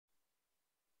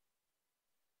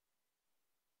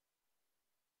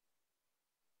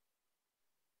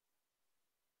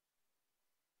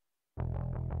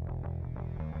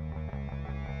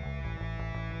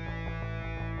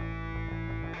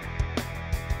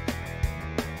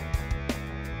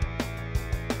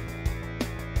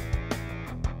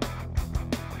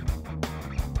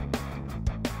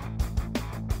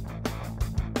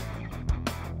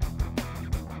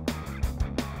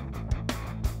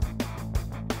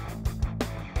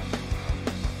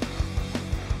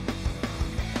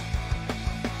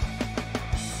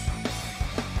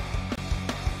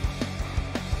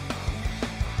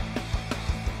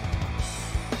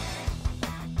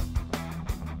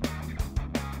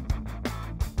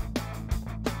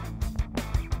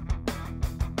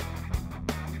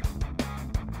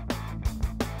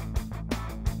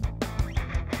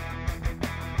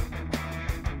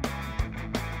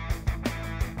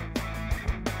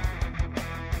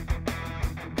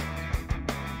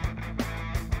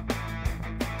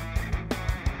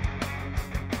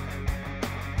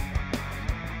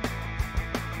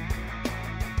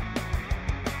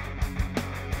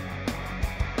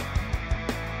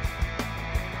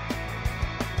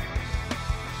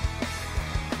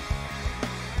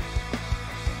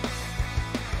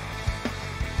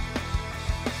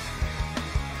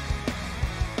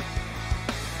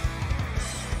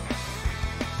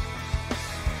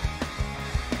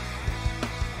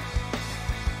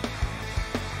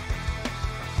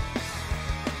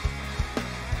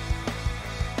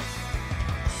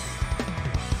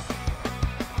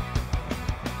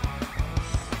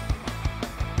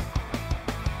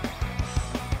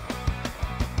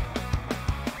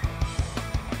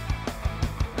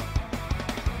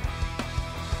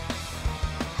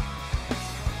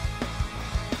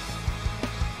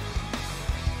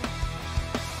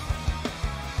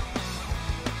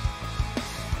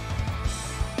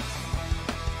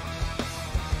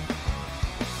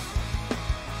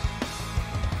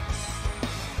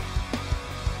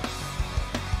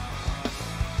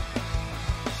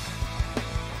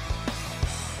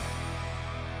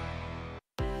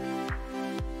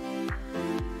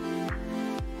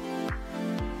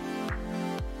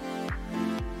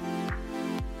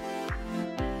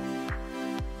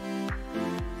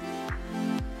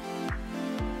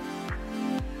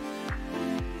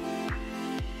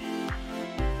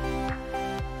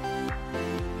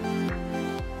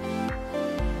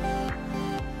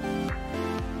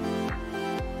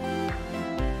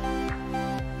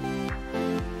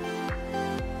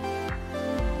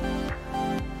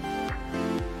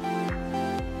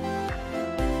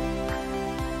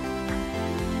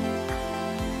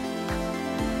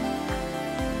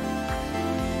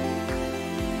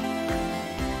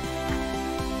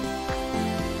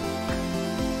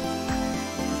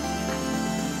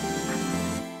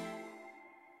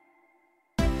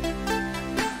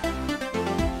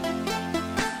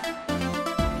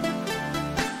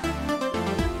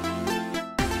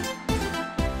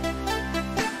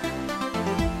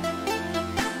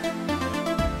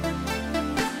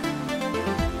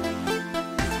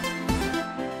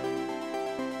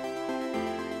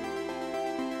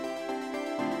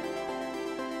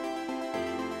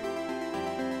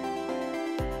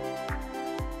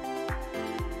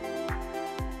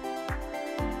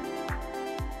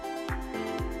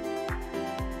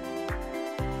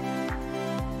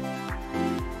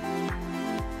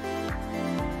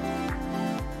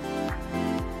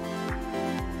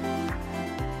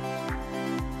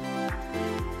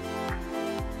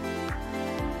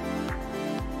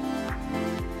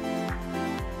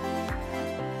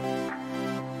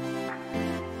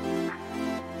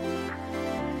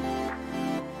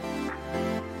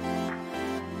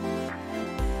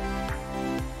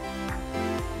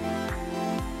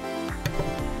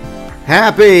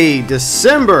Happy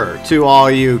December to all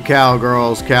you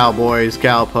cowgirls, cowboys,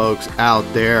 cowpokes out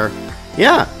there.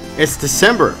 Yeah, it's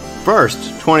December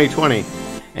 1st, 2020.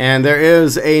 And there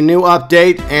is a new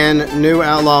update and new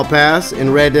Outlaw Pass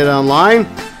in Red Dead Online,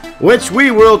 which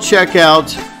we will check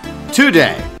out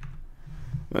today.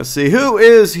 Let's see, who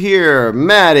is here?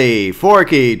 Maddie,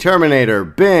 Forky, Terminator,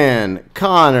 Ben,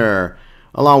 Conor,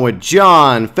 along with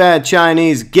John, Fat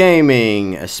Chinese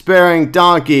Gaming, Aspiring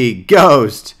Donkey,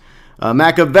 Ghost,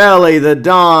 Machiavelli the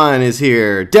Don is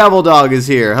here. Devil Dog is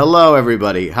here. Hello,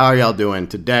 everybody. How are y'all doing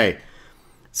today?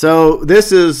 So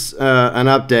this is an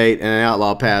update and an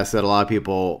Outlaw Pass that a lot of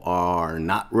people are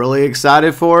not really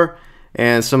excited for.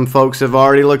 And some folks have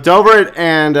already looked over it.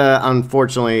 And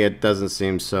unfortunately, it doesn't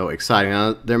seem so exciting.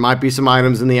 Now, there might be some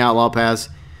items in the Outlaw Pass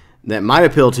that might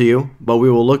appeal to you. But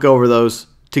we will look over those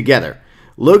together.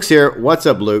 Luke's here. What's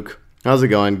up, Luke? How's it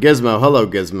going? Gizmo. Hello,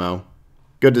 Gizmo.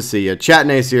 Good to see you.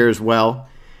 Chatney's here as well.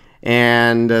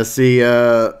 And see,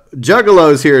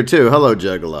 Juggalo's here too. Hello,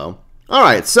 Juggalo. All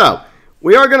right, so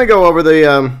we are going to go over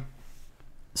the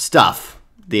stuff,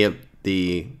 the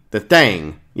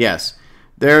thing. Yes,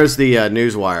 there's the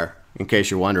newswire. In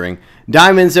case you're wondering,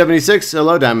 Diamond76.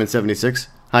 Hello, Diamond76.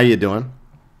 How you doing?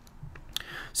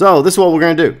 So this is what we're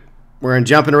going to do. We're going to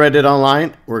jump into Red Dead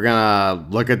Online. We're going to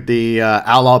look at the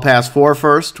Outlaw Pass 4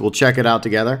 first. We'll check it out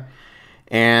together.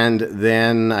 And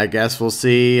then I guess we'll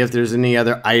see if there's any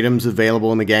other items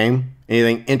available in the game.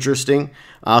 Anything interesting.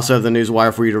 I also have the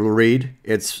newswire for you to read.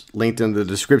 It's linked in the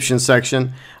description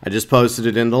section. I just posted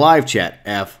it in the live chat,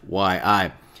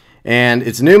 FYI. And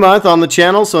it's a new month on the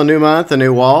channel, so a new month, a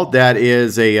new wall. That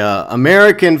is a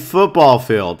American football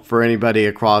field for anybody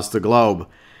across the globe.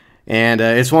 And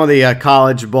it's one of the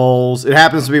college bowls. It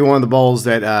happens to be one of the bowls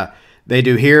that they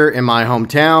do here in my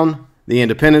hometown, the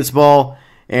Independence Bowl.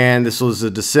 And this was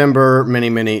December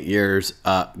many years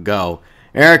ago.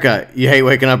 Erica, you hate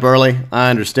waking up early? I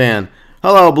understand.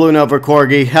 Hello, Blue Nova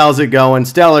Corgi. How's it going?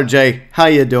 Stellar J, how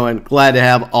you doing? Glad to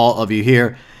have all of you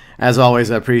here. As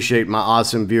always, I appreciate my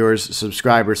awesome viewers,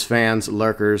 subscribers, fans,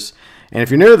 lurkers. And if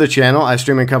you're new to the channel, I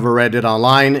stream and cover Red Dead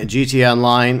Online, GTA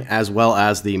Online, as well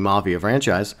as the Mafia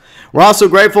franchise. We're also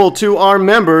grateful to our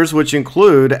members, which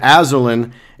include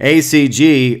Azralynn,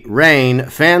 ACG, Rain,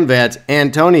 fanvet,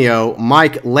 Antonio,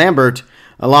 Mike Lambert,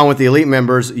 along with the elite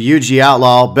members, UG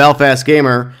Outlaw, Belfast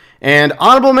Gamer, and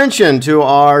honorable mention to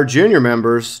our junior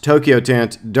members,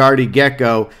 ToykoTent, Doherty,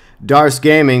 GECKO, Darthz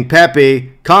Gaming,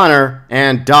 Peppy, Conor,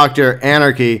 and Dr.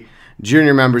 Anarchy.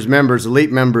 Junior members,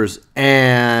 elite members,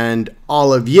 and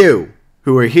all of you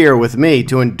who are here with me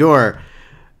to endure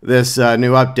this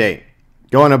new update.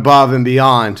 Going above and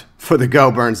beyond for the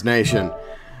GeauxBurns Nation.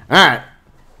 Alright.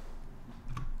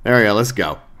 There we go, let's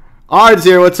go. Ard's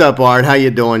here, what's up, Ard? How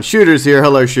you doing? Shooter's here,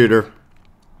 hello, Shooter.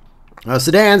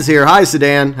 Sedan's here, hi,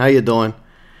 Sedan. How you doing?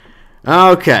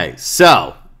 Okay,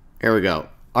 so, here we go.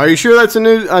 Are you sure that's a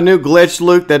new glitch,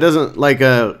 Luke? That doesn't, like,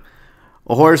 a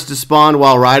horse to spawn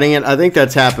while riding it? I think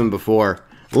that's happened before.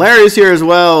 Larry's here as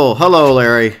well. Hello,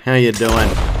 Larry. How you doing?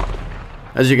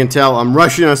 As you can tell, I'm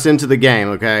rushing us into the game,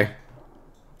 okay?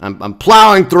 I'm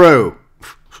plowing through.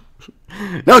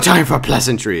 No time for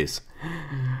pleasantries.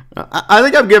 I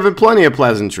think I've given plenty of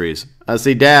pleasantries. I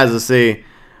see Daz. I see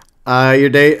your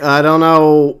day. I don't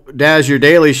know, Daz. Your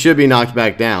daily should be knocked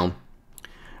back down.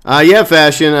 Yeah,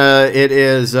 Fashion. It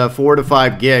is 4 to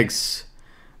 5 gigs.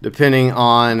 Depending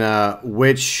on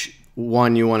which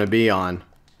one you want to be on.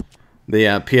 The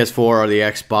PS4 or the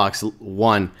Xbox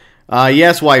One.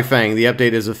 Yes, White Fang, the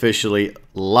update is officially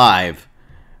live.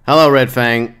 Hello, Red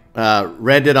Fang.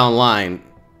 Red Dead Online.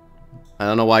 I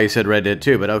don't know why you said Red Dead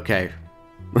 2, but okay.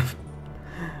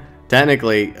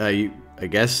 Technically, I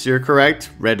guess you're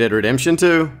correct. Red Dead Redemption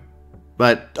 2.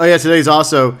 But, oh yeah, today's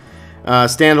also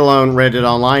standalone Red Dead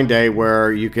Online Day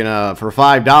where you can, for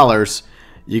 $5...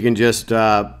 you can just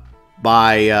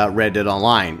buy Red Dead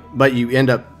Online. But you end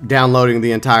up downloading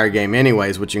the entire game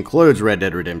anyways, which includes Red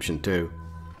Dead Redemption 2.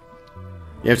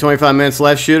 You have 25 minutes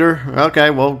left, Shooter? Okay,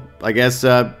 well, I guess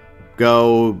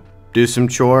go do some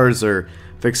chores or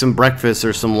fix some breakfast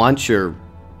or some lunch or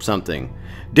something.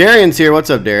 Darian's here. What's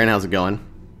up, Darian? How's it going?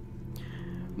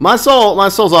 My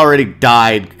soul's already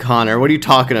died, Conor. What are you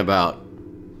talking about?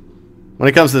 When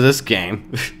it comes to this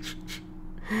game.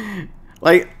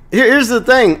 Like... Here's the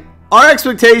thing. Our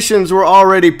expectations were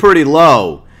already pretty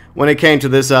low when it came to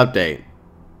this update.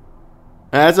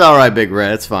 That's alright, Big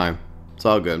Red. It's fine. It's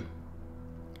all good.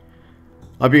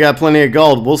 Hope you got plenty of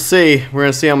gold. We'll see. We're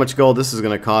going to see how much gold this is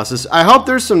going to cost us. I hope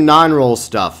there's some non-roll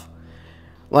stuff.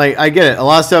 Like, I get it. A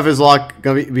lot of stuff is locked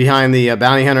behind the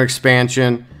Bounty Hunter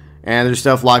expansion. And there's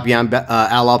stuff locked behind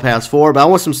Outlaw Pass 4. But I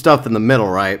want some stuff in the middle,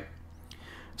 right?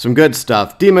 Some good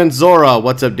stuff. Demon Zorro.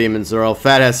 What's up, Demon Zorro?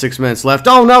 Fat has 6 minutes left.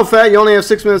 Oh, no, Fat. You only have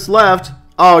 6 minutes left.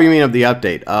 Oh, you mean of the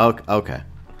update. Oh, okay.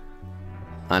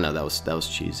 I know, that was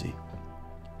cheesy.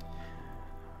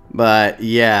 But,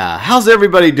 yeah. How's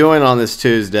everybody doing on this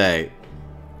Tuesday?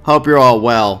 Hope you're all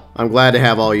well. I'm glad to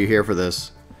have all you here for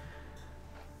this.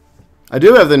 I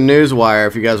do have the Newswire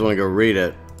if you guys want to go read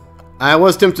it. I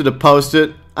was tempted to post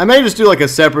it. I may just do like a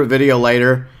separate video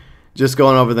later, just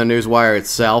going over the Newswire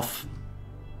itself.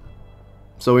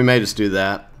 So we may just do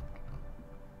that.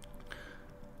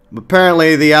 But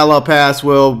apparently the Outlaw Pass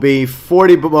will be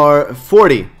 40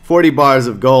 bars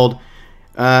of gold,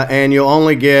 and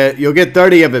you'll get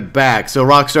 30 of it back. So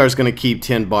Rockstar's going to keep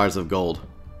 10 bars of gold.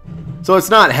 So it's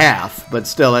not half, but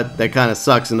still that kind of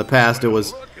sucks. In the past it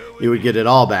was you would get it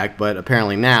all back, but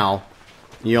apparently now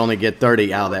you only get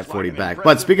 30 out of that 40 back.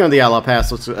 But speaking of the Outlaw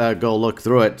Pass, let's go look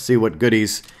through it, see what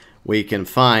goodies we can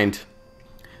find.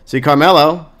 See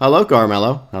Carmelo. Hello,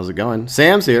 Carmelo. How's it going?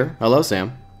 Sam's here. Hello,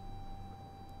 Sam.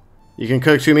 You can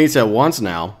cook 2 meats at once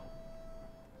now.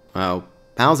 Oh,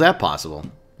 how's that possible?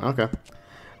 Okay.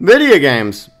 Video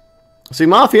games. See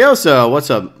Mafioso. What's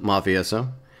up,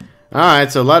 Mafioso?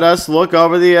 Alright, so let us look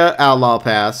over the Outlaw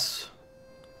Pass.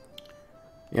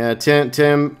 Yeah,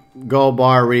 10 gold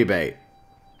bar rebate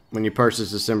when you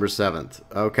purchase December 7th.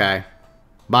 Okay.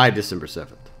 By December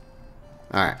 7th.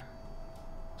 Alright.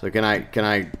 So can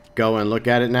I go and look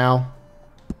at it now?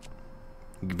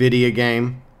 Video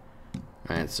game.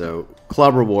 Alright, so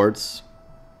club rewards.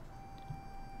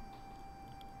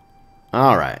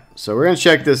 Alright, so we're going to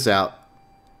check this out.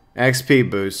 XP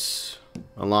boosts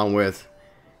along with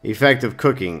effective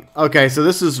cooking. Okay, so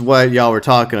this is what y'all were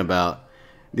talking about.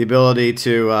 The ability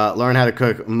to learn how to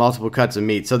cook multiple cuts of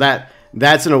meat. So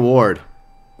that's an award.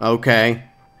 Okay.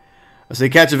 I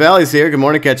see Cachavelli's here. Good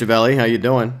morning, Cachavelli. How you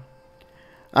doing?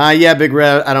 Yeah, Big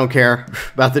Red, I don't care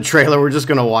about the trailer. We're just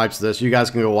going to watch this. You guys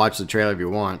can go watch the trailer if you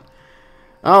want.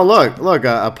 Oh, look,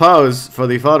 a pose for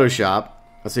the Photoshop.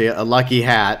 Let's see, a lucky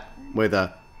hat with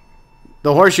the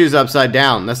horseshoe's upside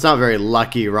down. That's not very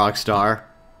lucky, Rockstar.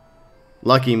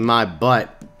 Lucky my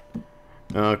butt.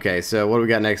 Okay, so what do we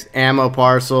got next? Ammo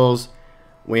parcels.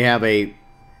 We have a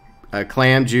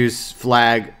clam juice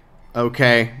flag.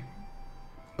 Okay.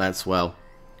 That's swell.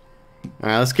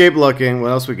 Alright, let's keep looking. What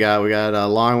else we got? We got a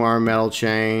long arm metal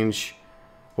change,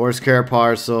 horse care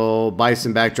parcel,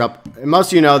 bison backdrop. And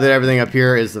most of you know that everything up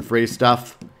here is the free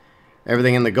stuff.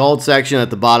 Everything in the gold section at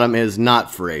the bottom is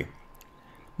not free.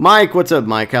 Mike, what's up,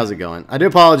 Mike? How's it going? I do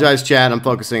apologize, chat. I'm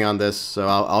focusing on this, so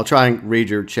I'll try and read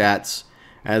your chats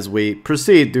as we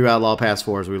proceed through Outlaw Pass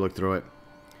 4 as we look through it.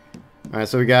 Alright,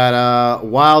 so we got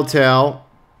Wild Tail.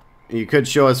 You could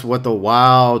show us what the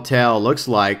Wild Tail looks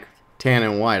like. Tan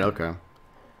and white, okay.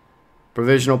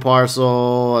 Provisional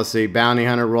parcel, let's see, bounty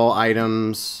hunter roll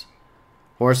items.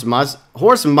 Horse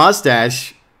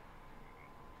mustache.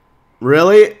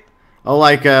 Really? Oh,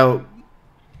 like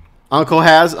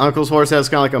Uncle's horse has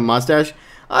kind of like a mustache.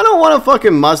 I don't want a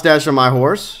fucking mustache on my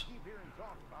horse.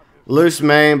 Loose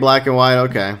mane, black and white,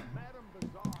 okay.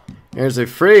 Here's a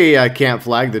free camp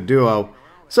flag, the duo.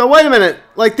 So wait a minute,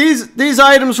 like these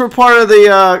items were part of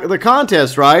the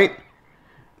contest, right?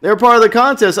 They were part of the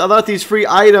contest. I thought these free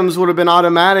items would have been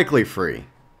automatically free.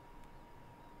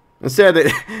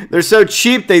 Instead, they're so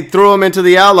cheap they threw them into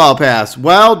the Outlaw Pass.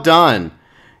 Well done.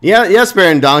 Yeah, yes,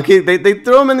 Baron Donkey. They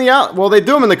threw them in the well, they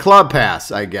threw them in the Club Pass,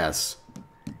 I guess.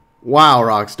 Wow,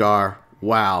 Rockstar.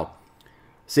 Wow.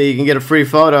 See, you can get a free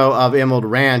photo of Emerald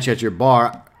Ranch at your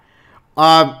bar.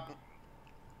 I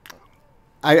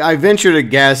venture to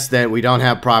guess that we don't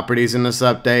have properties in this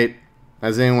update.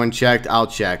 Has anyone checked? I'll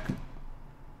check.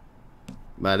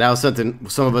 But that was something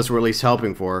some of us were at least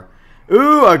hoping for.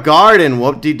 Ooh, a garden.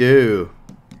 Whoop-de-doo.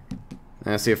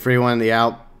 I see a free one in the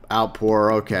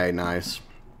outpour. Okay, nice.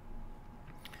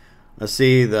 Let's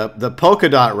see the polka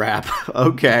dot wrap.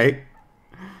 Okay.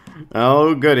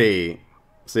 Oh, goody.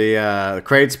 See,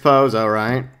 crates pose. All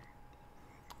right.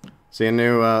 See a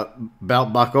new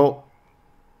belt buckle.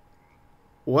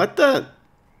 What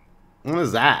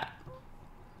is that?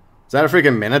 Is that a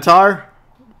freaking Minotaur?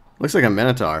 Looks like a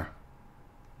Minotaur.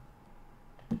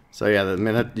 So yeah,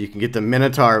 you can get the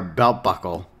Minotaur belt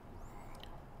buckle.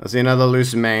 I see another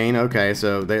loose mane. Okay,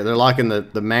 so they're locking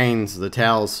the manes, the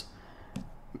tails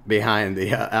behind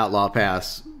the Outlaw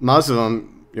Pass. Most of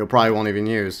them you'll probably won't even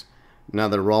use.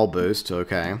 Another roll boost.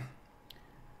 Okay. All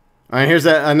right, here's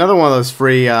another one of those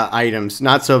free items.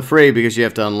 Not so free because you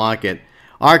have to unlock it.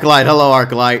 Arclight, hello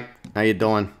Arclight. How you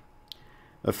doing?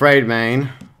 Afraid mane.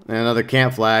 And another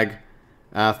camp flag.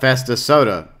 Festa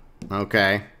soda.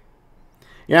 Okay.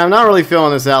 Yeah, I'm not really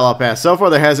feeling this Outlaw Pass. So far,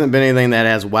 there hasn't been anything that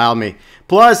has wowed me.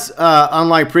 Plus,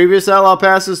 unlike previous Outlaw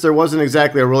Passes, there wasn't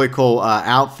exactly a really cool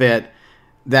outfit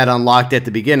that unlocked at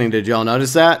the beginning. Did y'all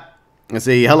notice that? Let's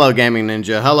see. Hello, Gaming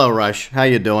Ninja. Hello, Rush. How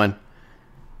you doing?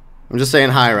 I'm just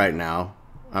saying hi right now.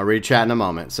 I'll read chat in a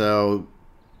moment. So,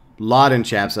 lot in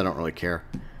chaps. I don't really care.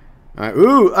 All right.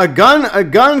 Ooh, a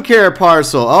gun care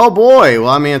parcel. Oh boy. Well,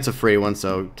 I mean, it's a free one,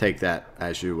 so take that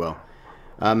as you will.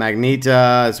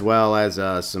 Magneta, as well as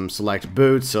some select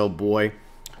boots. Oh boy.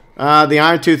 The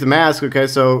Iron Tooth mask. Okay,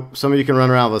 so some of you can run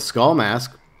around with a skull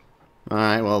mask. All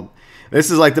right. Well,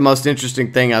 this is like the most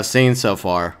interesting thing I've seen so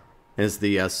far. Is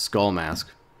the skull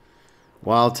mask.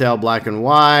 Wild Tail black and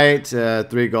white.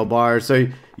 3 gold bars. So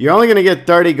you're only going to get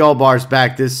 30 gold bars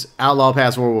back. This Outlaw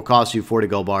Pass War will cost you 40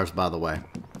 gold bars, by the way.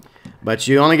 But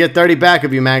you only get 30 back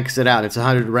if you max it out. It's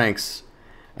 100 ranks.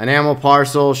 An ammo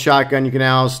parcel, shotgun. You can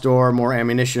now store more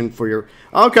ammunition for your...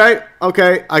 Okay,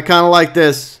 okay. I kind of like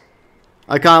this.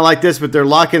 I kind of like this, but they're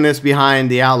locking this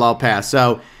behind the Outlaw Pass.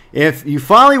 So if you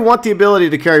finally want the ability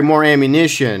to carry more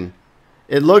ammunition,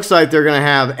 it looks like they're going to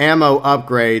have ammo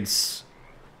upgrades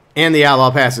in the Outlaw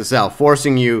Pass itself,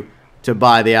 forcing you to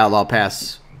buy the Outlaw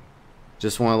Pass.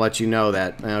 Just want to let you know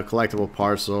that. Collectible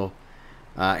parcel.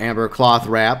 Amber cloth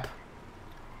wrap.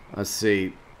 Let's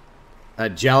see. A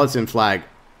gelatin flag.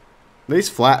 These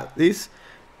flags,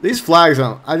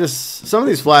 some of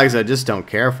these flags I just don't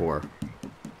care for.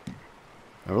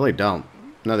 I really don't.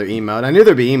 Another emote. I knew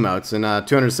there'd be emotes. And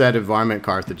 200 set environment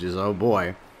cartridges. Oh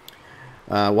boy.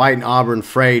 White and Auburn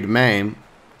frayed mane.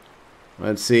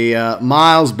 Let's see.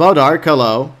 Miles Bodark.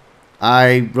 Hello.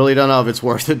 I really don't know if it's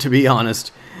worth it, to be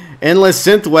honest. Endless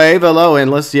Synthwave. Hello,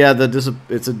 Endless. Yeah,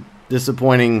 it's a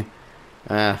disappointing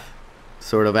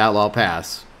sort of Outlaw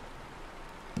Pass.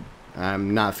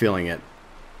 I'm not feeling it.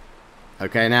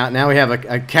 Okay, now we have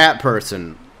a cat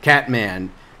person. Cat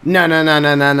man. No,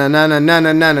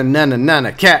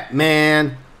 cat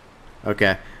man.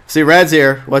 Okay. See, Red's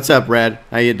here. What's up, Red?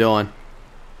 How you doing?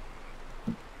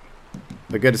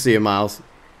 But good to see you, Miles.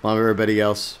 Along with everybody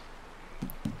else.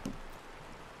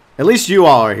 At least you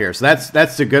all are here. So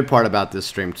that's the good part about this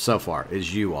stream so far,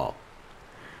 is you all.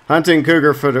 Hunting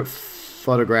cougar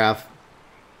photograph.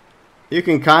 You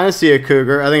can kind of see a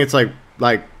cougar. I think it's like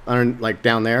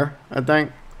down there, I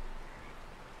think.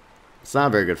 It's not a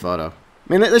very good photo. I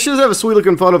mean, they should have a sweet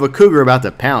looking photo of a cougar about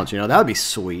to pounce, you know. That would be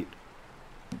sweet.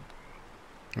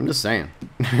 I'm just saying.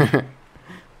 It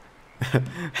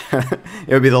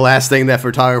would be the last thing that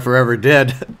photographer ever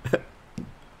did.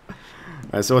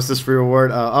 Alright, so what's this free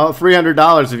reward?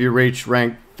 $300 if you reach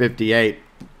rank 58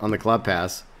 on the club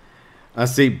pass. I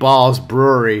see Balls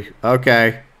Brewery.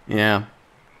 Okay, yeah.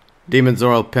 Demon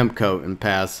Zoro pimp coat and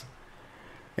pass.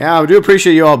 Yeah, I do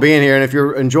appreciate you all being here, and if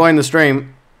you're enjoying the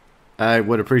stream, I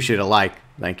would appreciate a like.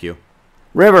 Thank you.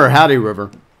 River, howdy,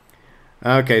 River.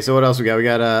 Okay, so what else we got? We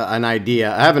got an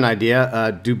idea. I have an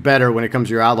idea. Do better when it comes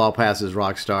to your Outlaw Passes,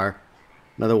 Rockstar.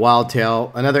 Another Wild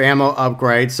Tail. Another ammo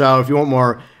upgrade. So if you want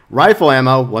more rifle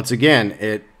ammo, once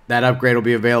again, that upgrade will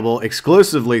be available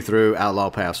exclusively through Outlaw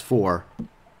Pass 4.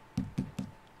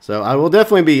 So I will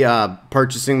definitely be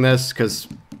purchasing this because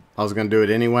I was going to do it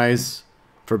anyways,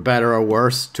 for better or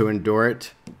worse, to endure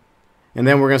it. And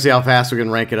then we're going to see how fast we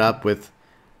can rank it up with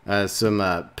some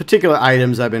particular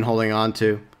items I've been holding on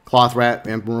to. Cloth wrap,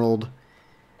 emerald,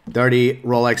 dirty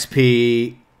roll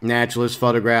XP, naturalist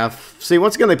photograph. See,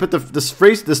 once again, they put the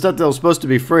stuff that was supposed to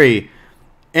be free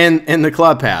in the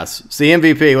club pass. See,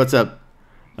 MVP, what's up?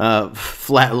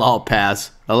 Flat law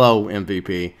pass. Hello,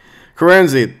 MVP.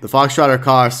 Currency, the Foxtrotter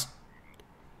cost.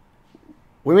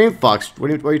 What do you mean, Fox?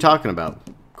 What are you talking about?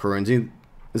 Currency?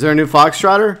 Is there a new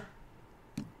Foxtrotter?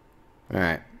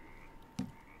 Alright.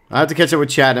 I'll have to catch up with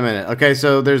chat in a minute. Okay,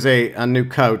 so there's a new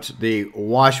coat. The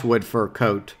Washwood fur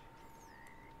coat.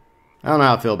 I don't know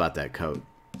how I feel about that coat.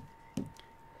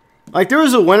 Like, there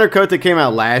was a winter coat that came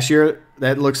out last year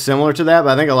that looks similar to that,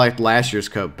 but I think I liked last year's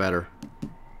coat better.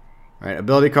 Alright,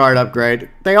 ability card upgrade.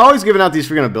 They always giving out these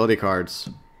freaking ability cards.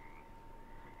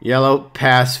 Yellow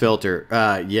pass filter.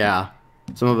 Yeah.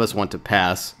 Some of us want to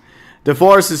pass.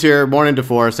 DeForest is here. Morning,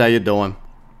 DeForest. How you doing?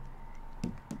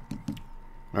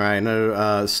 Alright,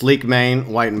 another sleek mane,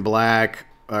 white and black.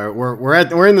 We're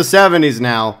in the 70s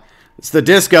now. It's the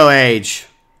disco age.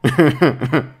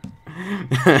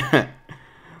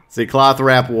 See, cloth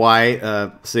wrap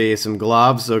white. See, some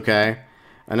gloves. Okay.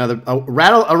 Another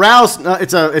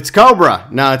it's cobra.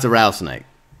 No, it's a rattlesnake.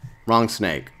 Wrong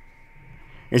snake.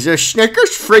 Is there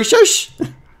Snickers, Freezers?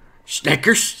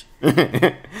 Snickers.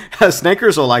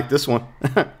 Snickers will like this one.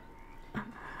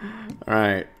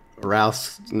 Alright.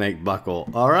 Rattlesnake buckle.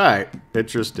 Alright.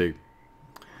 Interesting.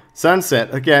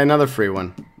 Sunset. Okay, another free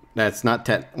one. That's not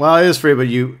well, it is free, but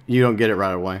you don't get it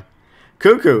right away.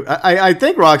 Cuckoo. I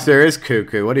think Rockstar is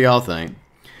Cuckoo. What do y'all think?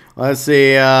 Let's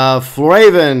see.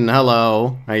 Flaven.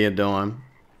 Hello. How you doing?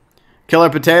 Killer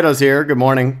Potatoes here. Good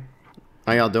morning.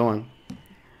 How y'all doing?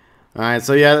 All right.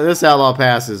 So yeah, this Outlaw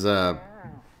Pass is what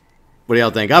do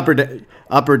y'all think? Up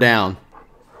or down?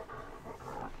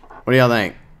 What do y'all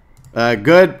think?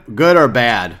 Good or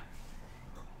bad?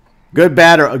 Good,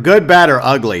 bad, or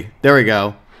ugly. There we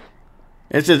go.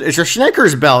 It's your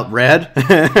Snickers belt, Red.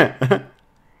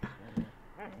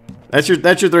 That's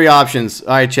your three options. All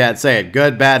right, chat, say it.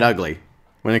 Good, bad, ugly.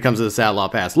 When it comes to this Outlaw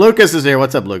Pass. Lucas is here.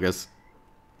 What's up, Lucas?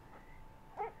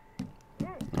 All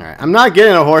right, I'm not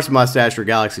getting a horse mustache for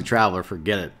Galaxy Traveler.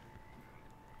 Forget it.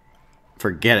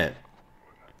 Forget it.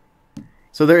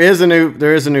 So there is a new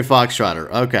Foxtrotter.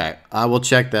 Okay, I will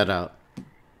check that out.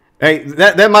 Hey,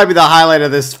 that might be the highlight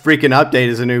of this freaking update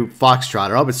is a new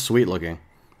Foxtrotter. I hope it's sweet looking.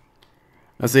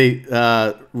 Let's see.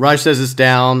 Rush says it's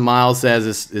down. Miles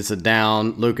says it's a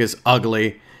down. Lucas,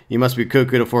 ugly. You must be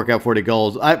cuckoo to fork out 40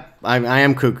 golds. I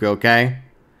am cuckoo, okay?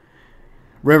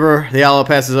 River, the Outlaw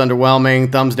Pass is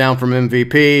underwhelming. Thumbs down from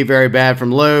MVP. Very bad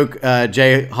from Luke.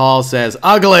 Jay Hall says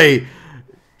ugly.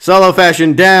 Solo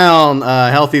Fashion down.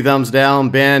 Healthy thumbs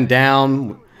down. Ben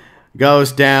down.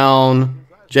 Ghost down.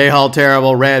 J Hall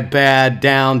terrible. Red bad.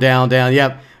 Down, down, down.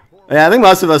 Yep. Yeah, I think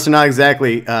most of us are not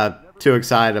exactly too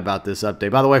excited about this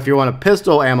update. By the way, if you want a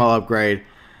pistol ammo upgrade,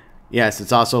 yes,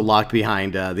 it's also locked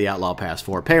behind the Outlaw Pass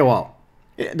 4 paywall.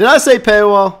 Did I say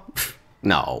paywall?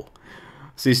 No.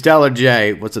 See, Stellar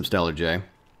J. What's up, Stellar J?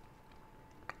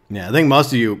 Yeah, I think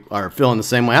most of you are feeling the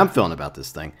same way I'm feeling about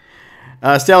this thing.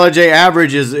 Stellar J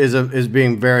average is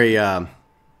being very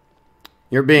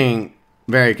you're being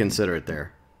very considerate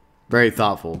there, very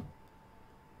thoughtful.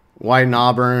 White and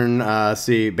Auburn,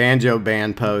 see banjo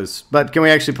band pose, but can we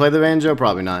actually play the banjo?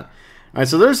 Probably not. All right,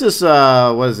 so there's this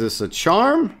what is this? A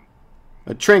charm,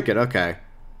 a trinket? Okay,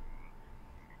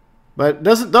 but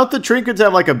don't the trinkets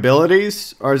have like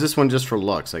abilities, or is this one just for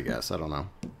looks? I guess I don't know.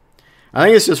 I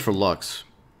think it's just for looks.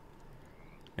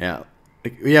 Yeah.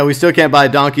 Yeah, we still can't buy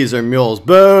donkeys or mules.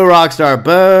 Boo, Rockstar,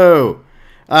 boo.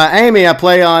 Amy, I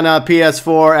play on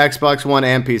PS4, Xbox One,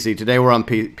 and PC. Today we're on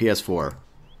PS4.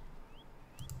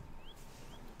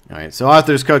 All right, so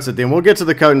Arthur's coat's at the end. We'll get to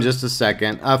the coat in just a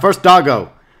second. First,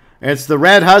 Doggo. It's the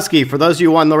Red Husky. For those of you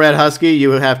who want the Red Husky, you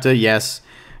would have to, yes,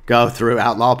 go through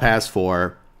Outlaw Pass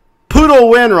 4. Poodle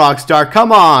win, Rockstar.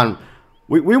 Come on.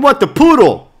 We want the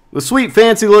poodle. The sweet,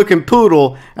 fancy-looking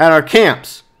poodle at our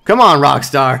camps. Come on,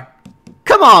 Rockstar.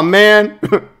 Come on, man.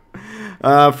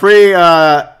 Free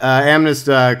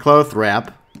Amnest cloth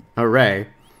wrap. Hooray.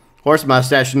 Horse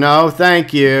mustache. No,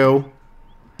 thank you.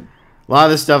 A lot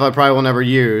of this stuff I probably will never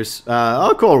use.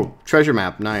 Oh, cool. Treasure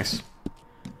map. Nice.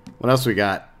 What else we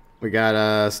got? We got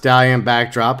a stallion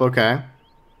backdrop. Okay.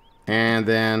 And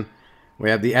then we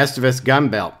have the Estivus gun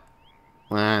belt.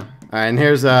 All right, and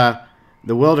here's the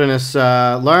wilderness.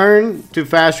 Learn to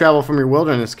fast travel from your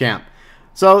wilderness camp.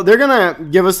 So they're going to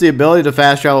give us the ability to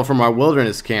fast travel from our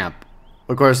wilderness camp.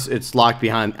 Of course, it's locked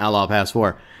behind Outlaw Pass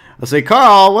 4. Let's see,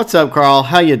 Carl. What's up, Carl?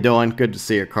 How you doing? Good to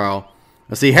see you, Carl.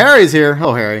 Let's see, Harry's here.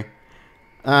 Oh, Harry.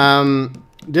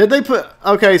 Did they put...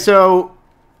 Okay, so...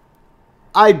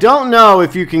 I don't know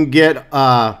if you can get...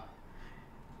 I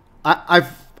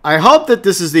hope that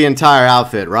this is the entire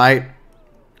outfit, right?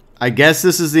 I guess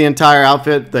this is the entire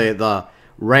outfit. The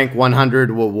rank 100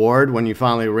 award when you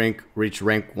finally reach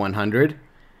rank 100.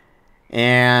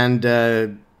 And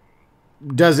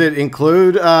does it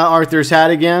include Arthur's hat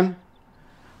again?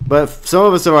 But some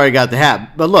of us have already got the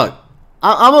hat. But look,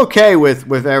 I'm okay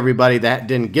with everybody that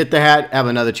didn't get the hat have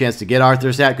another chance to get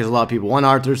Arthur's hat, because a lot of people want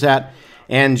Arthur's hat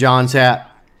and John's hat.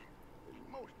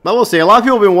 But we'll see. A lot of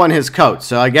people have been wanting his coat,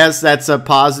 so I guess that's a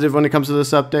positive when it comes to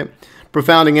this update.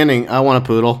 Profounding ending. I want a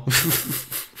poodle.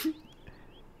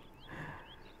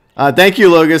 Thank you,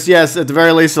 Lucas. Yes, at the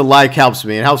very least, a like helps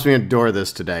me. It helps me endure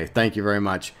this today. Thank you very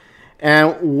much.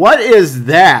 And what is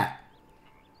that?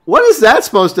 What is that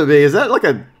supposed to be? Is that like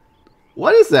a...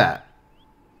 What is that?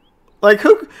 Like,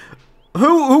 who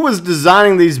was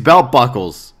designing these belt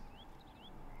buckles?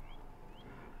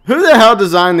 Who the hell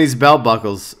designed these belt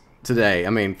buckles today? I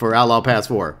mean, for Outlaw Pass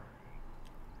 4.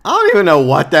 I don't even know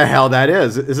what the hell that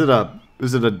is. Is it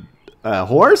a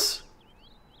horse?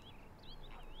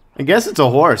 I guess it's a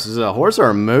horse. Is it a horse or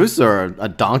a moose or a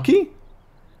donkey?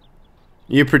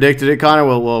 You predicted it, Conor.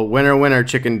 Well, winner, winner,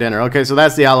 chicken dinner. Okay, so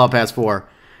that's the Outlaw Pass 4.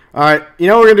 All right, you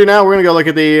know what we're going to do now? We're going to go look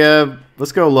at the...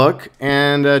 let's go look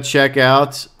and check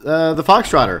out the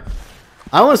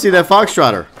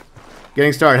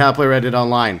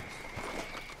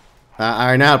I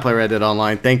already know how to play Red Dead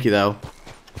Online. Thank you, though.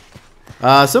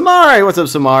 Samari! What's up,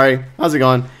 Samari? How's it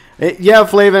going? Yeah,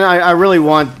 Flavin, I really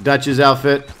want Dutch's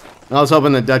outfit. I was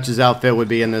hoping the Dutch's outfit would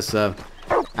be in this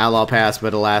Outlaw Pass,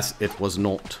 but alas, it was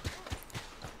not.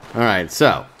 Alright,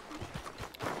 so.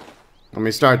 Let me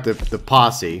start the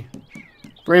posse.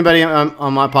 For anybody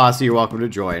on my posse, you're welcome to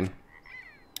join.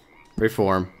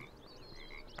 Reform.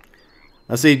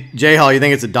 Let's see, J-Hall, you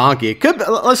think it's a donkey? It could be,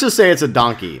 let's just say it's a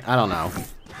donkey. I don't know.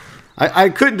 I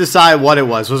couldn't decide what it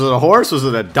was. Was it a horse? Was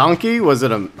it a donkey? Was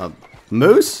it a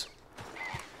moose?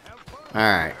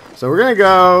 Alright, so we're going to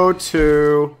go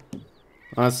to...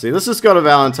 Let's see, let's just go to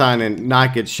Valentine and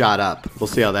not get shot up. We'll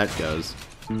see how that goes.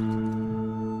 The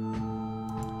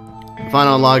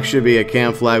final unlock should be a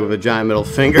cam flag with a giant middle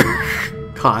finger.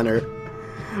 Conor.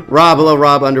 Rob, hello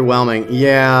Rob, underwhelming.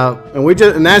 Yeah,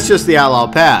 and that's just the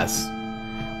Outlaw Pass.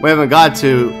 We haven't got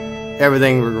to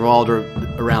everything revolved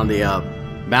around the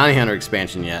Bounty Hunter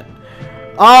expansion yet.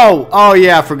 Oh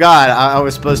yeah, I forgot. I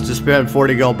was supposed to spend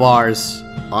 40 gold bars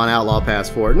on Outlaw Pass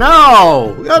 4.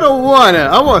 No! I don't want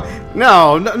it.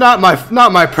 No, not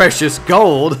my precious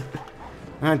gold.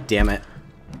 God damn it.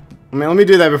 I mean, let me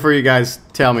do that before you guys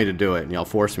tell me to do it and y'all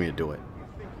force me to do it.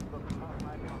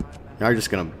 Y'all are just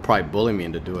gonna probably bully me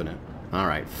into doing it.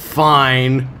 Alright,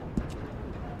 fine.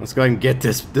 Let's go ahead and get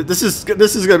this. This is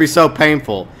gonna be so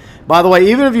painful. By the way,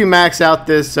 even if you max out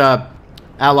this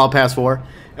Outlaw Pass 4,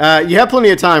 you have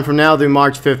plenty of time from now through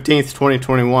March 15th,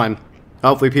 2021.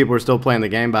 Hopefully people are still playing the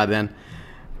game by then.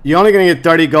 You're only going to get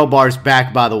 30 gold bars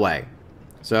back, by the way.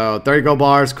 So 30 gold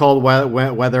bars, cold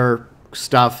weather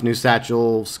stuff, new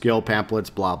satchel, skill pamphlets,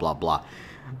 blah, blah, blah.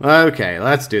 Okay,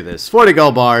 let's do this. 40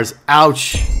 gold bars.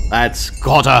 Ouch. That's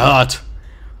gotta hurt.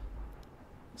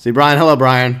 See, Brian. Hello,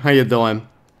 Brian. How you doing?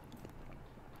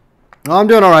 Well, I'm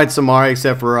doing alright, Samari,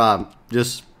 except for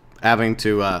just having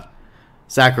to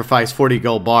sacrifice 40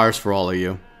 gold bars for all of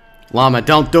you. Llama,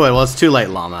 don't do it. Well, it's too late,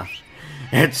 Llama.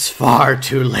 It's far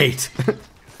too late.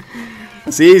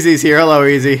 See, Easy's here. Hello,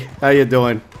 Easy. How you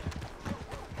doing?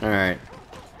 Alright.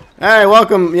 Alright,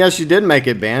 welcome. Yes, you did make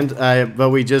it banned, but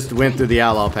we just went through the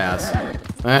Outlaw Pass.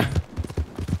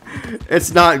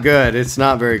 It's not good. It's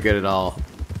not very good at all.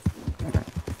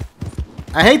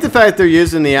 I hate the fact they're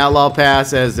using the Outlaw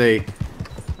Pass as a...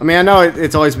 I mean, I know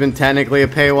it's always been technically a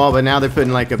paywall, but now they're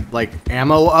putting like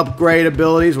ammo upgrade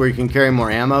abilities where you can carry more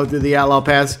ammo through the Outlaw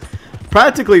Pass.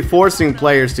 Practically forcing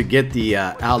players to get the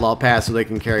Outlaw Pass so they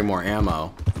can carry more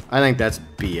ammo. I think that's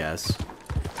BS.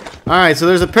 Alright, so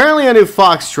there's apparently a new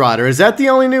Foxtrotter. Is that the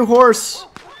only new horse?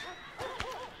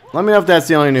 Let me know if that's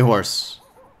the only new horse.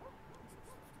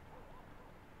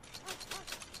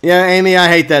 Yeah, Amy, I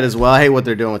hate that as well. I hate what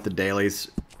they're doing with the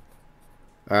dailies.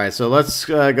 Alright, so let's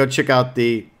go check out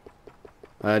the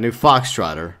new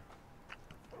Foxtrotter.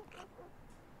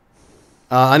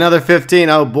 Another 15.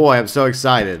 Oh boy, I'm so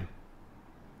excited.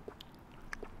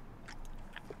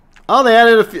 Oh, they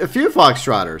added a few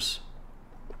Foxtrotters.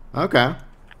 Okay.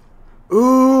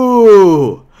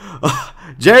 Ooh.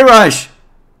 J-Rush.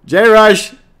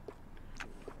 J-Rush.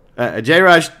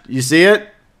 J-Rush, you see it?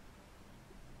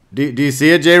 Do you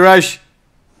see it, J-Rush?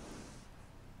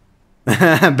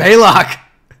 Baylock.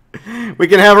 We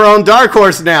can have our own Dark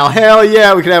Horse now. Hell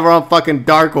yeah, we can have our own fucking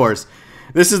Dark Horse.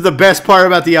 This is the best part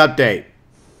about the update.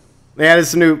 They added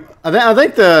some new... I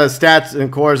think the stats and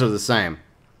cores are the same.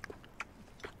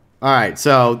 Alright,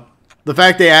 so... The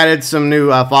fact they added some new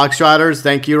Foxtrotters,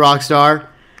 thank you, Rockstar.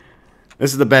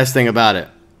 This is the best thing about it.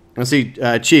 Let's see,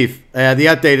 Chief. The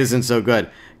update isn't so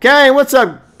good. Kane, what's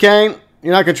up, Kane?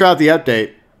 You're not going to try out the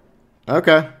update.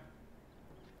 Okay.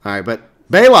 Alright, but...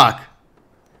 Baylock.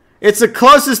 It's the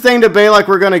closest thing to Baylock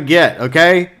we're going to get,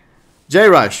 okay?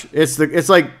 J-Rush. It's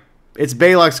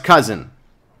Baylock's cousin.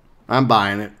 I'm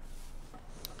buying it.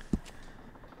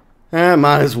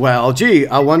 Might as well. Gee,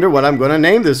 I wonder what I'm going to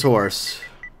name this horse.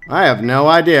 I have no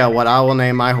idea what I will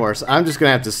name my horse. I'm just going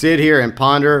to have to sit here and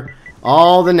ponder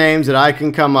all the names that I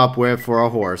can come up with for a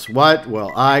horse. What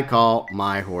will I call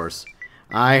my horse?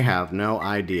 I have no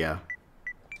idea.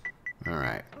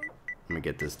 Alright. Let me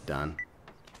get this done.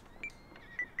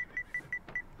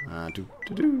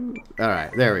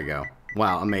 Alright, there we go.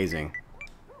 Wow, amazing.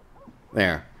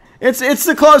 There. It's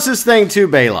the closest thing to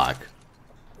Baylock.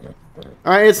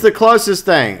 Alright, it's the closest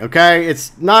thing, okay?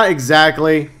 It's not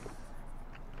exactly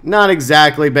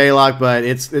Baylock, but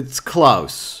it's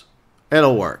close.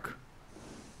 It'll work.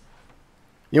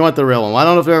 You want the real one. Well, I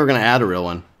don't know if they're ever going to add a real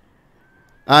one.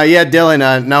 Yeah,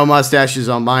 Dylan, no mustaches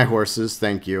on my horses.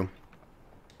 Thank you.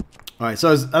 Alright,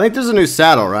 so I think there's a new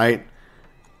saddle, right?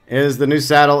 Is the new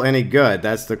saddle any good?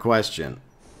 That's the question.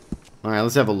 Alright,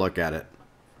 let's have a look at it.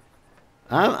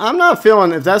 I'm not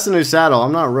feeling, if that's the new saddle,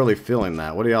 I'm not really feeling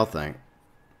that. What do y'all think?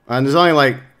 And there's only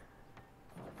like,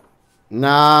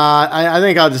 nah, I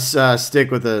think I'll just stick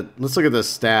with the, let's look at the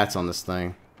stats on this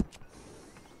thing.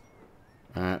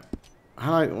 Alright.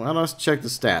 How do I check the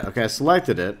stat? Okay, I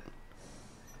selected it.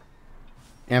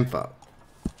 Info.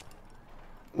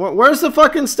 Where's the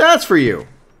fucking stats for you?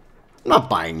 I'm not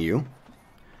buying you.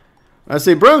 Let's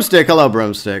see, Broomstick. Hello,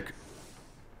 Broomstick.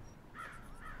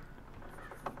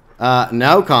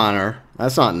 No, Conor.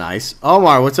 That's not nice.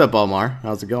 Omar, what's up, Omar?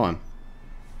 How's it going?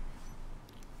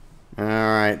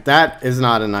 Alright, that is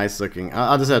not a nice looking.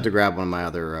 I'll just have to grab one of my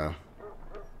other,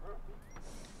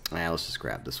 yeah, let's just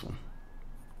grab this one.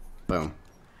 Boom.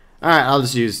 Alright, I'll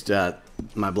just use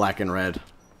my black and red.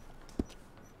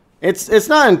 It's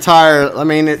not entire. I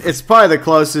mean, it's probably the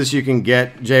closest you can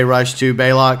get J-Rush to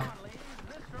Baylock.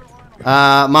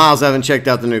 Miles, I haven't checked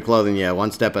out the new clothing yet.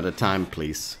 One step at a time,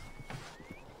 please.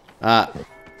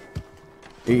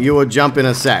 You will jump in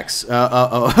a sex.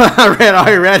 I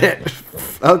read it.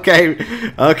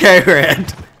 Okay,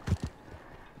 Red.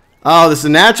 Oh, this is a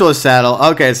naturalist saddle.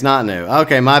 Okay, it's not new.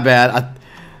 Okay, my bad.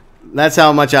 That's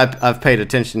how much I've paid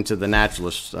attention to the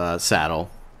naturalist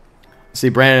saddle. See,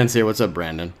 Brandon's here. What's up,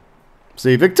 Brandon?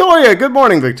 See, Victoria. Good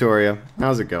morning, Victoria.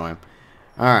 How's it going?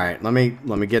 All right, let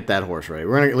me get that horse ready.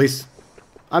 We're gonna at least.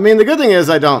 I mean, the good thing is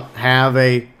I don't have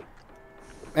a.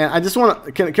 And I just want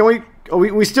to. Can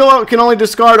we still can only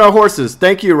discard our horses?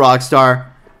 Thank you, Rockstar.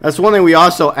 That's one thing we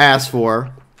also asked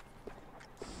for.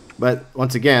 But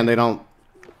once again, they don't,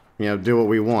 you know, do what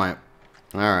we want.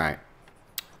 All right.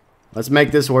 Let's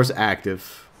make this horse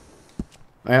active.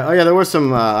 Oh yeah, there were some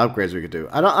upgrades we could do.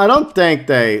 I don't think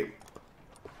they.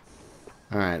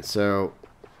 All right, so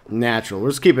natural.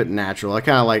 Let's keep it natural.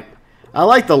 I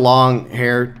like the long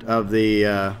hair of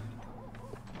the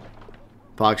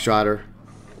Foxtrotter.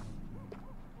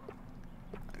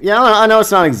 Yeah, I know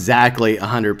it's not exactly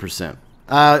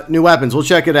 100%. New weapons. We'll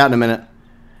check it out in a minute.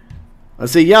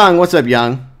 Let's see, Young. What's up,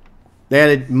 Young? They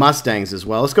added Mustangs as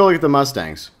well. Let's go look at the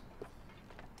Mustangs.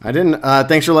 I didn't.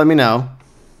 Thanks for letting me know.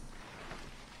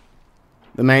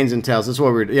 The mains and tails. That's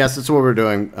what we're. Yes, that's what we're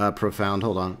doing. Profound.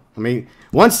 Hold on. I mean,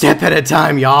 one step at a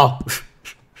time, y'all.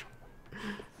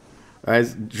 All right,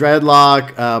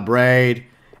 dreadlock, braid.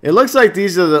 It looks like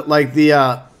these are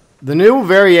the new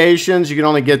variations you can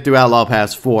only get through Outlaw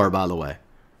Pass 4, by the way.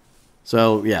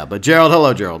 So yeah, but Gerald,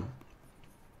 hello, Gerald.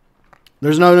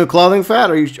 There's no new clothing fat.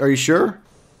 Are you sure?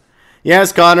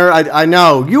 Yes, Conor. I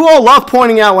know you all love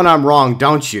pointing out when I'm wrong,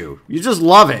 don't you? You just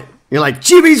love it. You're like,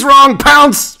 GB's wrong,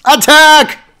 pounce,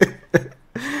 attack!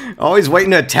 Always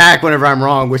waiting to attack whenever I'm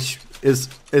wrong, which is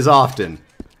often.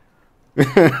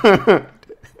 Okay,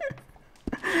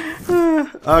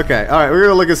 alright, we're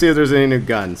gonna look and see if there's any new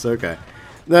guns. Okay.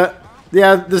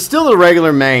 There's still the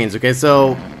regular mains, okay,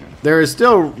 so there is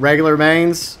still regular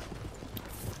mains,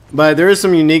 but there is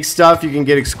some unique stuff you can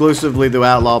get exclusively through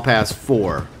Outlaw Pass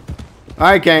 4.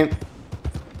 Alright, Kane.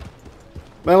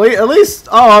 Well, at least...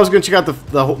 Oh, I was going to check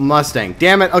out the Mustang.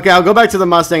 Damn it. Okay, I'll go back to the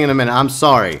Mustang in a minute. I'm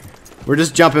sorry. We're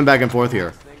just jumping back and forth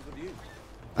here.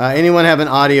 Anyone having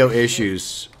audio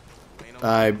issues?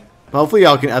 Hopefully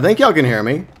y'all can... I think y'all can hear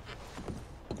me.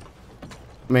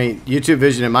 I mean, YouTube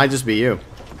Vision, it might just be you.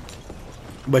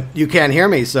 But you can't hear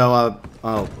me, so...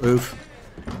 oh, oof.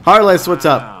 Heartless, what's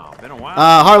up?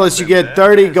 Heartless, you get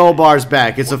 30 gold bars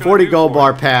back. It's a 40 gold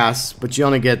bar pass, but you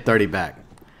only get 30 back.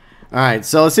 Alright,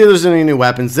 so let's see if there's any new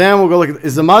weapons. Then we'll go look at...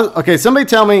 Is the okay, somebody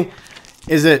tell me,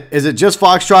 is it just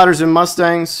Foxtrotters and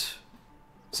Mustangs?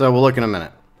 So we'll look in a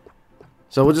minute.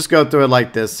 So we'll just go through it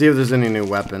like this. See if there's any new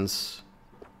weapons.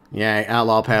 Yeah,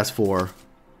 Outlaw Pass 4.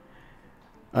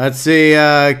 Let's see,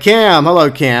 Cam. Hello,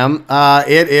 Cam.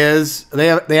 It is...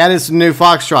 They added some new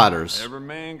Foxtrotters. Every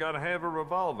man gotta have a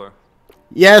revolver.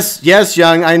 Yes,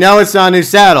 Young. I know it's not a new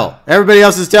saddle. Everybody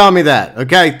else is telling me that.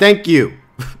 Okay, thank you.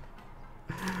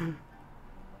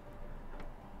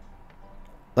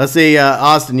 Let's see,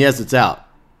 Austin. Yes, it's out.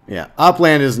 Yeah,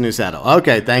 Upland is a new saddle.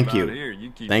 Okay, thank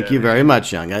you. Thank you very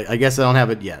much, Young. I guess I don't have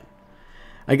it yet.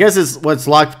 I guess it's what's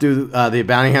locked through the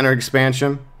Bounty Hunter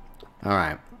expansion. All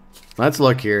right, let's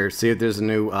look here. See if there's a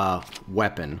new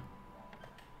weapon.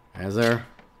 Is there?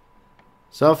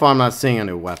 So far, I'm not seeing a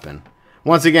new weapon.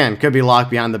 Once again, could be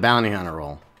locked behind the Bounty Hunter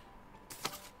role.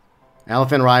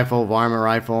 Elephant rifle, varmint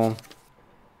rifle,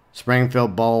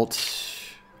 Springfield bolt.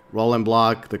 Rolling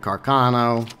block, the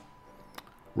Carcano,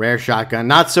 rare shotgun.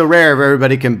 Not so rare if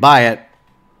everybody can buy it.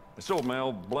 I sold my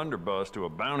old blunderbuss to a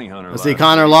bounty hunter. Let's see,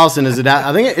 Conor Lawson, is it out?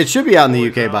 I think it should be out in the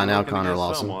UK by now, Conor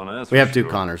Lawson. We have two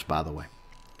Conors, by the way.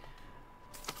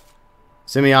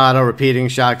 Semi-auto, repeating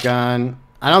shotgun.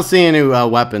 I don't see any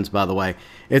weapons, by the way.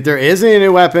 If there is any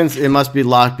new weapons, it must be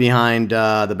locked behind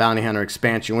the Bounty Hunter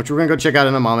expansion, which we're going to go check out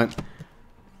in a moment.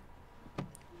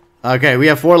 Okay, we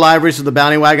have 4 libraries for the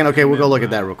Bounty Wagon. Okay, we'll go look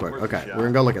at that real quick. Okay,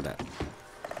 we're going to go look at that.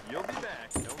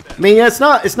 I mean, yeah,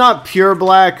 it's not pure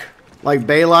black like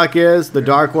Baylock is, the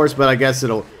Dark Horse, but I guess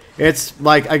it's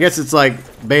like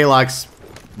Baylock's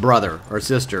brother or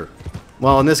sister.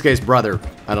 Well, in this case, brother.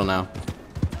 I don't know.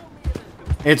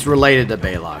 It's related to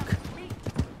Baylock.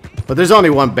 But there's only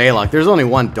one Baylock. There's only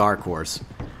one Dark Horse.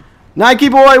 Nike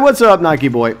Boy, what's up, Nike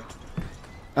Boy?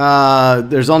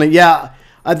 There's only, yeah.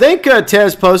 I think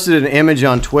Tez posted an image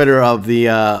on Twitter of the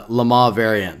Lamar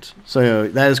variant. So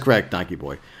that is correct, Nike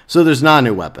Boy. So there's not a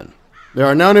new weapon. There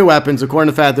are no new weapons. According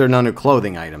to the fact, there are no new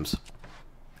clothing items.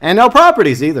 And no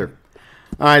properties either.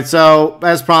 Alright, so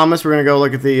as promised, we're going to go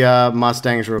look at the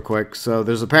Mustangs real quick. So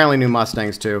there's apparently new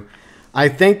Mustangs too. I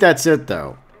think that's it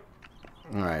though.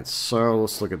 Alright, so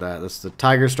let's look at that. That's the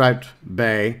Tiger Striped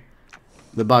Bay.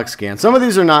 The Buckskin. Some of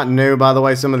these are not new, by the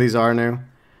way. Some of these are new.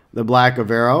 The Black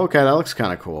Avero. Okay, that looks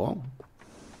kind of cool.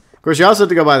 Of course, you also have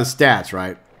to go by the stats,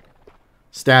 right?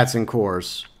 Stats and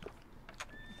cores.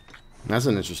 That's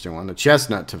an interesting one. The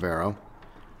Chestnut Tavero.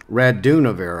 Red Dune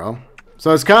Avero.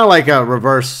 So it's kind of like a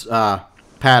reverse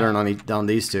pattern on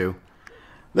these two.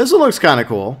 This one looks kind of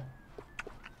cool.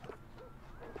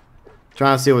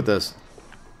 Trying to see what this...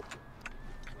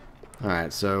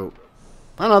 Alright, so...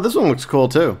 I don't know, this one looks cool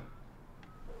too.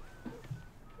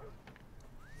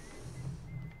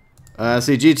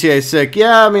 See, GTA sick.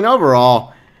 Yeah, I mean,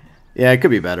 overall, yeah, it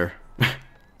could be better.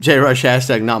 JRush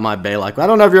hashtag not my Baylock. I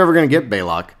don't know if you're ever going to get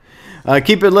Baylock.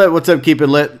 Keep it lit. What's up, Keep it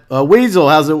lit? Weasel,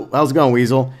 how's it going,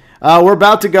 Weasel? We're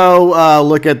about to go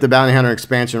look at the Bounty Hunter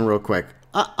expansion real quick.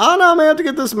 I don't know, I may have to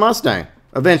get this Mustang.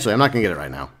 Eventually, I'm not going to get it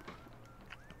right now.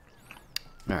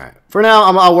 Alright. For now,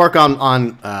 I'll work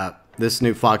on this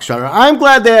new Foxtrotter. I'm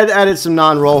glad they had added some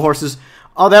non-roll horses.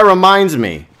 Oh, that reminds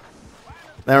me.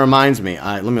 All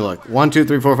right, let me look. 1, 2,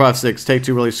 3, 4, 5, 6.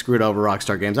 Take-Two really screwed over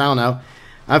Rockstar Games. I don't know.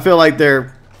 I feel like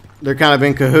they're kind of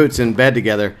in cahoots in bed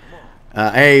together.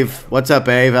 Ave, what's up,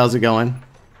 Ave? How's it going?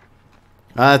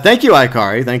 Thank you,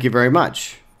 Ikari. Thank you very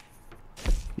much.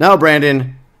 No,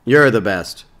 Brandon, you're the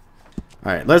best.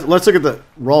 All right, let's look at the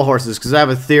roll horses because I have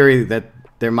a theory that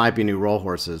there might be new roll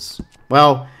horses.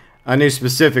 Well, a new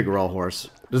specific roll horse.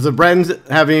 Does the Bretons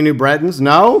have any new Bretons?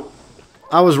 No,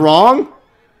 I was wrong.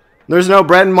 There's no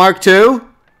Breton Mark II.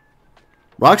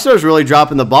 Rockstar's really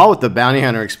dropping the ball with the Bounty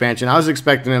Hunter expansion. I was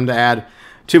expecting them to add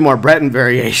 2 more Breton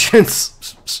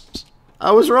variations.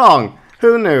 I was wrong.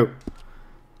 Who knew?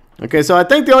 Okay, so I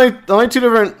think the only 2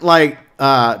 different like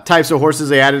types of horses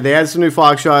they added some new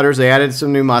Foxtrotters, they added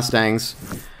some new Mustangs.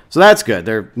 So that's good.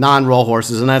 They're non-roll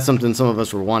horses, and that's something some of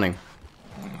us were wanting.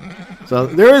 So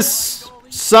there is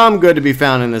some good to be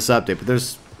found in this update, but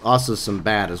there's also some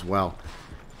bad as well.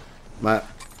 But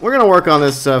we're going to work on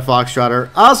this Foxtrotter.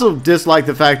 I also dislike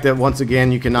the fact that, once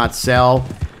again, you cannot sell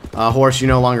a horse you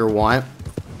no longer want.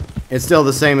 It's still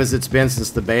the same as it's been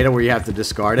since the beta, where you have to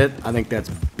discard it. I think that's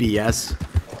BS.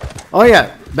 Oh,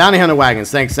 yeah. Bounty Hunter Wagons.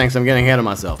 Thanks. I'm getting ahead of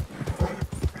myself.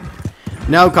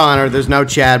 No, Conor. There's no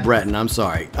Chad Breton. I'm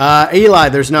sorry. Eli,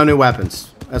 there's no new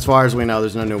weapons. As far as we know,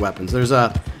 there's no new weapons. There's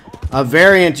a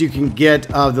variant you can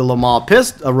get of the Lamar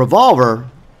pistol, a revolver.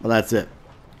 Well, that's it.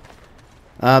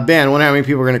 Ben, I wonder how many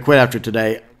people are going to quit after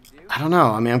today. I don't know.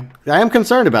 I mean, I am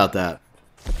concerned about that.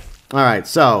 Alright,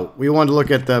 so we want to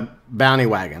look at the Bounty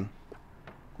Wagon.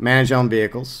 Manage own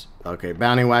vehicles. Okay,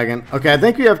 Bounty Wagon. Okay, I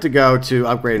think we have to go to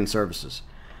upgrading services.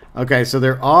 Okay, so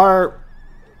there are...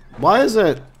 Why is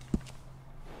it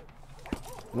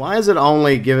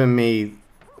only giving me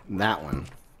that one?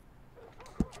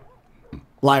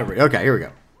 Library. Okay, here we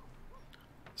go.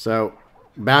 So...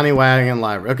 Bounty Wagon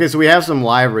library. Okay, so we have some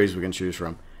libraries we can choose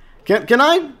from. Can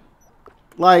I,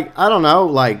 like, I don't know,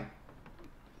 like,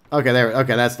 okay, there,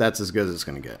 okay, that's as good as it's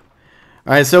going to get.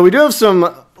 All right, so we do have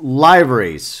some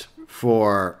libraries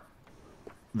for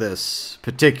this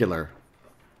particular.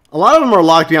 A lot of them are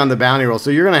locked beyond the bounty roll, so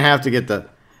you're going to have to get the,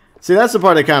 see, that's the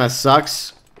part that kind of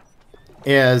sucks,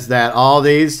 is that all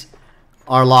these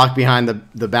are locked behind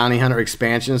the Bounty Hunter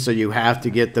expansion, so you have to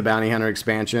get the Bounty Hunter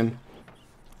expansion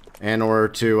in order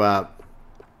to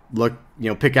look,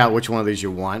 pick out which one of these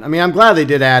you want. I mean, I'm glad they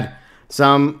did add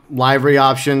some livery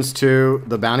options to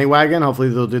the Bounty Wagon. Hopefully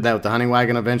they'll do that with the Hunting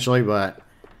Wagon eventually, but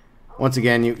once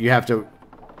again, you have to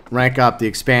rank up the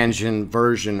expansion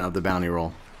version of the bounty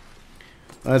roll.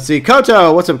 Let's see,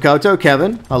 Koto. What's up, Koto?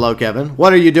 Kevin. Hello, Kevin.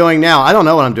 What are you doing now? I don't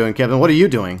know what I'm doing, Kevin. What are you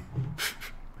doing?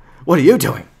 What are you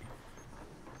doing?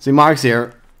 See, Mark's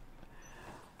here.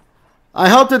 I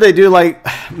hope that they do, like,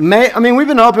 I mean, we've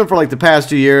been open for, like, the past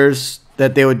 2 years.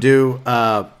 that they would do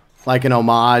like an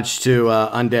homage to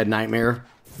Undead Nightmare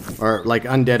or like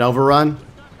Undead Overrun.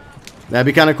 That'd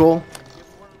be kind of cool.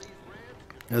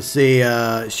 Let's see,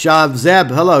 Shavzeb.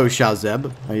 Hello,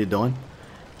 Shavzeb. How you doing?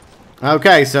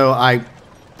 Okay, so I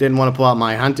didn't want to pull out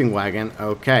my hunting wagon.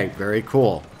 Okay, very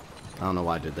cool. I don't know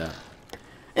why I did that.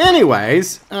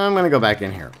 Anyways, I'm going to go back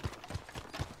in here.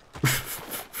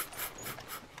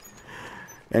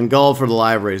 And gold for the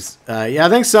libraries. Yeah, I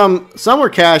think some were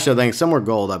cash, I think. Some were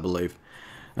gold, I believe.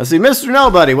 Let's see, Mr.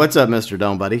 Nobody. What's up, Mr.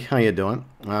 Nobody? How you doing?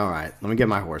 All right, let me get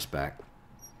my horse back.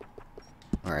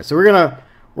 All right, so we're gonna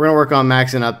work on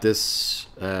maxing up this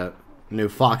new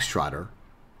Foxtrotter.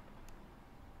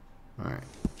 All right.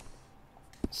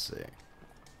 Let's see.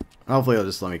 Hopefully it'll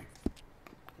just let me...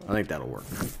 I think that'll work.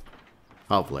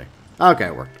 Hopefully. Okay,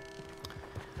 it worked.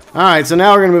 Alright, so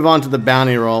now we're going to move on to the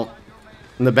bounty roll.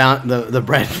 And the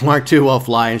Bread Mark II will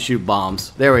fly and shoot bombs.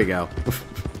 There we go.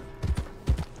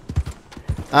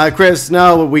 Chris,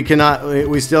 no, we cannot...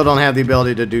 We still don't have the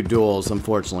ability to do duels,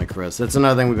 unfortunately, Chris. That's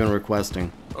another thing we've been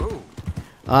requesting.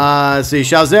 See,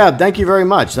 Shazab, thank you very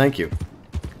much. Thank you.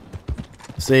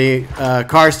 See,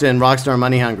 Karsten, Rockstar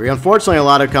Money Hungry. Unfortunately, a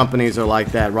lot of companies are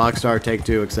like that. Rockstar,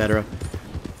 Take-Two, etc.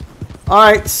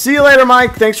 Alright, see you later,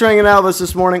 Mike. Thanks for hanging out with us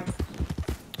this morning.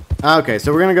 Okay,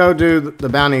 so we're going to go do the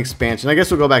bounty expansion. I guess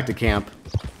we'll go back to camp.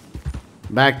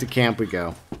 Back to camp we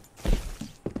go.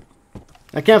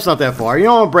 That camp's not that far. You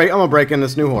know, I'm gonna break in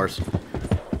this new horse.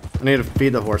 I need to feed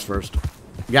the horse first.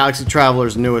 Galaxy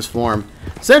Traveler's newest form.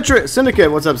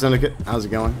 Syndicate, what's up, Syndicate? How's it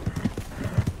going?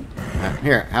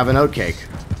 Here, have an oat cake.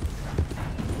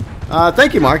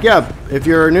 Thank you, Mark. Yeah, if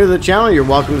you're new to the channel, you're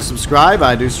welcome to subscribe.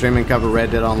 I do stream and cover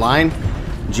Red Dead Online,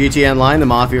 GTA Online, the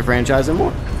Mafia franchise, and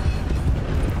more.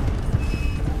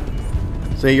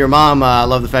 See, your mom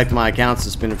loved the fact that my account's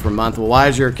suspended for a month. Well, why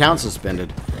is your account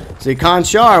suspended? See,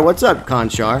 Conchar, what's up,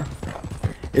 Conchar?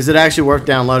 Is it actually worth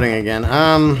downloading again?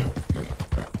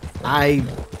 I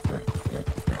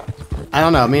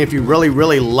don't know. I mean, if you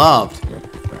really loved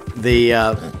the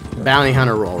bounty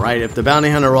hunter role, right? If the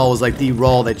bounty hunter role was like the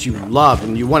role that you loved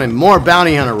and you wanted more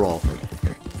bounty hunter role,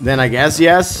 then I guess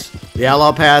yes. The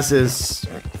Outlaw Pass is...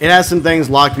 It has some things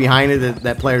locked behind it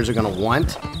that players are going to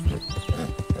want.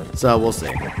 So, we'll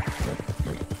see.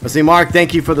 Let's see, Mark,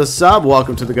 thank you for the sub.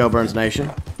 Welcome to the GeauxBurns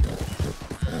Nation.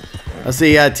 Let's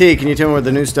see, T, can you tell me what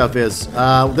the new stuff is?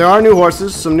 There are new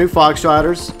horses, some new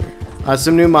Foxtrotters,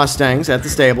 some new Mustangs at the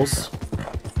stables.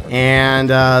 And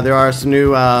there are some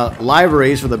new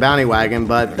liveries for the bounty wagon,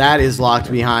 but that is locked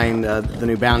behind the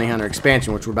new bounty hunter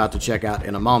expansion, which we're about to check out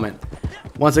in a moment.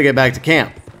 Once I get back to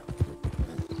camp.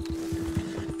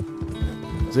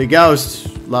 See,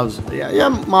 Ghost loves... Yeah,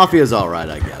 Mafia's alright,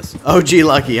 I guess. OG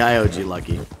Lucky. Hi, OG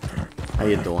Lucky. How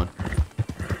you doing?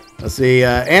 Let's see,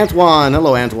 Antoine.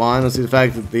 Hello, Antoine. Let's see the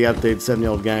fact that the updated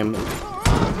 7-year-old game...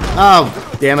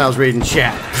 Oh, damn, I was reading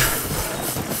chat.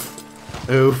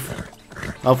 Oof.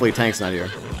 Hopefully Tank's not here.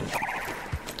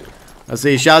 Let's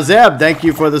see, Shazeb, thank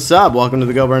you for the sub. Welcome to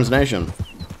the GeauxBurns Nation.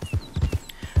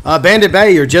 Bandit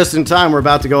Bay, you're just in time. We're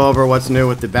about to go over what's new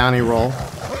with the bounty roll.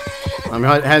 I'm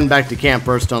heading back to camp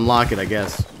first to unlock it, I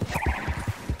guess.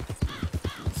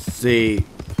 Let's see.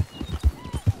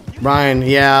 Brian,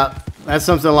 yeah, that's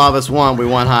something a lot of us want. We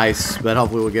want heists, but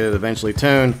hopefully we'll get it eventually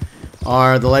soon.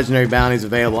 Are the legendary bounties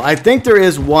available? I think there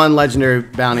is one legendary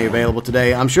bounty available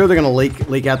today. I'm sure they're gonna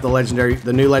leak out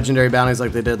the new legendary bounties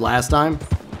like they did last time.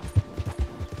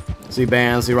 See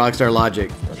bands, see Rockstar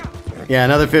Logic. Yeah,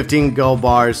 another 15 gold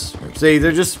bars. See,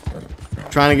 they're just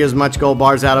trying to get as much gold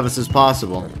bars out of us as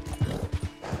possible.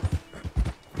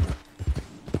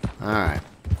 Alright.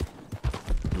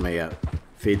 Let me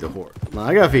feed the horse. No,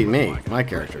 I gotta feed me, my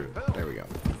character. There we go.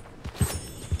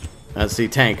 Let's see,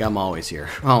 Tank, I'm always here.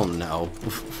 Oh, no.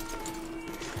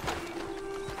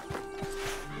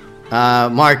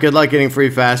 Mark, good luck getting free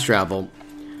fast travel.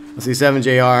 Let's see,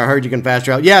 7JR, I heard you can fast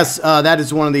travel. Yes, that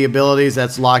is one of the abilities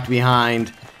that's locked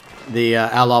behind the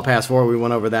Outlaw Pass 4. We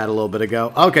went over that a little bit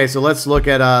ago. Okay, so let's look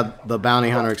at the Bounty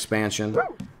Hunter expansion.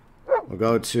 We'll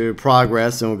go to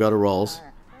Progress, and we'll go to Rolls.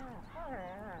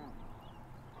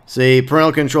 See,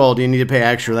 parental control, do you need to pay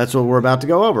extra? That's what we're about to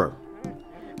go over.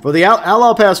 For the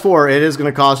Outlaw Pass 4, it is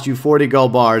going to cost you 40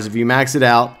 gold bars. If you max it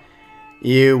out,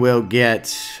 you will get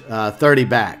 30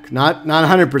 back. Not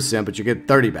 100%, but you get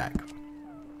 30 back.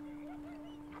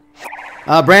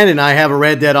 Brandon, I have a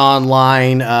Red Dead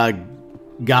Online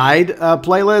guide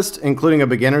playlist, including a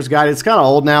beginner's guide. It's kind of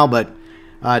old now, but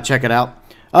check it out.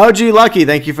 OG Lucky,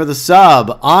 thank you for the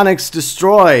sub. Onyx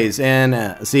Destroys,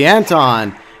 and see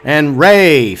Anton, and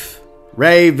Rafe.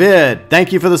 Ray Vid,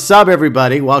 thank you for the sub,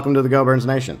 everybody. Welcome to the GeauxBurns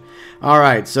Nation. All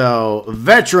right, so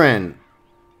Veteran,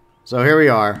 So here we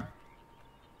are.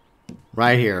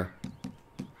 Right here.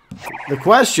 The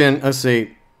question, let's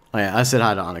see. Oh yeah, I said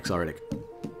hi to Onyx already.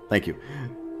 Thank you.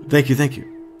 Thank you, thank you.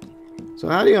 So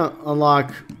how do you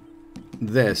unlock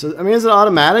this? I mean, is it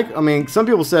automatic? I mean, some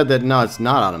people said that no, it's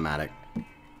not automatic.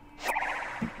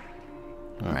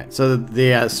 Alright, so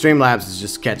the Streamlabs is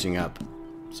just catching up.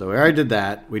 So we already did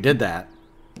that. We did that.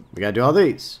 We gotta do all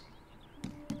these.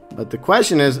 But the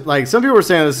question is, like, some people were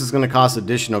saying this is gonna cost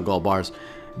additional gold bars.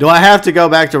 Do I have to go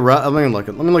back to let me look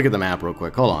at the map real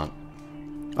quick. Hold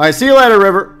on. Alright, see you later,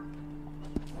 River.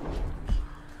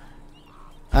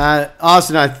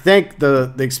 Austin, I think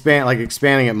the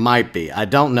expanding it might be. I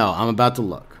don't know. I'm about to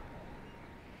look.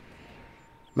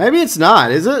 Maybe it's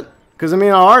not, is it? Because I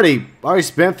mean, I already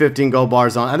spent 15 gold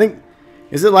bars on it. I think,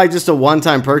 is it like just a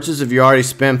one-time purchase if you already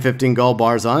spend 15 gold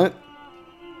bars on it?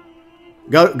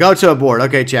 Go to a board.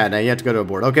 Okay, chat. Now you have to go to a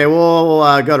board. Okay,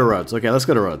 we'll go to roads. Okay, let's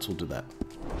go to roads. We'll do that.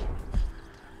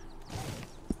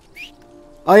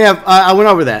 Oh yeah, I went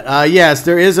over that. Yes,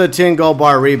 there is a 10 gold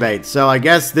bar rebate. So I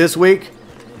guess this week,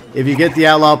 if you get the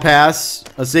Outlaw Pass,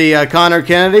 let's see, Conor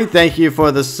Kennedy, thank you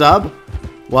for the sub.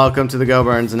 Welcome to the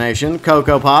GeauxBurns Nation.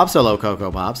 Coco Pops, hello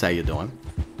Coco Pops, how you doing?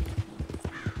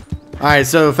 Alright,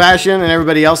 so Fashion and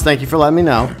everybody else, thank you for letting me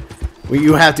know.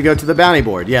 You have to go to the bounty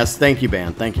board. Yes, thank you,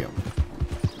 Ban, thank you.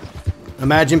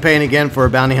 Imagine paying again for a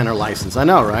bounty hunter license. I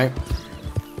know, right?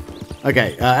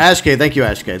 Okay, Ashk, thank you,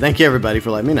 Ashk. Thank you, everybody,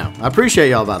 for letting me know. I appreciate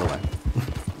y'all, by the way.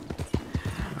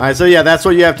 Alright, so yeah, that's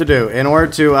what you have to do in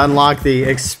order to unlock the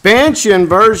expansion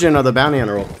version of the bounty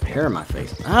hunter. Oh, hair in my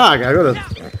face. Ah, I gotta go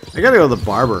to the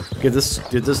barber. Get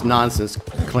this nonsense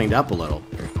cleaned up a little.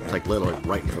 It's like literally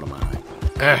right in front of my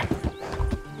eye.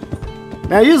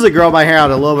 Now, I usually grow my hair out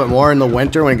a little bit more in the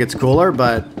winter when it gets cooler,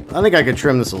 but I think I could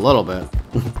trim this a little bit.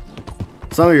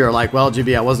 Some of you are like, well,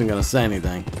 GB, I wasn't gonna say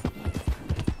anything.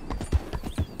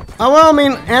 Oh, well, I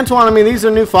mean, Antoine, I mean, these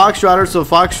are new Foxtrotters, so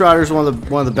Foxtrotter is one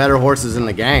of the better horses in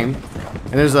the game.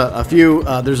 And there's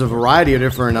there's a variety of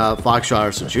different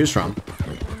Foxtrotters to choose from.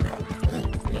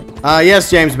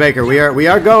 Yes, James Baker, we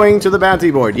are going to the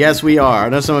bounty board. Yes, we are. I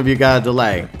know some of you got a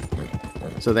delay.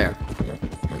 So there.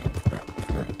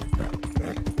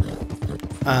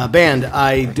 Band,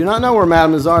 I do not know where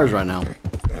Madame Nazar is right now.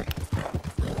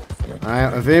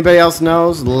 Alright, if anybody else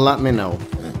knows, let me know.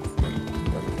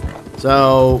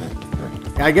 So,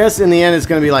 I guess in the end it's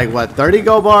going to be like, what, 30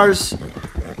 gold bars?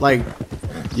 Like,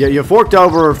 you forked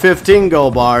over 15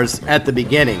 gold bars at the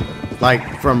beginning.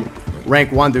 Like, from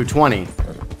rank 1 through 20.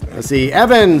 Let's see,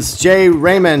 Evans, J.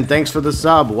 Raymond, thanks for the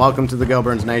sub. Welcome to the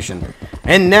GeauxBurns Nation.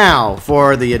 And now,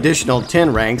 for the additional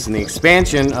 10 ranks and the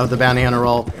expansion of the Bounty Hunter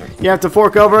role, you have to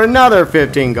fork over another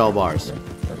 15 gold bars.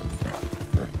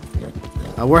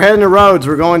 We're heading to Rhodes.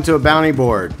 We're going to a bounty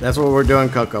board. That's what we're doing,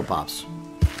 Coco Pops.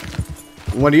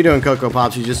 What are you doing, Coco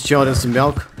Pops? You just chilling in some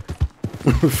milk?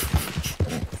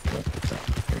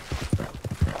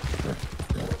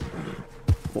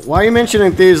 Why are you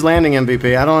mentioning Thieves Landing,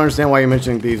 MVP? I don't understand why you're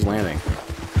mentioning Thieves Landing.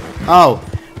 Oh,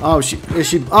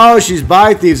 she's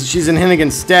by Thieves. She's in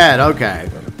Hennigan's Stead. Okay.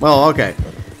 Well, okay.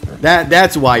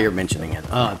 That's why you're mentioning it.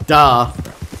 Duh.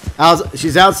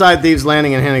 She's outside Thieves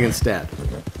Landing in Hennigan's Stead.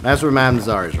 That's where Madame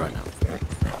Nazar is right now.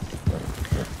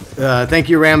 Thank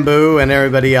you, Rambo, and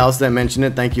everybody else that mentioned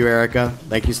it. Thank you, Erica.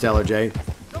 Thank you, Stellar J.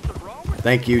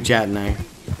 Thank you, Chat and A.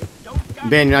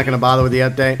 Ben, you're not going to bother with the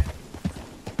update?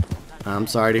 I'm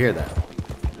sorry to hear that.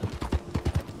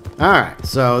 Alright,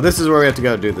 so this is where we have to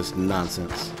go do this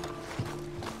nonsense.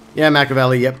 Yeah,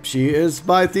 Machiavelli, yep, she is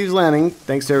by Thieves Landing.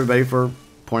 Thanks to everybody for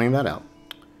pointing that out.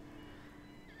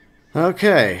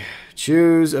 Okay,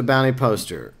 choose a bounty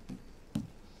poster.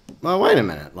 Well, wait a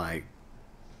minute, like...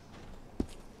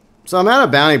 So I'm at a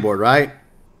bounty board, right?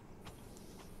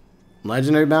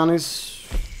 Legendary bounties?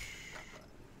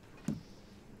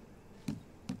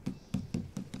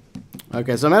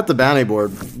 Okay, so I'm at the bounty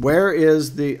board. Where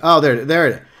is the... Oh, there it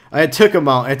is. I took a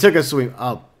moment. I took a swing.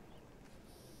 Oh.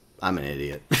 I'm an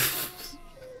idiot.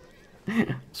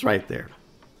 It's right there.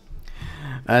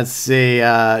 Let's see.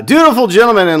 Dutiful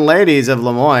gentlemen and ladies of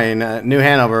Lemoyne, New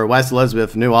Hanover, West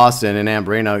Elizabeth, New Austin, and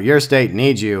Ambrino, your state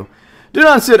needs you. Do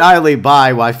not sit idly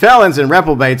by while felons and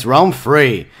reprobates roam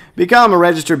free. Become a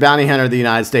registered bounty hunter of the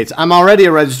United States. I'm already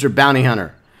a registered bounty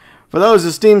hunter. For those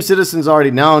esteemed citizens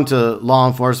already known to law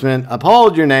enforcement,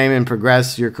 uphold your name and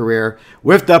progress your career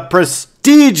with the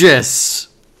prestigious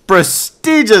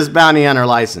bounty hunter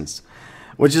license,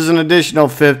 which is an additional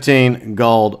 15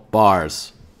 gold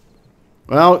bars.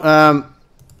 Well,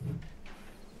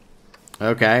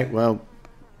 okay, well,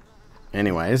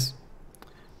 anyways.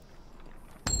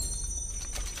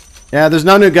 Yeah, there's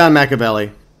no new gun,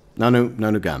 Machiavelli. No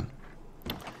new gun.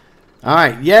 All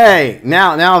right, yay!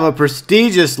 Now I have a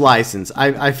prestigious license.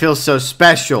 I feel so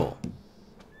special.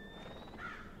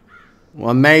 Well,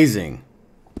 amazing.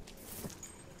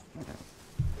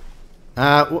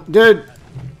 Dude,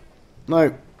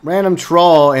 look, random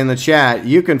troll in the chat.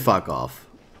 You can fuck off.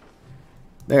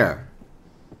 There.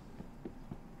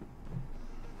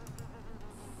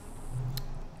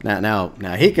 Now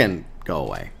he can go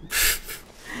away.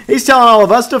 He's telling all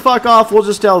of us to fuck off. We'll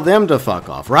just tell them to fuck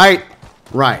off, right?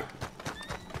 Right.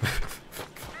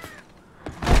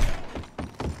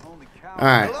 All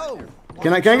right.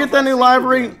 Can I get that new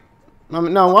library?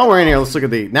 No, while we're in here, let's look at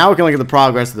the. Now we can look at the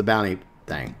progress of the bounty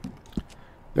thing.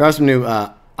 There are some new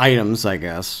items, I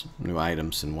guess. New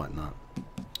items and whatnot.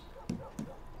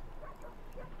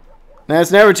 Now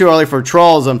it's never too early for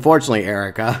trolls, unfortunately,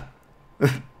 Erica.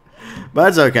 But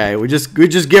that's okay. We just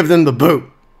give them the boot.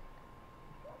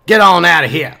 Get on out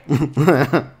of here.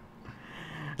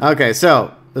 Okay,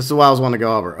 so this is what I was wanting to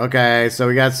go over. Okay, so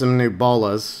we got some new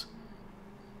bolas.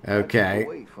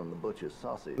 Okay.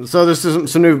 So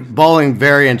there's some new bowling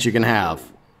variants you can have.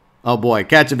 Oh boy,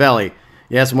 catch a belly.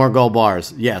 Yes, more gold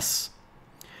bars. Yes.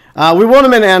 We won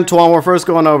them in Antoine. We're first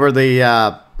going over the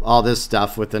all this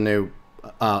stuff with the new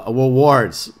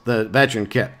awards, the veteran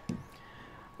kit.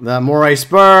 The Moray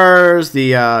Spurs,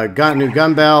 the new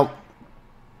gun belt.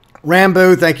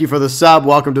 Rambo, thank you for the sub.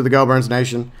 Welcome to the GeauxBurns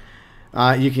Nation.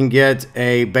 You can get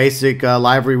a basic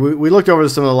library. We looked over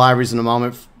some of the libraries in a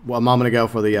moment ago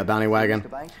for the bounty wagon.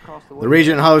 The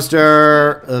Regent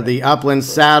holster, the Upland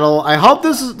saddle. I hope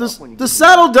the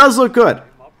saddle does look good.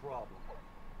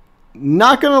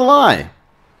 Not gonna lie,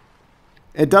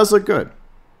 it does look good.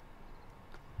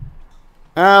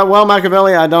 Well,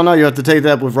 Machiavelli, I don't know. You have to take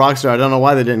that up with Rockstar. I don't know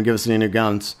why they didn't give us any new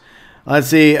guns. Let's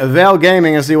see, Veil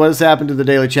Gaming. Let's see what has happened to the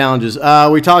daily challenges.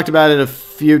 We talked about it a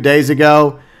few days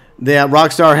ago.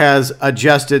 Rockstar has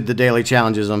adjusted the daily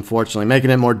challenges, unfortunately,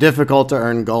 making it more difficult to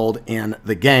earn gold in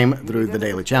the game through the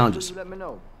daily challenges.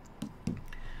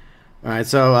 Alright,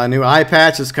 so a new eye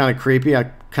patch is kind of creepy. I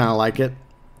kind of like it.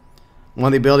 One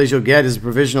of the abilities you'll get is a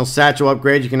provisional satchel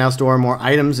upgrade. You can now store more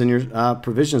items in your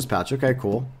provisions pouch. Okay,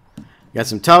 cool. You got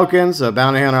some tokens,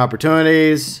 bounty hunter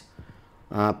opportunities,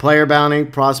 player bounty,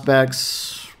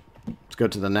 prospects. Let's go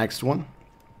to the next one.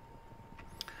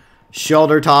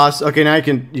 Shoulder toss. Okay, now you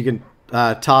can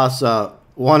toss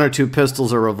 1 or 2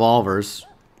 pistols or revolvers.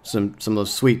 Some of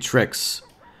those sweet tricks.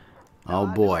 Oh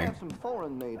boy.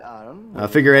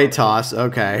 Figure 8 toss.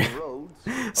 Okay.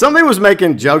 Somebody was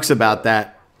making jokes about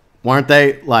that, weren't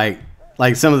they? Like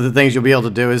some of the things you'll be able to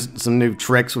do is some new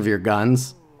tricks with your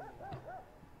guns.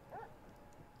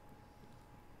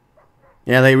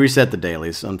 Yeah, they reset the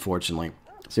dailies, unfortunately.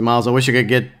 See, Miles, I wish I could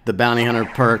get the bounty hunter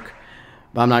perk.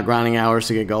 But I'm not grinding hours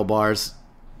to get gold bars.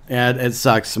 Yeah, it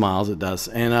sucks, Smiles. It does.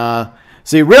 And,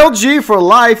 see, Real G for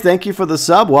life. Thank you for the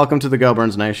sub. Welcome to the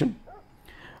GeauxBurns Nation.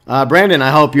 Brandon,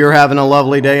 I hope you're having a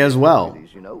lovely day as well.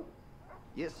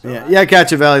 Yeah,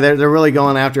 Cachiavelli. They're really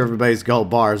going after everybody's gold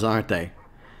bars, aren't they?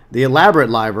 The elaborate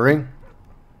library.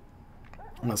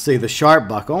 Let's see, the sharp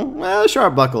buckle. Well, the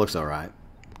sharp buckle looks all right.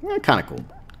 Kind of cool.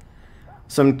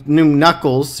 Some new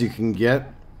knuckles you can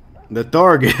get. The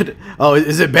Thorogood. Oh,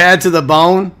 is it bad to the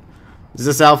bone? Is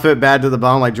this outfit bad to the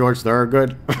bone like George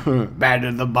Thorogood? Bad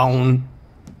to the bone.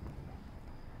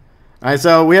 Alright,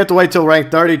 so we have to wait till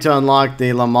rank 30 to unlock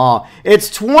the Lamar. It's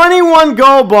 21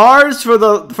 gold bars for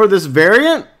this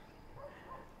variant?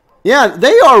 Yeah,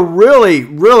 they are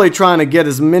really trying to get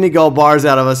as many gold bars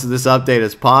out of us in this update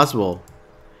as possible.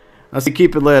 Let's see,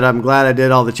 keep it lit. I'm glad I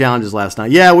did all the challenges last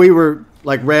night. Yeah, we were,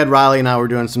 like Red, Riley, and I were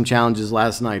doing some challenges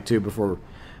last night too before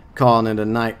calling it a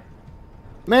night.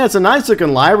 Man, it's a nice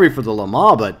looking library for the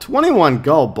Lamar, but 21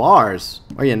 gold bars.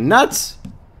 Are you nuts?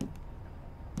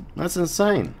 That's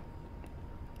insane.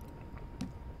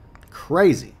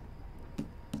 Crazy.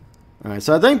 Alright,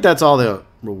 so I think that's all the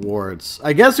rewards.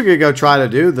 I guess we could go try to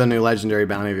do the new legendary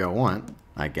bounty if you want.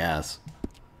 I guess.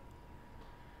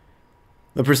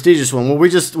 The prestigious one. Well, we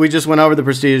just went over the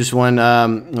prestigious one.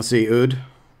 Let's see, Ood.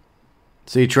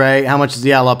 See, Trey, how much is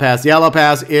the Outlaw Pass? The Outlaw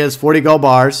Pass is 40 gold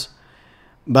bars,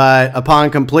 but upon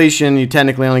completion, you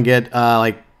technically only get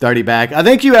like 30 back. I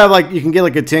think you have you can get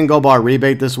like a 10 gold bar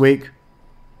rebate this week.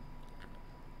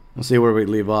 Let's see where we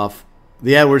leave off.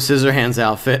 The Edward Scissorhands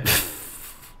outfit.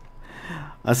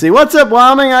 Let's see. What's up,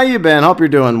 Wyoming? How you been? Hope you're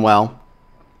doing well.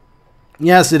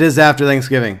 Yes, it is after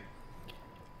Thanksgiving.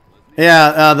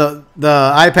 Yeah,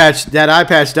 the eye patch. That eye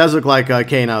patch does look like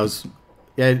Kano's.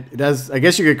 Yeah, it does. I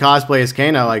guess you could cosplay as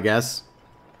Kano, I guess.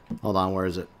 Hold on, where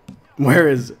is it? Where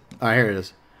is it? Oh, here it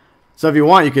is. So if you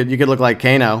want, you could look like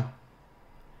Kano.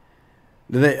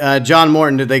 John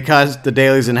Morton, did they cut the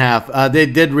dailies in half? They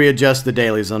did readjust the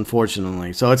dailies,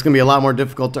 unfortunately. So it's going to be a lot more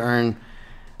difficult to earn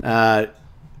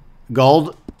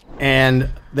gold. And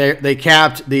they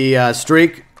capped the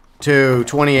streak to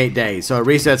 28 days. So it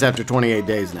resets after 28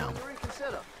 days now.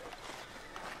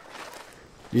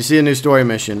 You see a new story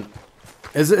mission.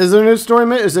 Is there a new story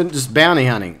mission? Is it just bounty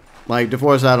hunting? Like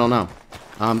DeForest, I don't know.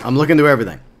 I'm looking through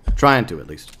everything. Trying to, at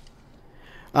least.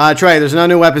 Trey, there's no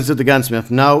new weapons at the gunsmith.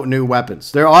 No new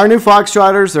weapons. There are new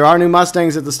Foxtrotters. There are new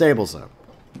Mustangs at the stables, though.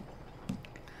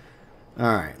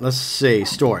 Alright, let's see.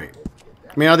 Story.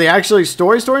 I mean, are they actually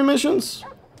story missions?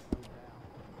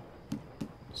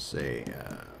 Let's see.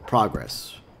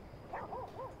 Progress.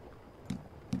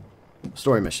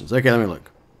 Story missions. Okay, let me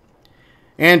look.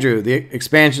 Andrew, the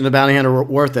expansion of Bounty Hunter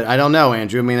worth it? I don't know,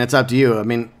 Andrew. I mean, that's up to you. I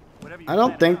mean, I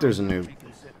don't think there's a new...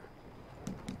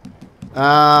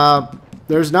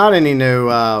 there's not any new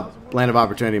Land of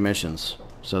Opportunity missions.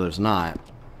 So there's not.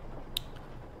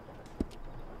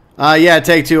 Yeah,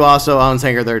 Take-Two also owns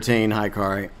Hangar 13. Hi,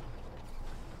 Kari.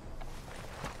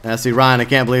 See, Ryan, I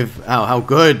can't believe how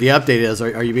good the update is.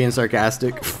 Are you being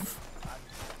sarcastic?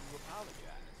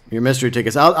 Your mystery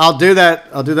tickets. I'll do that.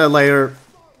 I'll do that later.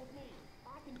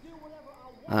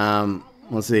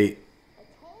 Let's see.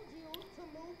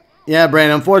 Yeah,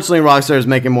 Brandon, unfortunately, Rockstar is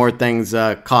making more things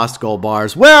cost gold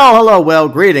bars. Well, hello, Will.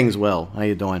 Greetings, Will. How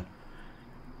you doing?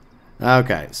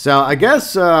 Okay, so I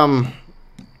guess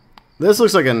this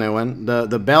looks like a new one.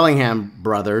 The Bellingham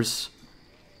brothers.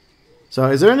 So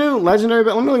is there a new legendary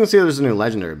bounty? Let me look and see if there's a new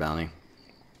legendary bounty.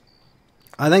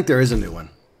 I think there is a new one.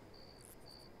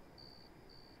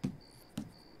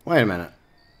 Wait a minute.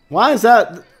 Why is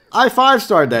that? I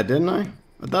 5-starred that, didn't I?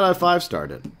 I thought I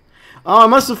 5-starred it. Oh, I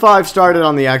must have 5-starred it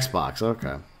on the Xbox.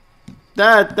 Okay.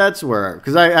 That's where...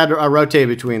 Because I rotated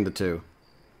between the two.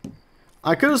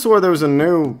 I could have swore there was a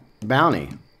new bounty.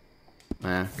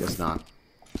 Guess not.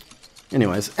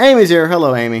 Anyways, Amy's here.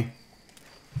 Hello, Amy.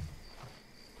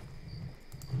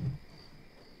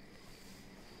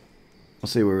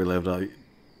 Let's see where we lived.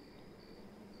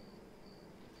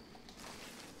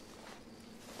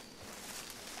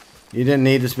 You didn't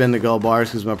need to spend the gold bars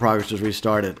because my progress just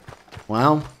restarted.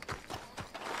 Well...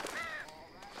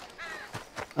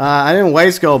 I didn't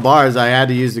waste gold bars. I had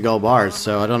to use the gold bars,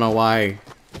 so I don't know why.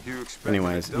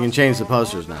 Anyways, you can change the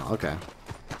posters now. Okay.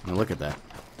 Now look at that.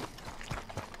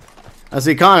 I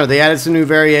see, Conor, they added some new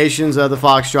variations of the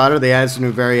Foxtrotter. They added some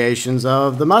new variations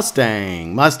of the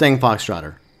Mustang. Mustang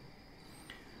Foxtrotter.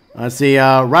 I see,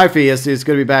 Rifey is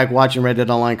good to be back watching Red Dead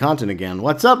Online content again.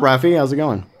 What's up, Rifey? How's it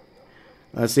going?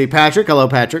 Let's see, Patrick. Hello,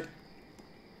 Patrick.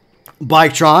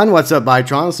 Biketron. What's up,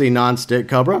 Biketron? Let's see, Non-Stick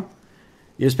Cobra.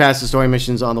 You just passed the story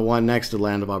missions on the one next to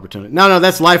Land of Opportunity. No,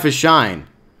 that's Life is Shine.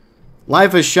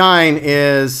 Life is Shine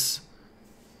is...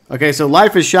 Okay, so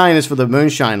Life is Shine is for the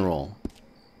Moonshine role.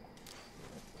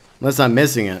 Unless I'm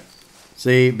missing it.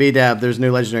 See, BDAB, there's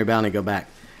new Legendary Bounty. Go back.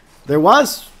 There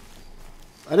was...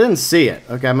 I didn't see it.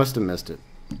 Okay, I must have missed it.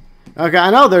 Okay,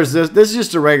 I know there's this. This is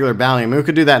just a regular bounty. I mean, we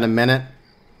could do that in a minute.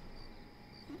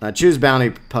 Choose bounty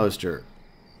poster.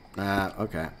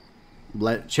 Okay.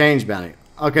 Change bounty.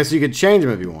 Okay, so you could change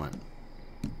them if you want.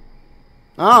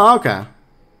 Oh, okay.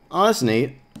 Oh, that's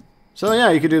neat. So,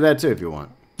 yeah, you could do that too if you want.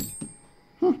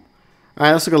 Alright,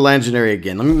 let's look at Legendary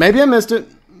again. Maybe I missed it.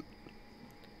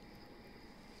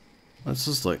 Let's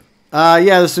just look. Yeah,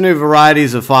 there's some new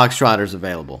varieties of Foxtrotters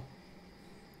available.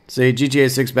 See, GTA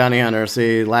 6 Bounty Hunter.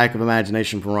 See, lack of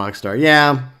imagination from Rockstar.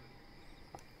 Yeah.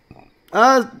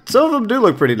 Some of them do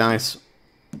look pretty nice.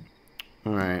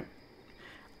 Alright.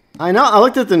 I know, I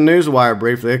looked at the Newswire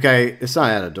briefly. Okay, it's not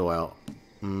Ada Doyle.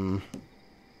 Nope,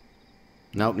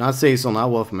 not Cecil, not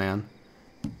Wolfman.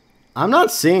 I'm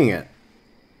not seeing it.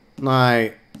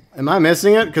 Like, am I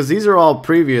missing it? Because these are all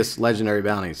previous Legendary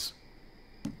Bounties.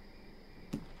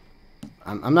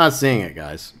 I'm not seeing it,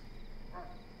 guys.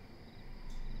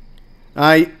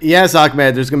 Yes,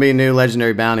 Ahmed, there's going to be new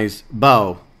Legendary Bounties.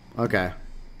 Bo. Okay.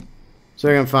 So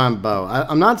you're going to find Bo.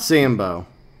 I'm not seeing Bo.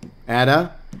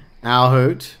 Ada.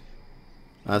 Alhoot.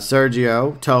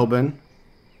 Sergio. Tobin.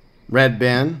 Red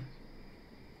Ben.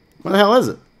 What the hell is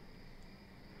it?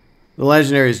 The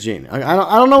Legendary is Gene. I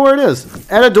don't know where it is.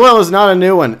 Ada Doyle is not a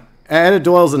new one. Ada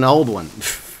Doyle's an old one.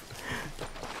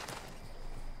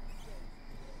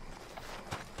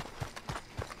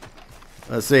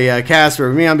 Let's see, Casper,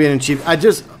 what do you mean I'm being a cheap... what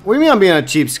do you mean I'm being a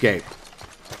cheapskate?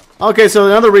 Okay, so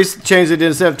another recent change they did,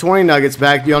 instead of 20 nuggets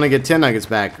back, you only get 10 nuggets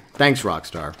back. Thanks,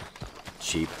 Rockstar.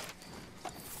 Cheap.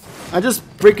 I just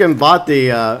freaking bought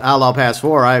the Outlaw Pass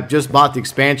 4. I just bought the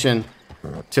expansion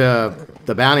to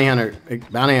the Bounty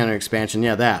Hunter expansion.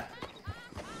 Yeah, that.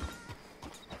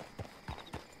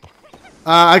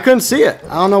 I couldn't see it.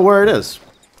 I don't know where it is.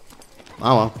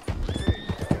 Oh well.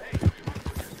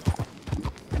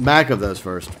 Back of those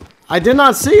first. I did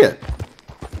not see it.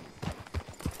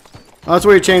 Oh, that's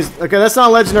where you changed. Okay, that's not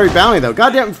a legendary bounty though.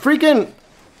 Goddamn freaking.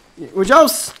 Would y'all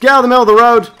get out of the middle of the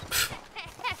road?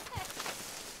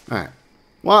 Alright.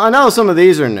 Well, I know some of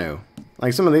these are new.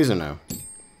 Like, some of these are new.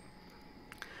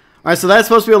 Alright, so that's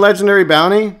supposed to be a legendary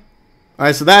bounty?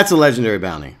 Alright, so that's a legendary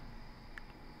bounty.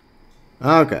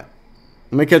 Okay.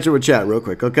 Let me catch up with chat real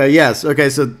quick. Okay, yes. Okay,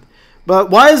 so... But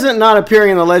why is it not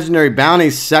appearing in the legendary bounty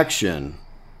section?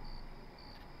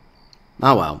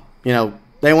 Oh, well. You know,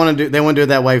 they want to do it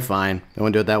that way, fine. They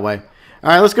want to do it that way.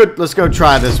 Alright, let's go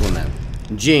try this one then.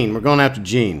 Gene. We're going after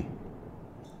Gene.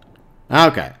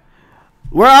 Okay.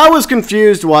 Where I was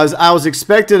confused was I was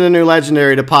expecting a new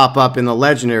legendary to pop up in the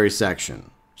legendary section.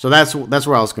 So that's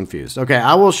where I was confused. Okay,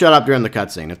 I will shut up during the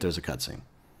cutscene if there's a cutscene.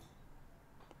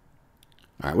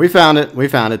 All right, we found it. We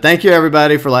found it. Thank you,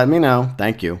 everybody, for letting me know.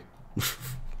 Thank you.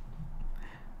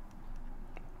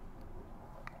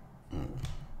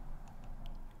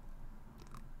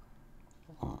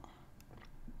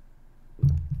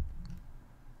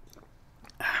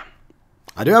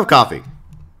 I do have coffee.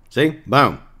 See?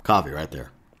 Boom. Coffee right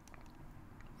there.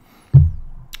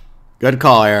 Good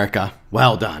call, Erica.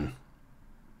 Well done.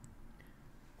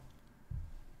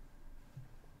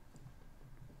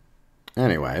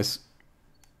 Anyways.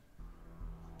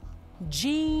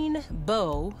 Gene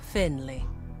Bo Finley.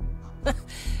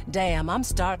 Damn, I'm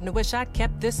starting to wish I'd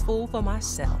kept this fool for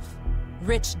myself.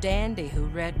 Rich dandy who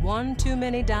read one too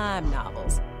many dime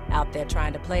novels. Out there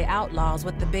trying to play outlaws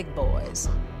with the big boys.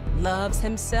 Loves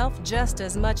himself just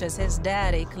as much as his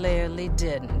daddy clearly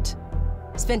didn't.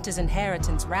 Spent his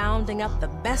inheritance rounding up the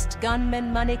best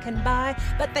gunmen money can buy,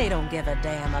 but they don't give a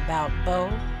damn about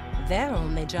Bo. Their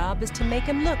only job is to make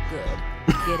him look good,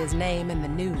 get his name in the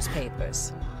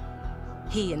newspapers.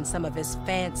 He and some of his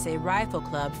fancy rifle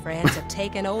club friends have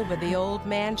taken over the old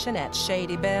mansion at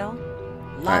Shady Belle.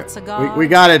 Lots of guards. We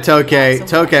got it,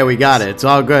 Toke, we got it. It's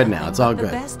all good now. It's all good.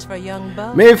 The best for young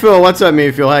Bo. Mayfield, what's up,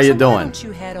 Mayfield? How you doing? Why don't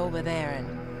you head over there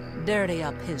and dirty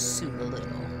up his suit a little?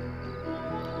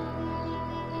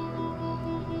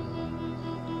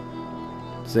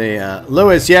 See,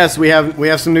 Lewis, yes, we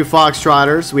have some new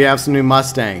Foxtrotters. We have some new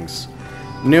Mustangs.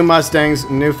 New Mustangs,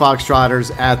 new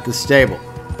Foxtrotters at the stable.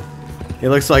 He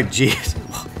looks like jeez.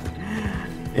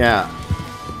 Yeah.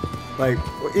 Like,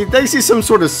 he thinks he's some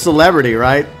sort of celebrity,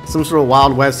 right? Some sort of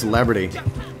Wild West celebrity.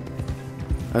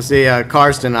 I see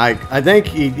Karsten. I think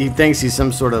he thinks he's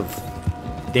some sort of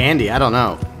dandy. I don't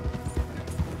know.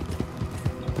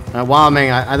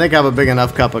 Wyoming, I think I have a big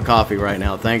enough cup of coffee right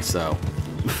now. Thanks, so.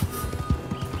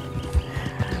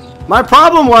 My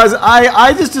problem was,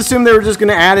 I just assumed they were just going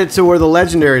to add it to where the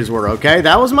legendaries were, okay?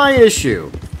 That was my issue.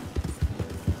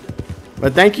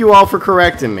 But thank you all for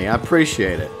correcting me. I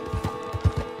appreciate it.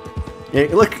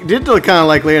 It did look kind of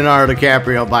like Leonardo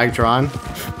DiCaprio Biketron.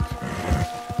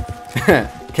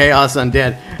 Chaos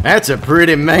Undead. That's a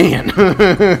pretty man.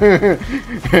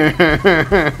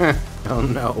 Oh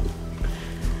no.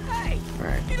 Hey,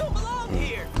 right. You don't belong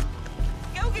here.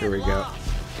 Go get Here we go.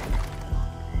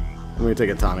 Let me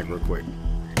take a tonic real quick.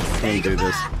 Let me do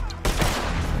this.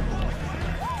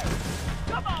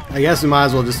 I guess we might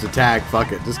as well just attack.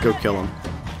 Fuck it. Just go kill him.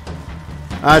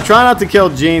 Try not to kill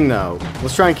Gene, though.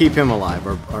 Let's try and keep him alive,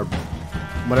 or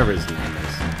whatever his name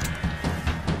is.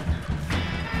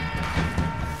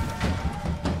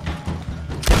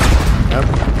 Yep.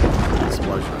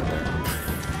 Explosion right there.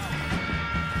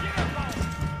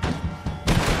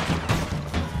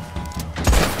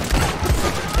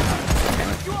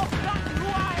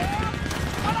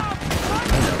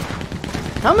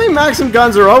 How many Maxim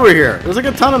guns are over here? There's like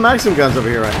a ton of Maxim guns over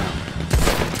here right now.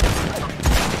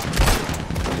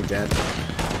 I'm dead.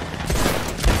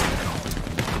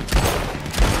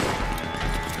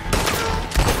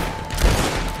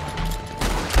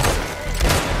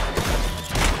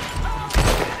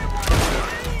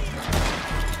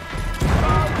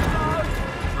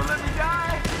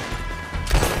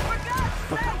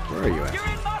 Where are you at?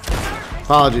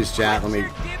 Apologies, chat. Let me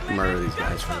murder these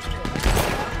guys first.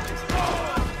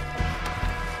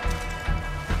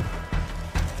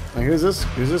 Like, who's this?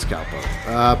 Who's this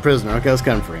cowpoke? Prisoner. Okay, let's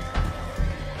cut him free.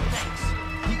 Thanks.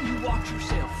 You watch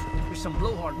yourself. There's some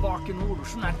blowhard barking orders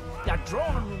from that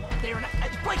drawing room up there, and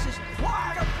that place is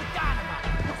wired up with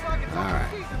dynamite.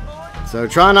 Alright. So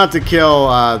try not to kill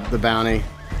the bounty.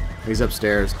 He's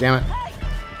upstairs. Damn it.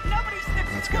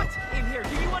 Let's go. In here. Do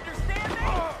you understand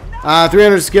that?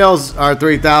 300 skills are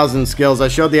 3,000 skills. I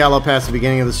showed the Outlaw Pass at the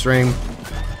beginning of the stream.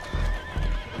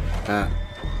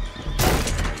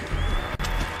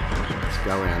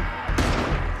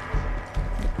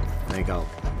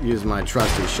 use my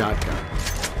trusty shotgun.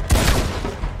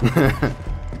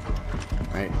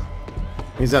 Right.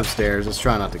 He's upstairs. Let's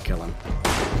try not to kill him.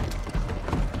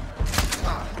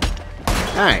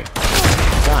 Hey.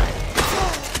 Die.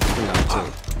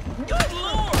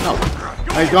 No.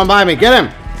 Oh, he's going by me. Get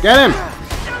him. Get him.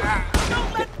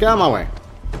 Get out of my way.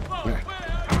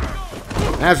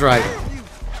 That's right.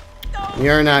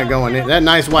 You're not going in. That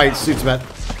nice white suit's about...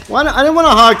 Why? I didn't want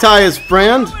to hog tie his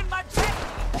friend.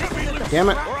 Damn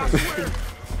it.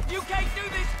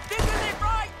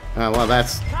 Oh, well,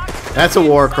 that's a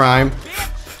war crime.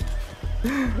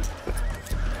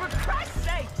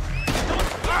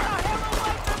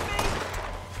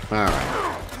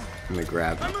 Alright. Let me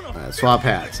grab swap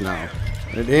hats. No.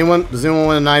 Does anyone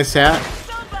want a nice hat?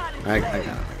 I got it.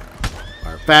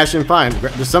 Or fashion fine.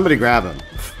 Does somebody grab him?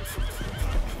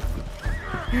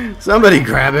 Somebody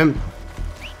grab him.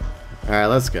 Alright,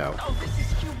 let's go.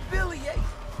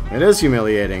 It is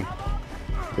humiliating.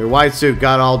 Your white suit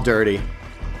got all dirty.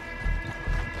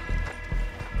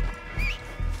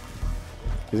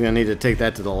 He's gonna need to take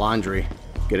that to the laundry.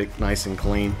 Get it nice and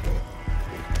clean.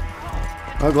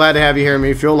 I'm glad to have you here.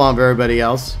 Me feel along with everybody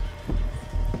else.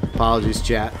 Apologies,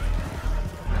 chat.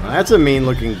 Well, that's a mean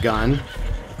looking gun.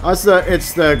 Oh, it's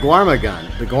the Guarma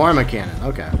gun. The Guarma cannon.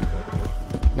 Okay.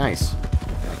 Nice.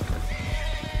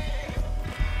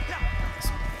 Let's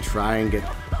try and get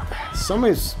so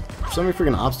many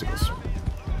freaking obstacles.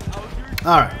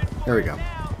 Alright, here we go.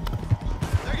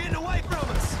 They're getting away from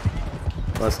us.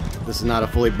 Plus, this is not a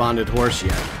fully bonded horse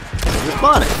yet. I just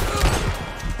bought it.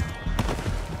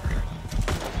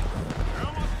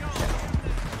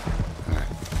 Alright,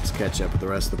 let's catch up with the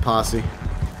rest of the posse.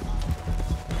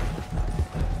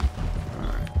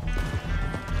 Alright.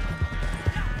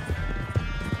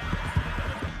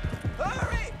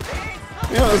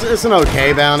 You know, it's an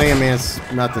okay bounty. I mean, it's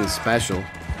nothing special.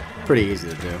 Pretty easy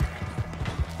to do.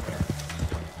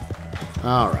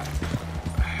 Alright.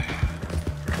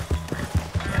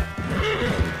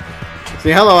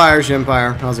 See, hello Irish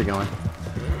Empire. How's it going?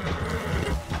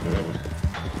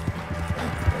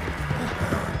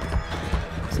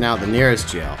 It's now the nearest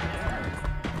jail.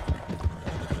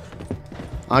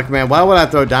 Oh, man, why would I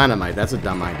throw dynamite? That's a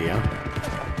dumb idea.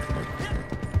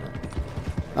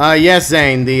 Yes,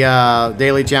 Zane, the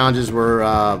daily challenges were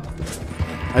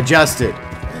adjusted.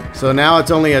 So now it's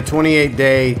only a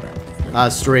 28-day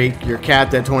streak. You're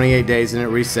capped at 28 days and it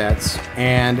resets.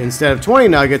 And instead of 20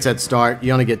 nuggets at start,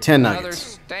 you only get 10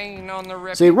 nuggets.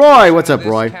 See, Roy, what's up,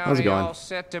 Roy? How's it going? All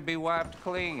set to be wiped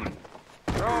clean.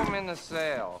 Throw him in the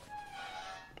cell.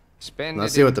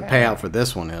 Let's see what the payout for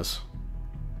this one is.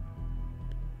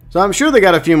 So I'm sure they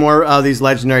got a few more of these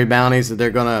legendary bounties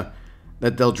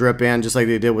that they'll drip in, just like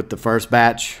they did with the first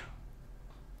batch.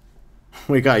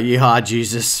 We got Yeehaw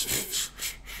Jesus.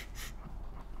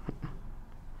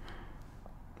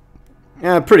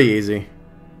 Yeah, pretty easy.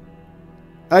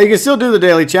 You can still do the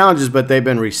daily challenges, but they've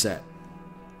been reset.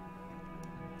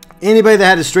 Anybody that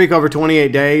had a streak over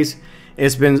 28 days,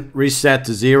 it's been reset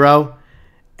to 0.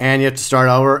 And you have to start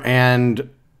over.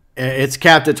 And it's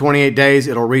capped at 28 days.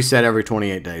 It'll reset every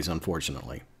 28 days,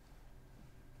 unfortunately.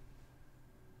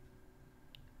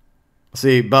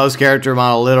 See, Bo's character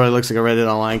model literally looks like a Reddit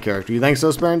Online character. You think so,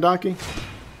 Sparing Donkey?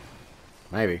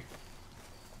 Maybe.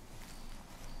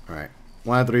 Alright.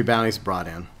 1 out of 3 bounties brought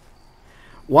in.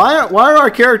 Why are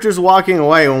our characters walking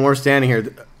away when we're standing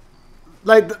here?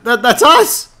 Like, that's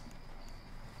us!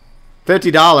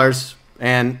 $50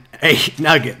 and 8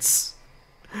 nuggets.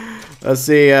 Let's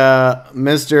see,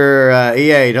 Mr.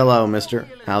 E8. Hello, mister.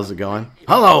 How's it going?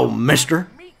 Hello, mister.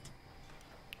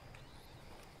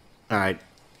 Alright,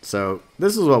 so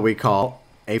this is what we call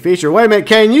a feature. Wait a minute,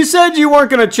 Kane, you said you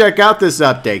weren't going to check out this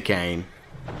update, Kane.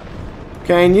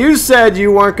 Kane, you said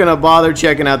you weren't going to bother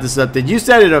checking out this update. You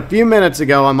said it a few minutes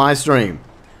ago on my stream.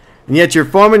 And yet you're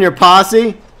forming your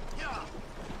posse?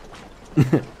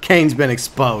 Kane's been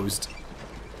exposed.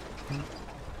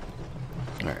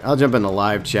 Alright, I'll jump into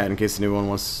live chat in case anyone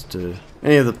wants to...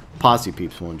 Any of the posse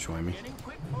peeps want to join me.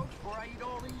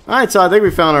 Alright, so I think we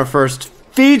found our first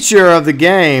feature of the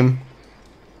game.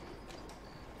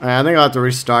 Alright, I think I'll have to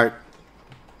restart.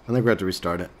 I think we have to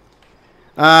restart it.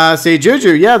 See,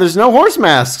 Juju, yeah, there's no horse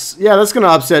masks. Yeah, that's going to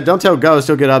upset. Don't tell Ghost,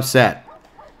 he'll get upset.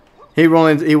 He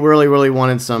really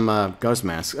wanted some ghost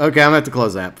masks. Okay, I'm going to have to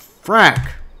close that.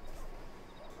 Frack.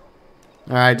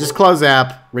 Alright, just close the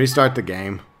app. Restart the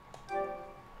game.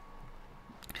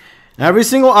 Every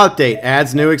single update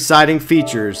adds new exciting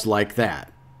features like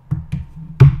that.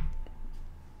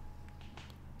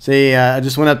 See, I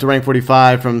just went up to rank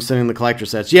 45 from sending the collector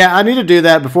sets. Yeah, I need to do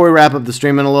that before we wrap up the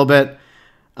stream in a little bit.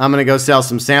 I'm going to go sell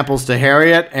some samples to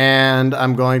Harriet, and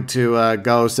I'm going to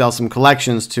go sell some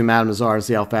collections to Madame Nazar and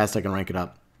see how fast I can rank it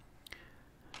up.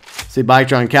 See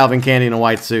Biketron, Calvin Candy in a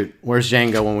white suit. Where's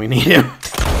Django when we need him?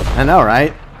 I know,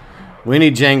 right? We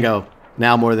need Django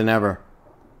now more than ever.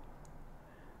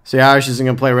 See, Irish isn't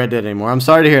going to play Red Dead anymore. I'm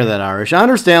sorry to hear that, Irish. I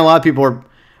understand a lot of people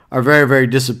are very, very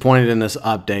disappointed in this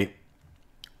update.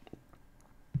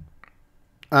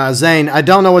 Zane, I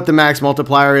don't know what the max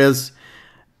multiplier is.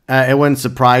 It wouldn't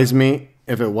surprise me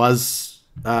if it was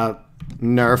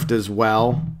nerfed as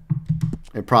well.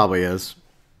 It probably is.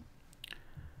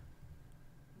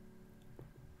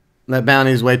 That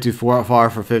bounty is way too far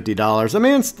for $50. I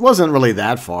mean, it wasn't really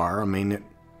that far. I mean, it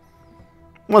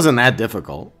wasn't that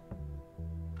difficult.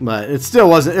 But it still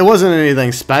wasn't. It wasn't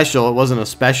anything special. It wasn't a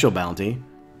special bounty.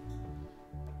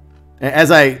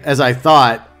 As I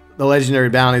thought, the legendary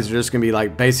bounties are just gonna be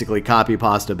like basically copy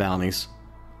pasta bounties.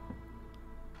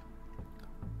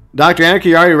 Dr. Anarchy,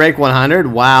 you already ranked 100?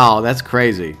 Wow, that's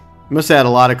crazy. You must have had a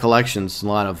lot of collections, a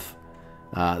lot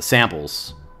of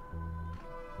samples.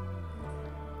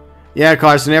 Yeah,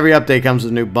 Carson, every update comes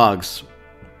with new bugs.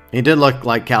 He did look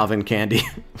like Calvin Candy.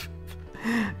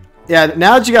 Yeah,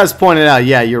 now that you guys pointed out,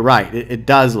 yeah, you're right. It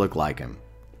does look like him.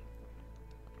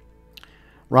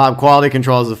 Rob, quality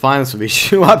control is the finest of each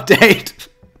shoe update.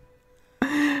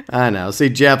 I know. See,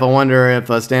 Jeff, I wonder if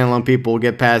standalone people will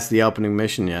get past the opening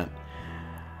mission yet.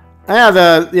 Yeah,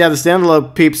 the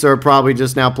standalone peeps are probably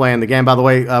just now playing the game. By the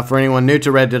way, for anyone new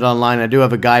to Red Dead Online, I do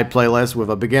have a guide playlist with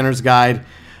a beginner's guide,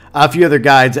 a few other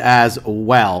guides as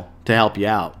well to help you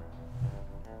out.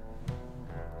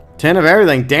 10 of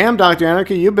everything. Damn, Dr.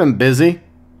 Anarchy, you've been busy.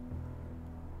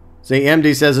 See,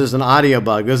 MD says there's an audio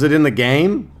bug. Is it in the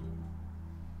game?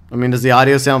 I mean, does the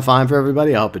audio sound fine for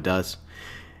everybody? I hope it does.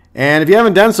 And if you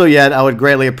haven't done so yet, I would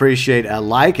greatly appreciate a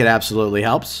like. It absolutely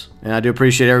helps. And I do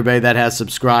appreciate everybody that has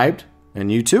subscribed.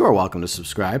 And you too are welcome to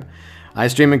subscribe. I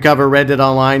stream and cover Red Dead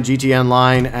Online, GT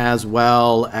Online, as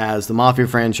well as the Mafia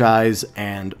franchise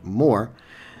and more.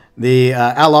 The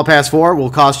Outlaw Pass 4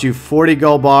 will cost you 40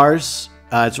 gold bars.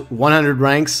 It's 100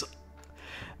 ranks.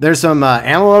 There's some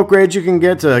ammo upgrades you can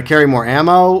get to carry more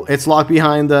ammo. It's locked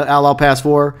behind the Outlaw Pass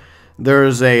 4.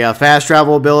 There's a fast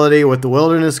travel ability with the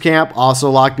Wilderness Camp, also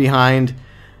locked behind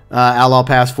Outlaw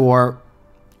Pass 4.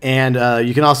 And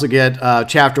you can also get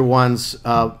Chapter 1's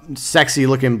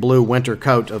sexy-looking blue winter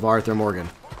coat of Arthur Morgan.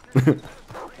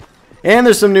 And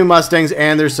there's some new Mustangs,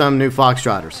 and there's some new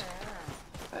Foxtrotters.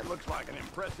 That looks like an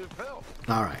impressive belt.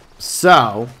 All right,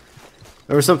 so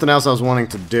there was something else I was wanting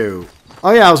to do.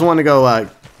 Oh yeah, I was wanting to go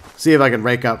see if I could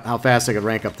rank up how fast I could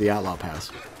rank up the Outlaw Pass.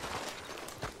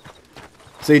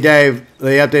 See, Dave, the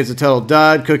update's a total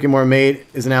dud. Cooking more meat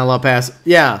is an Outlaw Pass.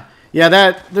 Yeah,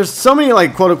 there's so many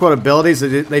like quote unquote abilities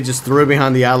that they just threw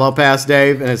behind the Outlaw Pass,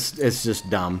 Dave, and it's just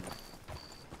dumb.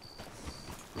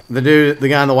 The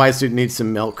guy in the white suit needs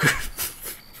some milk.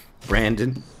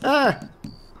 Brandon. All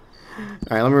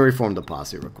right, let me reform the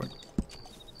posse real quick.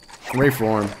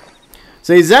 Reform.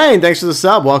 See, Zane, thanks for the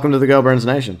sub. Welcome to the GeauxBurns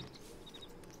Nation.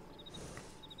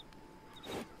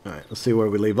 All right, let's see where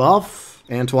we leave off.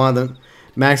 Antoine, the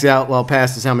max Outlaw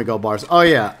Pass is how many gold bars? Oh,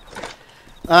 yeah.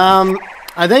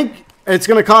 I think it's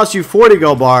going to cost you 40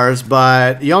 gold bars,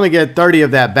 but you only get 30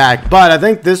 of that back. But I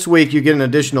think this week you get an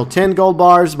additional 10 gold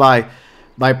bars by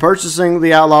purchasing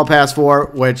the Outlaw Pass 4,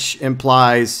 which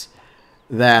implies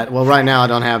that, well, right now I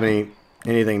don't have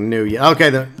anything new yet.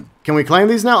 Okay, can we claim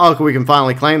these now? Oh, we can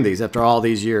finally claim these after all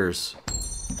these years.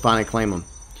 Finally claim them.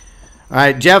 All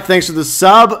right, Jeff, thanks for the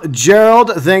sub.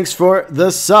 Gerald, thanks for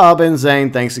the sub. And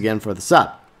Zane, thanks again for the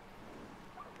sub.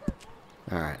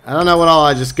 All right, I don't know what all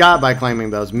I just got by claiming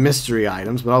those mystery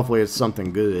items, but hopefully it's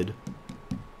something good.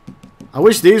 I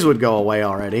wish these would go away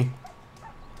already.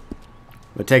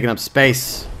 They're taking up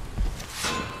space.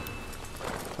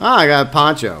 Ah, I got a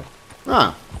poncho.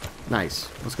 Ah, nice.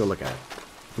 Let's go look at it.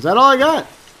 Is that all I got?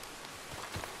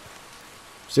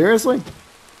 Seriously?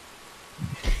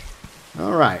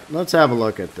 All right, let's have a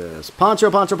look at this.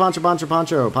 Poncho, poncho, poncho, poncho,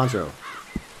 poncho, poncho.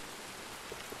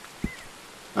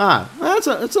 Ah,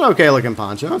 it's an okay looking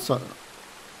poncho.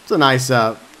 It's a nice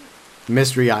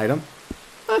mystery item.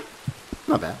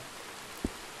 Not bad.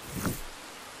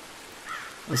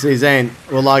 Let's see, Zane.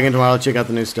 We'll log in tomorrow. Check out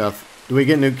the new stuff. Do we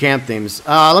get new camp themes?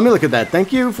 Let me look at that.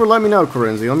 Thank you for letting me know,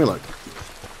 Corinzi. Let me look.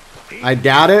 I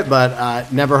doubt it,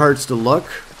 but never hurts to look.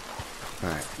 All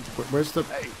right, where's the?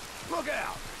 Hey, look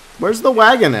out! Where's the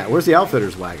wagon at? Where's the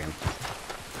outfitter's wagon?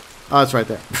 Oh, it's right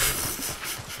there.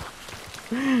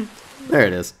 There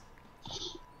it is.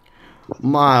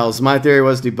 Miles, my theory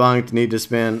was debunked. Need to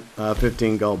spend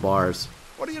 15 gold bars.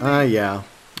 What do you mean? Yeah.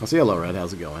 I'll see hello, Red.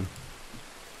 How's it going?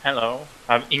 Hello.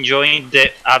 I'm enjoying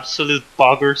the absolute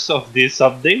poggers of this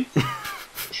update.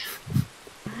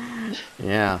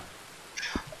 Yeah.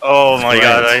 Oh my Great.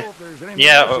 god.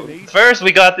 Yeah, first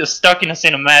we got stuck in a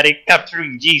cinematic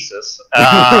capturing Jesus.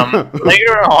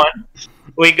 Later on,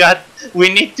 we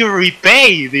need to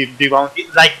repay the bounty.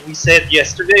 Like we said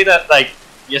yesterday,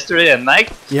 yesterday at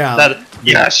night.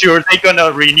 Yeah. Sure, they're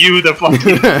gonna renew the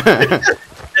fucking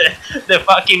the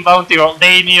fucking bounty.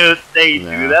 They do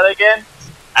that again,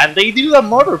 and they do a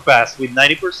motor pass with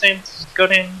 90%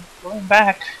 going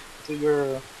back to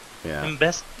your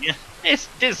invest. Yeah. This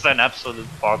is an absolute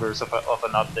poggers of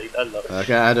an update. I love it.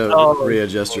 Okay, I had to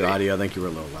readjust your audio. I think you were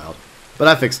a little loud, but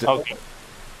I fixed it. Okay.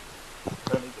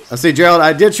 I see, Gerald.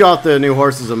 I did show off the new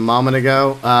horses a moment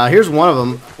ago. Here's one of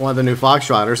them, one of the new Fox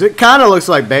Trotters. It kind of looks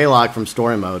like Baylock from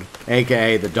Story Mode,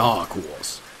 aka the Dog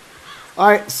Horse. All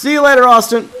right, see you later,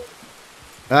 Austin.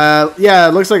 Yeah,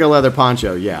 it looks like a leather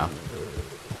poncho. Yeah,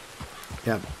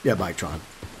 Biketron.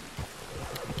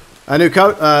 A new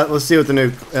coat. Let's see what the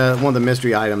new one of the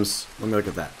mystery items. Let me look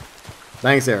at that.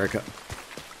 Thanks, Erica.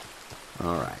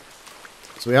 All right.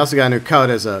 So we also got a new coat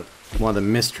as one of the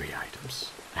mystery items.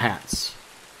 Hats.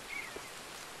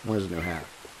 Where's the new hat?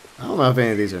 I don't know if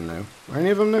any of these are new. Are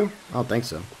any of them new? I don't think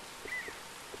so.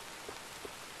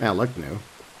 Yeah, it looked new.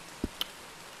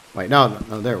 Wait, no,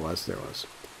 there it was. There it was.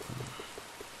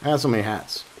 I have so many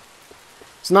hats.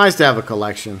 It's nice to have a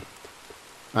collection.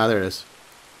 Ah, there it is.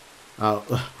 Oh,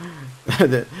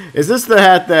 is this the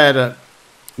hat that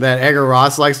Edgar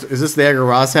Ross likes? Is this the Edgar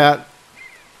Ross hat?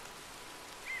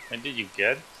 And did you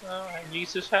get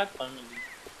Jesus hat?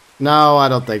 No, I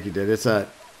don't think you did. It's a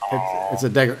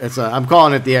I'm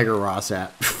calling it the Edgar Ross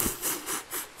hat.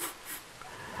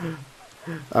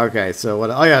 Okay, so what?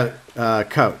 Oh yeah,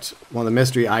 coat. One of the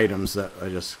mystery items that I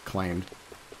just claimed.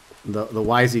 The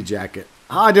Wisey jacket.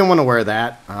 Oh, I didn't want to wear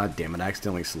that. Ah, damn it! I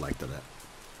accidentally selected it.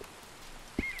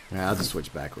 Yeah, I'll just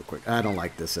switch back real quick. I don't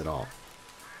like this at all.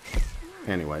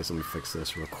 Anyways, let me fix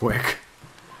this real quick.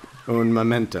 Un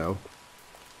memento.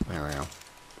 There we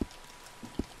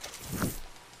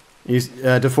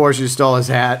go. DeForce, you stole his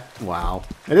hat. Wow.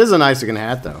 It is a nice looking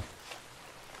hat, though.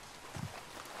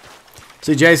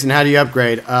 See, Jason, how do you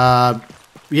upgrade?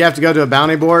 You have to go to a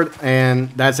bounty board, and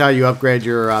that's how you upgrade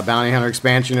your bounty hunter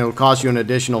expansion. It'll cost you an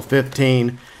additional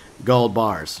 15 gold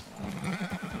bars.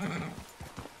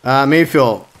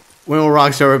 Mefuel. When will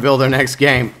Rockstar reveal their next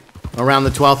game? Around the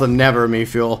 12th of never,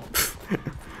 Mefuel.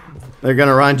 They're going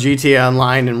to run GTA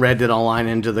Online and Red Dead Online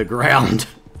into the ground.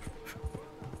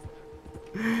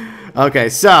 Okay,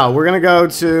 so we're going to go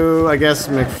to, I guess,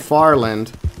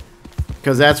 McFarland.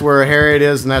 Because that's where Harriet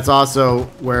is, and that's also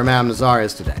where Madame Nazar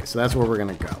is today. So that's where we're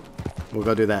going to go. We'll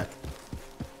go do that.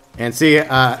 And see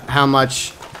how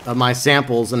much of my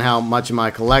samples and how much of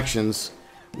my collections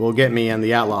will get me in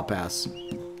the Outlaw Pass.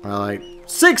 Like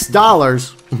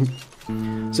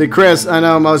 $6. See, Chris, I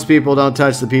know most people don't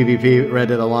touch the PvP Red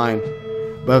Dead Online,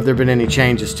 but have there been any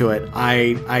changes to it?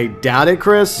 I doubt it,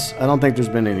 Chris. I don't think there's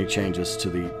been any changes to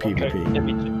the PvP. Okay, let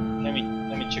me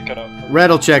check it out. Red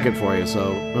will check it for you,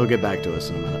 so he'll get back to us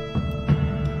in a minute.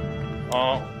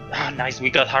 Oh, nice. We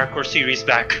got Hardcore Series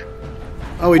back.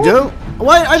 Oh, we do?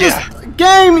 What?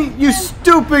 Game, you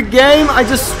stupid game! I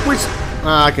just switched.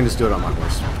 I can just do it on my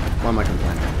horse. Why am I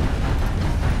complaining?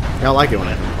 I don't like it when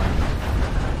I complain.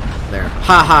 There.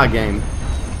 Ha game.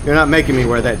 You're not making me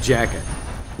wear that jacket.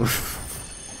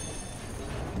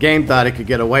 Game thought it could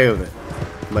get away with it,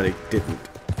 but it didn't.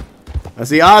 I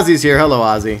see Ozzy's here. Hello,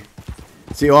 Ozzy.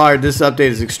 CR, this update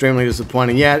is extremely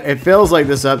disappointing. Yeah, it feels like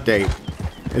this update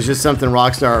is just something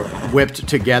Rockstar whipped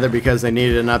together because they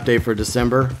needed an update for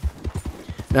December.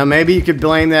 Now, maybe you could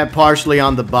blame that partially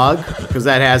on the bug, because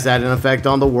that has had an effect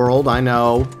on the world. I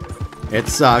know. It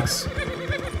sucks.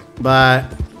 But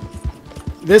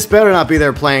this better not be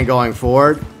their plan going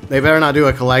forward. They better not do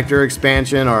a collector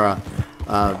expansion or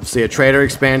a trader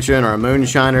expansion or a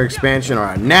moonshiner expansion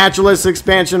or a naturalist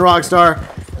expansion, Rockstar.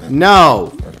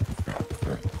 No.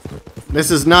 This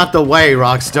is not the way,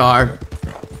 Rockstar.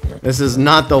 This is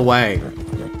not the way.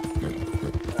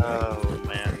 Oh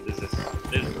man, this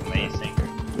is amazing.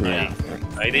 Yeah.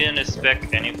 I didn't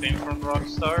expect anything from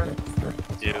Rockstar,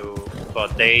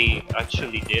 but they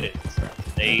actually did it.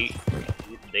 They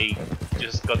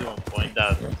just got to a point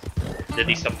that the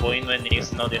disappointment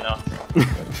is not enough.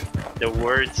 The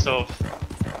words of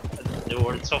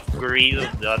greed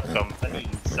of that company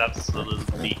is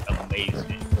absolutely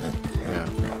amazing. Yeah.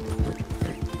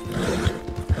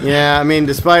 Yeah, I mean,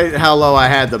 despite how low I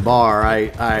had the bar,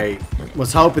 I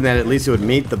was hoping that at least it would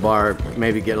meet the bar,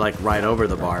 maybe get like right over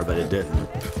the bar, but it didn't,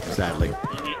 sadly.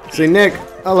 See, Nick.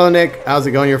 Hello, Nick. How's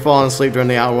it going? You're falling asleep during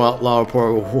the Outlaw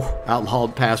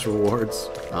outlawed pass rewards.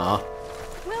 Well,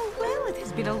 it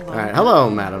has been a long Alright, hello,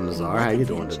 Madam Nazar. How you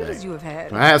doing today?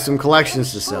 I have some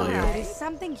collections to sell you.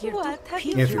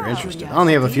 If you're interested. I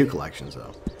only have a few collections,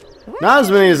 though. Not as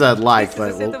many as I'd like,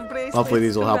 but hopefully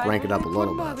these will help rank it up a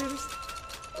little bit.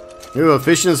 Ooh,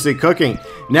 efficiency cooking.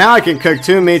 Now I can cook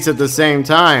 2 meats at the same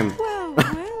time.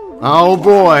 Oh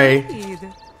boy.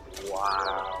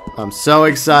 I'm so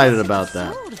excited about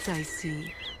that.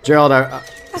 Gerald, I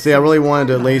really wanted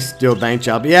to at least do a bank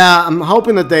job. Yeah, I'm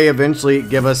hoping that they eventually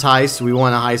give us heists. We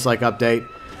want a heist-like update.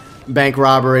 Bank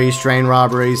robberies, train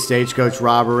robberies, stagecoach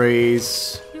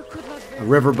robberies,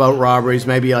 riverboat robberies,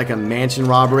 maybe like a mansion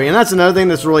robbery. And that's another thing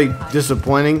that's really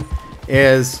disappointing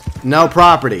is no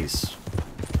properties.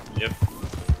 Yep.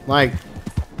 Like,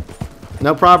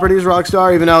 no properties,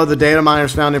 Rockstar, even though the data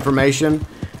miners found information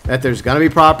that there's gonna be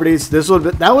properties. That would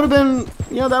have been,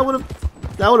 you know, that would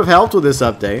have helped with this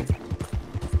update.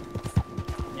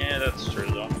 Yeah, that's true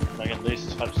though. Like at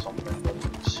least have something.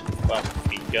 But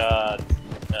we got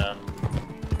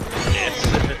yes.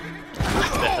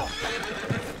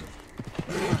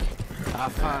 I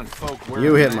find folk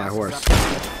You hit my horse.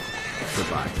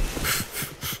 Goodbye.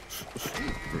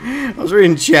 I was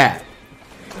reading chat.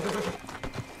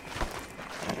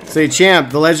 Say,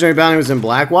 champ, the legendary bounty was in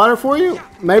Blackwater for you?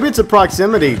 Maybe it's a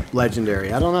proximity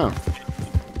legendary. I don't know.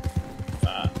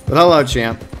 But hello,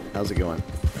 champ. How's it going?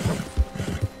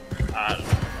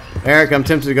 Eric, I'm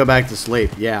tempted to go back to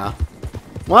sleep. Yeah.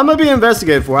 What am I being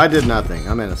investigated for? I did nothing.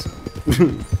 I'm innocent.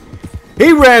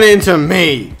 He ran into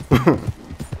me.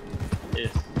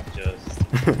 It's just.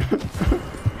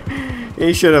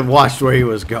 He should have watched where he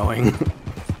was going.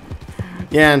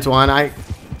 Yeah, Antoine,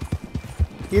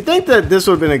 you think that this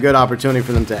would have been a good opportunity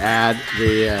for them to add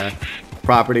the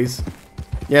properties?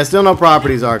 Yeah, still no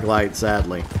properties, Arclight,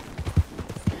 sadly.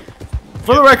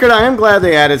 For the record, I am glad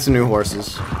they added some new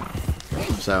horses.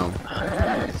 So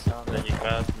Then you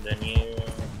got the new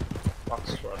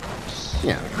Foxtrotters.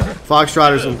 Yeah,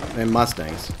 Foxtrotters and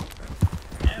Mustangs.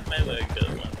 Yeah, maybe a good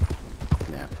one.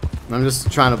 Yeah, I'm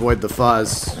just trying to avoid the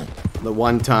fuzz the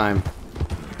one time.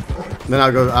 Then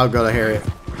I'll go to Harriet.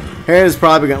 Harriet's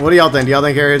probably gonna. What do y'all think? Do y'all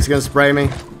think Harriet's gonna spray me?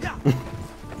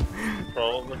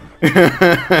 Probably.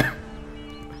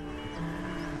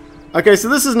 Okay, so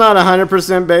this is not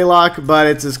 100% Baylock, but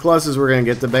it's as close as we're gonna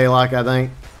get to Baylock, I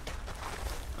think.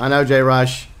 I know, J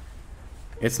Rush.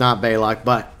 It's not Baylock,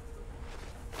 but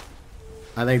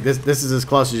I think this is as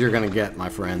close as you're gonna get, my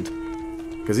friend.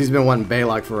 Because he's been wanting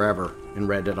Baylock forever in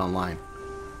Red Dead Online.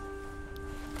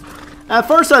 At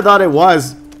first, I thought it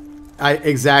was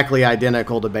exactly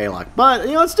identical to Baylock, but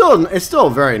you know, it's still a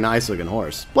very nice looking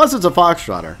horse. Plus, it's a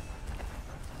Foxtrotter.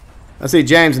 Let's see,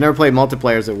 James. Never played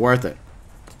multiplayer. Is it worth it?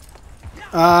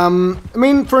 I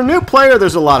mean, for a new player,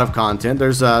 there's a lot of content.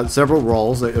 There's several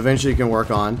roles that eventually you can work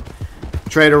on.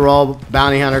 Trader role,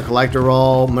 bounty hunter, collector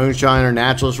role, moonshiner,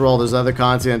 naturalist role. There's other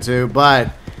content too,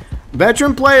 but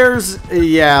veteran players,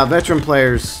 yeah, veteran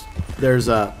players. There's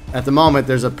at the moment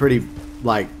there's a pretty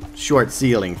like short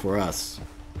ceiling for us.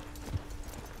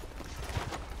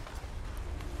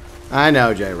 I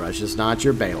know, J Rush, it's not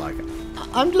your Baylock.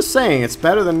 I'm just saying it's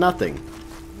better than nothing.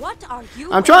 What are you?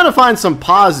 I'm trying to find some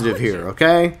positive here,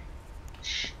 okay?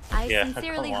 I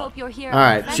sincerely hope you're here. All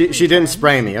right, she didn't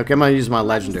spray me. Okay, I'm gonna use my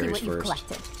legendaries first.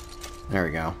 There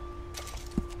we go.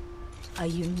 A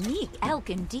unique elk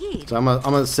indeed. So I'm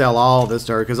gonna sell all this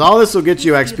to her because all this will get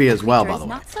you XP as well, by the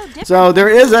way. So there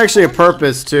is actually a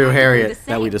purpose to Harriet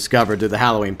that we discovered through the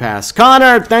Halloween pass.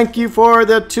 Conor, thank you for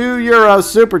the €2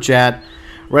 super chat.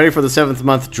 Ready for the 7th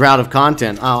month drought of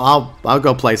content. I'll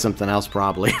go play something else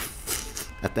probably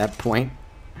at that point.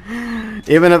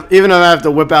 Even if I have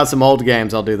to whip out some old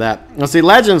games, I'll do that. Let's see,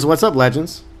 Legends. What's up,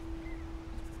 Legends?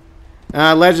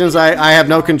 Legends, I have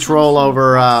no control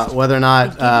over whether or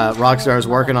not Rockstar is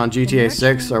working on GTA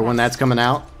 6 or when that's coming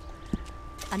out.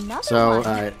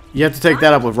 So you have to take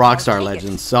that up with Rockstar,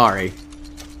 Legends. Sorry.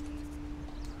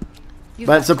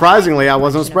 But surprisingly, I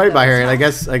wasn't sprayed by Harriet. I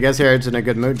guess Harriet's in a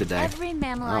good mood today.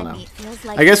 I don't know.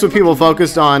 I guess when people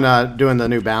focused on doing the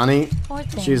new bounty,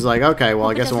 she's like, okay, well,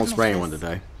 I guess I won't spray anyone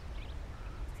today.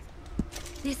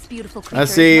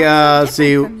 Let's see,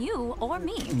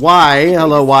 why,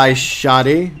 hello, why,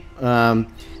 Shoddy,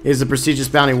 is the prestigious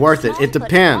bounty worth it? It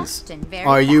depends.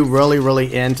 Are you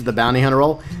really into the bounty hunter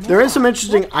role? There is some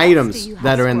interesting items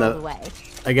that are in the,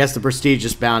 I guess, the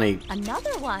prestigious bounty.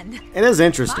 It is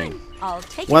interesting.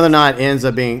 Whether or not it ends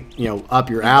up being, you know, up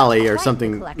your alley or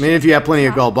something. I mean, if you have plenty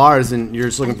of gold bars and you're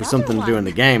just looking for something to do in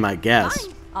the game, I guess.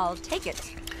 I'll take it.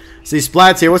 See,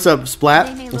 Splat's here. What's up, They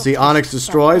Splat? may Let's look see Onyx vicious,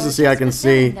 Destroys. but Let's see I they're can just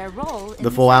see fulfilling their role in the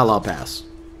this full Outlaw Pass.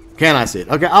 Can I see it?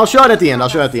 Okay, I'll show it at the end. I'll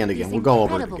show it at the end again. These We'll go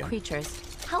over it incredible again. creatures.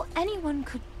 How anyone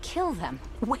could kill them,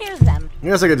 wear them. I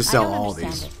guess I could just I sell don't all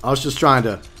understand these. it. I was just trying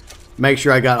to make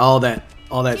sure I got all that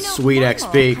You know, sweet normal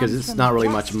XP because comes it's from not really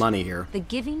breast, much money here. The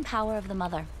giving power of the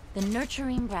mother, the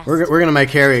nurturing breast. We're gonna make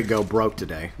Harriet go broke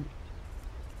today.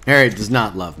 Harriet does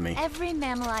not love me. Every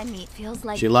mammal I meet feels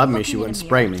like She loved me, looking she in a wouldn't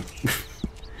spray mirror. me.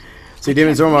 See,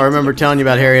 Demon Zoro, I remember telling you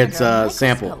about Harriet's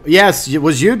sample. Yes, it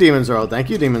was you, Demon Zoro.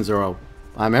 Thank you, Demon Zoro.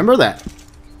 I remember that.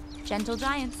 Gentle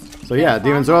giants. So yeah,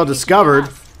 Demon Zoro discovered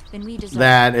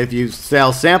that if you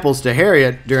sell samples to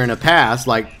Harriet during a pass,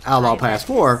 like Outlaw Pass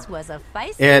 4,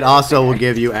 it also will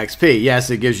give you XP. Yes,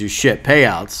 it gives you shit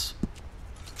payouts.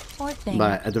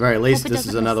 But at the very least, this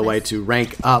is another way to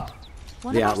rank up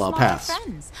the Outlaw Pass.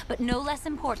 Friends, but no less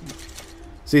important.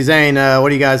 See, Zane, what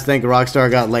do you guys think?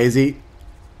 Rockstar got lazy?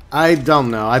 I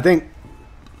don't know. I think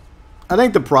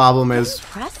the problem is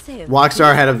Impressive.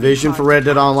 Rockstar had a vision for Red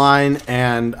Dead Online,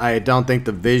 and I don't think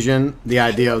the vision, the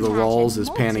idea of the roles, is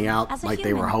panning out like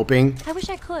they were hoping. I wish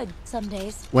I could some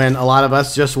days. When a lot of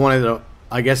us just wanted a,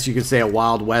 I guess you could say, a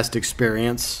Wild West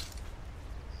experience.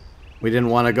 We didn't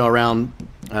want to go around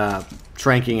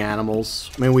tranking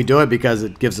animals. I mean, we do it because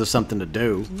it gives us something to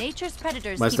do. Nature's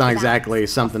predators But it's keep not the exactly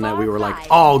balance. something that we were like,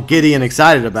 Far oh, giddy and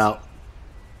excited about.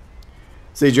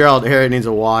 See, Gerald, here it needs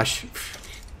a wash.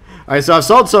 Alright, so I've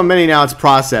sold so many now, it's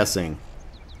processing.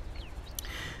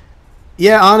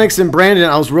 Yeah, Onyx and Brandon,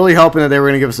 I was really hoping that they were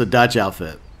going to give us a Dutch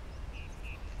outfit.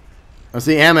 I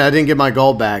see, Amit, I didn't get my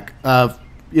gold back.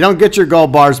 You don't get your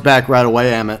gold bars back right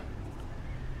away, Amit.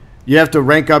 You have to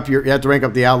rank up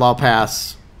the Outlaw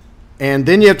Pass. And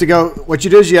then you have to go, what you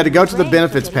do is you have to go to the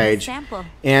benefits page,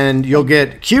 and you'll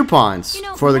get coupons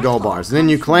for the gold bars. And then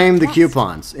you claim the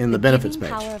coupons in the benefits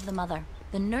page. Power of the mother,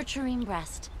 the nurturing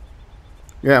breast.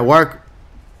 Yeah, work.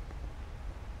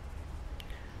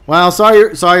 Well,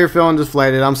 sorry you're feeling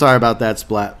deflated. I'm sorry about that,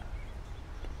 Splat.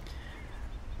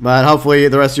 But hopefully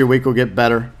the rest of your week will get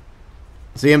better.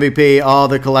 See, MVP, all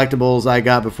the collectibles I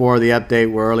got before the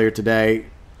update were earlier today.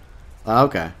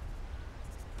 Okay.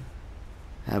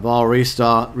 Have all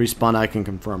respawned, I can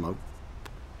confirm. Oh,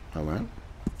 all right.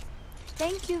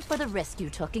 Thank you for the risk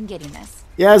you took in getting this.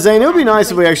 Yeah, Zane, it would be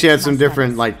nice if we actually had some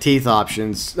different like teeth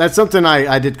options. That's something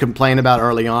I did complain about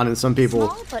early on, and some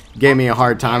people gave me a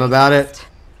hard time about it.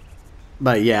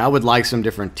 But yeah, I would like some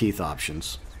different teeth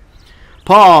options.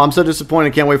 Paul, I'm so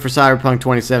disappointed. Can't wait for Cyberpunk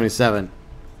 2077.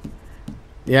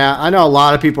 Yeah, I know a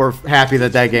lot of people are happy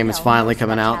that that game is finally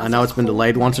coming out. I know it's been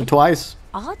delayed once or twice.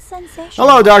 Odd sensation.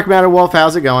 Hello, Dark Matter Wolf.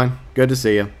 How's it going? Good to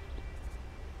see you.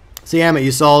 See, Emmett,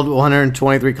 you sold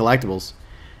 123 collectibles.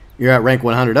 You're at rank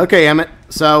 100. Okay, Emmett.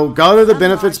 So go to the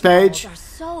benefits page,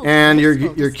 and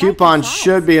your coupon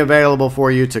should be available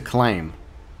for you to claim.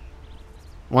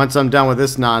 Once I'm done with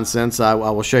this nonsense, I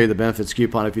will show you the benefits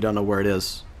coupon if you don't know where it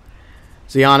is.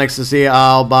 See, Onyx, to see,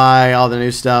 I'll buy all the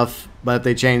new stuff, but if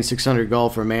they change 600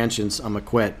 gold for mansions, I'm going to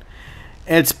quit.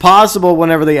 It's possible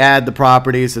whenever they add the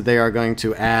properties that they are going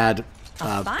to add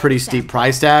pretty steep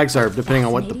price tags, or depending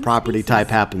on what the property type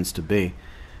happens to be.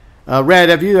 Red,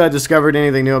 have you discovered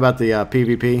anything new about the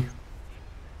PvP?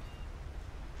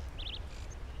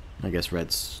 I guess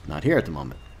Red's not here at the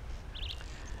moment.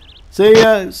 See,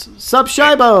 Sup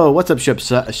Shibo. What's up, Sup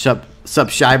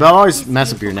Shibo? I always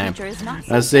mess up your name.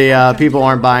 Let's see, people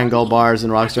aren't buying gold bars,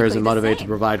 and Rockstar isn't motivated to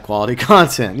provide quality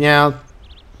content. Yeah.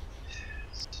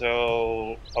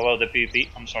 So, about the PvP,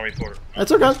 I'm sorry for...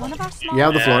 That's okay. You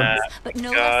have the floor. But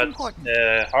no less important.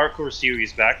 The hardcore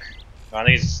series back. That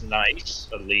is nice,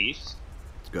 at least.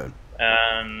 It's good.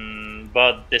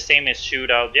 But the same as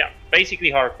shootout. Yeah, basically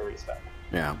hardcore is back.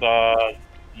 Yeah. But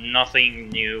nothing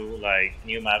new, like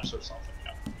new maps or something.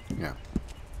 No.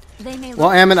 Yeah.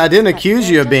 Well, Ammon, I didn't accuse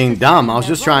you of being dumb. I was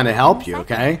just trying to help you,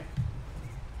 okay?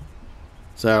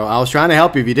 So I was trying to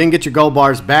help you. If you didn't get your gold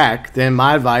bars back, then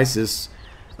my advice is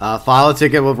file a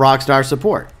ticket with Rockstar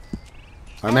support.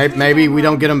 Or maybe we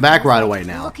don't get them back right away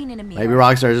now. Maybe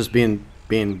Rockstar is just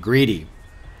being greedy,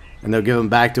 and they'll give them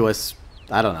back to us.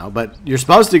 I don't know. But you're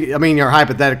supposed to, I mean, you're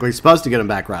hypothetically supposed to get them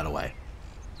back right away.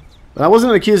 But I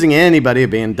wasn't accusing anybody of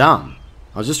being dumb.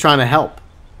 I was just trying to help.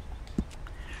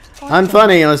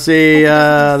 Unfunny, let's see.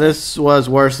 This was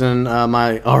worse than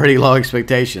my already low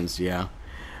expectations. Yeah.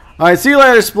 Alright, see you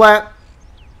later, Splat.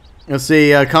 Let's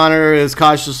see. Conor is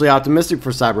cautiously optimistic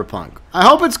for Cyberpunk. I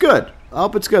hope it's good. I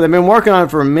hope it's good. They've been working on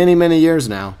it for many, many years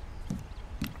now.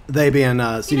 They being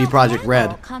CD Projekt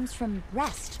Red.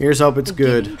 Here's hope it's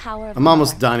good. I'm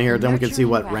almost done here. Then we can see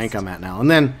what rank I'm at now. And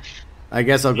then I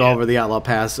guess I'll go over the Outlaw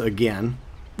Pass again.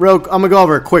 I'm gonna go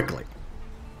over it quickly.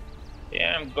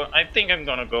 Yeah, I think I'm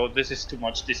gonna go. This is too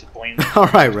much disappointment. All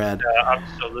right, Red.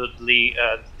 Absolutely,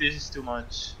 this is too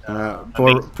much.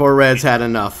 Poor Red's had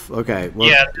enough. Okay, well,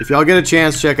 yeah. If y'all get a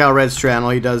chance, check out Red's channel.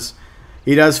 He does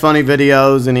funny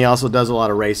videos, and he also does a lot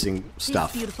of racing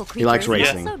stuff. He likes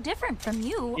racing. So different from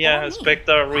you. Yeah, expect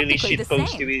a really shit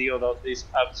posty video about this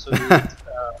absolute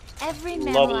Every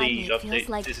man lovely feels update.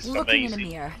 like This is looking in a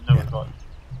amazing. mirror. Never thought.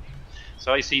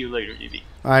 So I see you later, GB.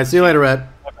 All right, see you later, Red.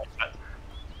 Okay, bye.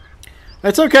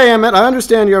 It's okay, Emmett. I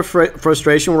understand your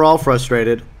frustration. We're all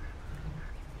frustrated.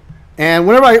 And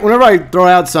whenever I throw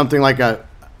out something like a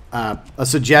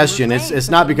suggestion, it's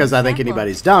not because I think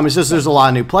anybody's dumb. It's just there's a lot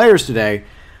of new players today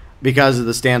because of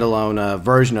the standalone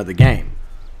version of the game.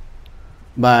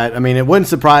 But I mean, it wouldn't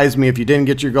surprise me if you didn't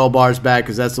get your gold bars back,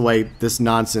 because that's the way this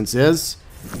nonsense is.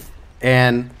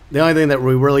 And the only thing that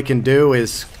we really can do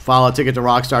is file a ticket to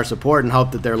Rockstar support and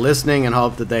hope that they're listening and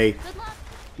hope that they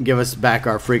give us back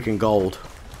our freaking gold.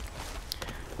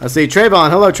 Let's see,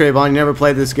 Trayvon. Hello, Trayvon. You never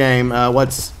played this game.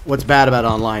 What's bad about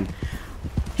online?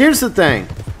 Here's the thing.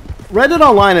 Red Dead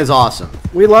Online is awesome.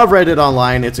 We love Red Dead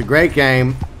Online. It's a great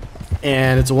game,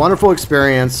 and it's a wonderful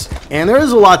experience, and there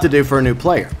is a lot to do for a new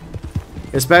player,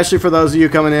 especially for those of you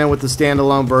coming in with the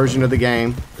standalone version of the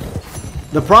game.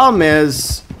 The problem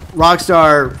is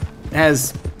Rockstar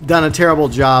has done a terrible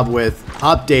job with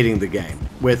updating the game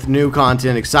with new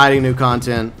content, exciting new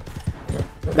content.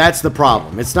 That's the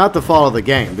problem. It's not the fault of the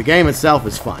game. The game itself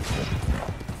is fun.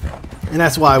 And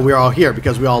that's why we're all here,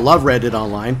 because we all love Red Dead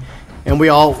Online, and we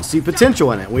all see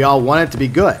potential in it. We all want it to be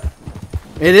good.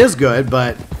 It is good,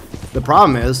 but the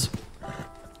problem is,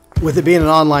 with it being an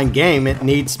online game, it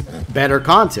needs better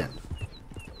content.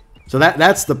 So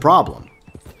that's the problem.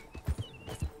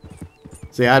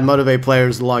 See, I'd motivate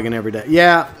players to log in every day.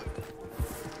 Yeah,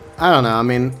 I don't know. I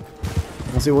mean,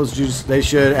 let's see, they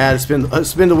should add a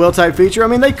spin the wheel type feature. I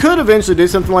mean, they could eventually do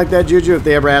something like that, Juju, if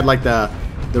they ever had like the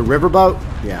riverboat.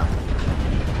 Yeah,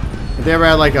 if they ever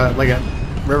had like a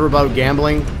riverboat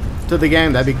gambling to the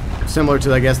game, that'd be similar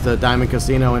to, I guess, the Diamond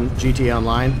Casino in GTA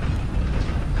Online.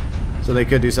 So they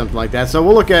could do something like that. So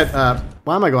we'll look at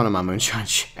why am I going to my moonshine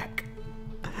check?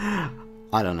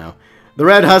 I don't know. The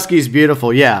Red Husky's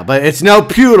beautiful, yeah, but it's no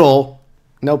poodle.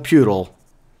 No poodle.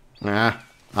 Oh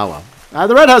well.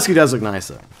 The Red Husky does look nice,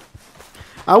 though.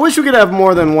 I wish we could have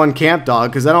more than one camp dog,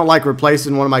 because I don't like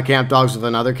replacing one of my camp dogs with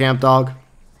another camp dog.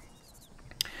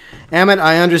 Emmett,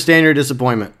 I understand your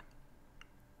disappointment.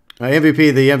 The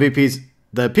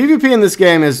PvP in this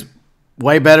game is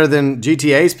way better than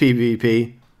GTA's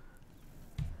PvP.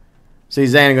 See,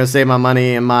 Zane, I'm going to save my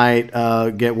money and might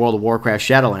get World of Warcraft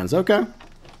Shadowlands. Okay,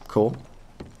 cool.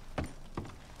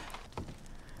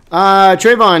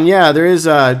 Trayvon, yeah, there is,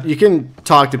 you can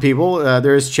talk to people.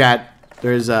 There is chat.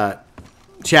 There is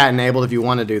chat enabled if you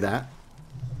want to do that.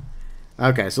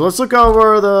 Okay, so let's look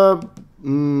over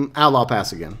the Outlaw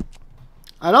Pass again.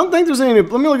 I don't think there's any new,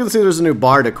 let me look and see if there's a new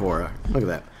bar decor. Look at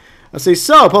that. Let's see,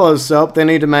 soap, hello soap. They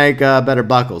need to make better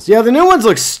buckles. Yeah, the new ones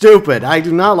look stupid. I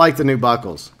do not like the new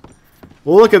buckles.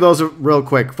 We'll look at those real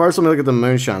quick. First, let me look at the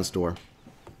Moonshine store.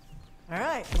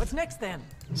 Alright, what's next then?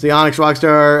 See, Onyx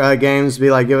Rockstar Games be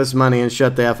like, give us money and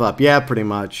shut the F up. Yeah, pretty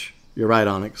much. You're right,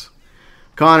 Onyx.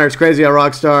 Conor, it's crazy how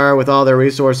Rockstar, with all their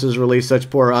resources, release such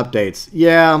poor updates.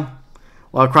 Yeah,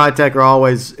 while Crytek are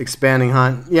always expanding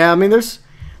Hunt. Yeah, I mean, there's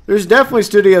definitely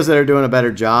studios that are doing a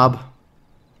better job.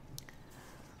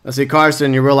 Let's see,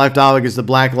 Carson, your real-life dog is the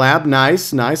Black Lab.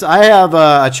 Nice, nice. I have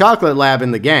a chocolate lab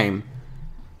in the game.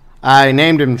 I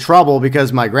named him Trouble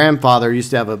because my grandfather used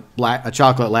to have a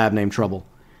chocolate lab named Trouble.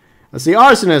 Let's see,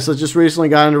 Arsonist, I just recently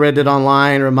got into Red Dead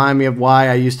Online. Remind me of why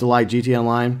I used to like GTA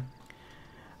Online.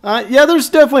 Yeah, there's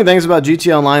definitely things about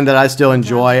GTA Online that I still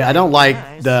enjoy. I don't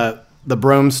like the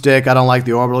broomstick. I don't like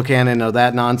the orbital cannon or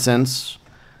that nonsense.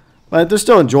 But there's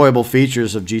still enjoyable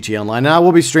features of GTA Online. And I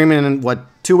will be streaming in, what,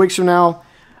 2 weeks from now?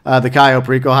 The Cayo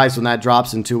Perico heist, when that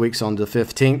drops in 2 weeks on the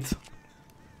 15th.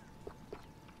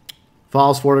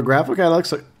 False photograph. Okay, that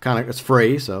looks like kind of, it's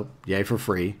free, so yay for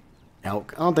free.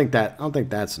 Elk. I don't think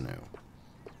that's new.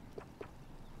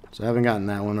 So I haven't gotten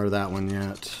that one or that one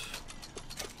yet.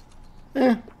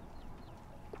 I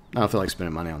don't feel like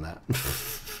spending money on that.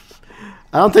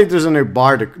 I don't think there's a new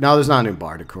bar decor. No, there's not a new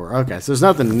bar decor. Okay, so there's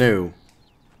nothing new.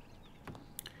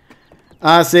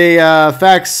 See,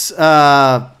 facts.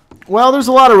 Well, there's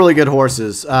a lot of really good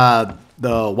horses. The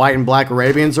white and black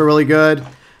Arabians are really good.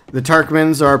 The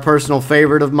Turkmens are a personal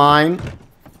favorite of mine.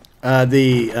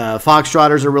 The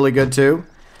Foxtrotters are really good too.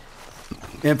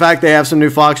 In fact, they have some new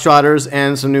Foxtrotters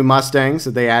and some new Mustangs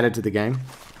that they added to the game.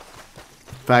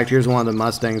 In fact, here's one of the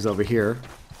Mustangs over here.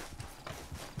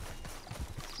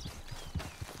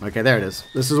 Okay, there it is.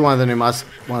 This is one of the new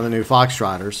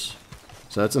Foxtrotters.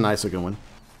 So that's a nice looking one.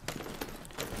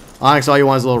 Onyx, all you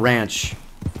want is a little ranch.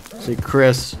 See,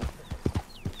 Chris.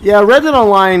 Yeah, Red Dead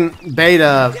Online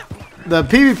beta, the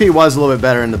PvP was a little bit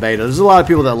better in the beta. There's a lot of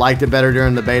people that liked it better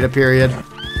during the beta period.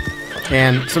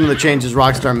 And some of the changes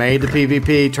Rockstar made to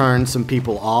PvP turned some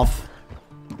people off.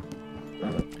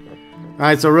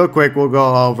 Alright, so real quick, we'll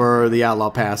go over the Outlaw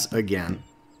Pass again.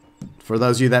 For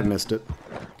those of you that missed it.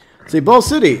 See, Bull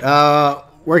City,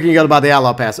 where can you go about the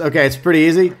Outlaw Pass? Okay, it's pretty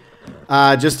easy.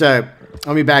 Let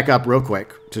me back up real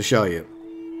quick to show you.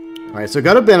 Alright, so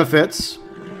go to Benefits.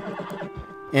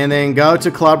 And then go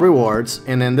to Club Rewards.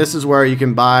 And then this is where you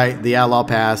can buy the Outlaw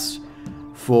Pass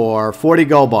for 40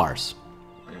 gold bars.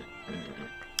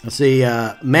 Let's see,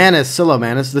 Manus, Silo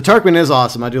Manus. The Turkman is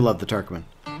awesome. I do love the Turkman.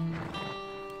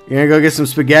 You're gonna go get some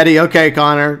spaghetti? Okay,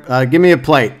 Connor. Give me a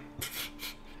plate.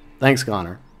 Thanks,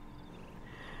 Connor.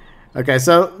 Okay,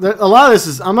 so a lot of this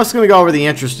is... I'm just gonna go over the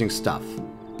interesting stuff.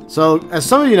 So, as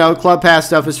some of you know, Club Pass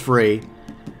stuff is free.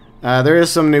 There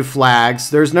is some new flags.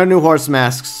 There's no new horse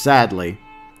masks, sadly.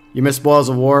 You missed Spoils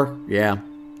of War? Yeah.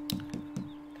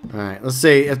 Alright, let's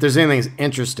see if there's anything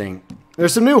interesting.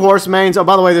 There's some new horse manes. Oh,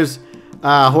 by the way, there's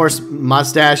horse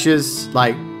mustaches,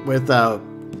 like with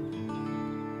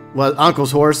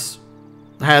Uncle's horse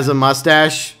has a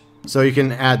mustache, so you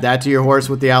can add that to your horse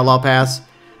with the Outlaw Pass.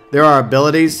 There are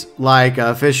abilities like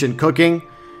efficient cooking.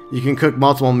 You can cook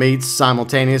multiple meats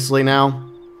simultaneously now.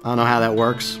 I don't know how that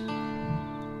works.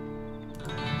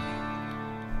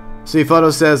 See,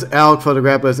 photo says elk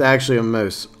photograph, but it's actually a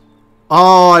moose.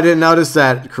 Oh, I didn't notice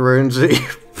that, Karunji.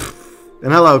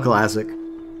 And hello, Classic.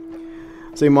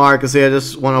 See, Mark, I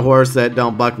just want a horse that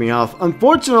don't buck me off.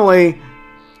 Unfortunately,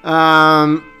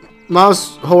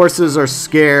 most horses are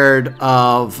scared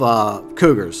of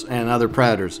cougars and other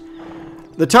predators.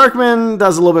 The Turkman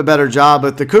does a little bit better job,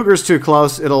 but the cougar's too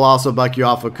close. It'll also buck you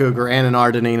off a cougar and an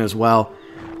Ardenine as well.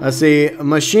 Let's see,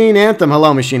 Machine Anthem.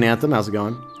 Hello, Machine Anthem. How's it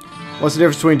going? What's the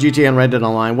difference between GTA and Red Dead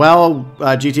Online? Well,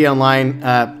 GTA Online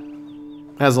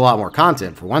has a lot more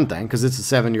content, for one thing, because it's a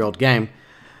 7-year-old game.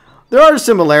 There are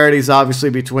similarities, obviously,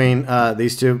 between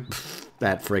these two.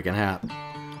 That freaking hat.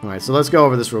 Alright, so let's go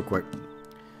over this real quick.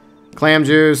 Clam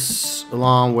juice,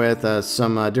 along with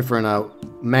some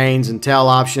different manes and tail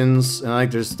options. And I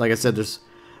think there's, like I said, there's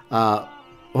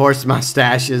horse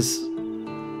mustaches.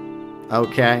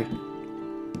 Okay.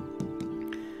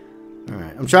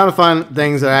 Alright, I'm trying to find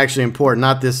things that are actually important,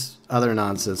 not this other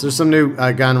nonsense. There's some new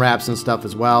gun wraps and stuff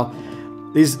as well.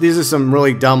 These are some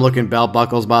really dumb looking belt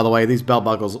buckles, by the way. These belt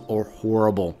buckles are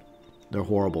horrible. They're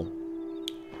horrible.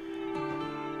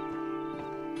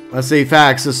 Let's see,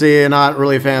 facts. So see, you're not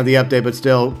really a fan of the update, but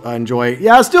still enjoy.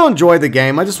 Yeah, I still enjoy the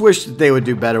game. I just wish that they would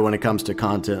do better when it comes to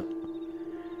content.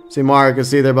 See, Mark, I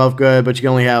see they're both good, but you can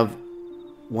only have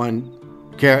one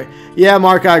character. Yeah,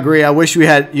 Mark, I agree. I wish you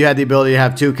had the ability to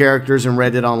have 2 characters in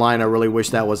Red Dead Online. I really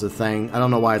wish that was a thing. I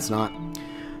don't know why it's not.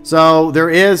 So there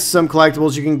is some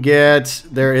collectibles you can get.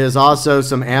 There is also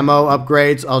some ammo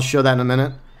upgrades. I'll show that in a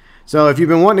minute. So if you've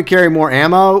been wanting to carry more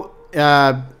ammo,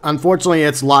 unfortunately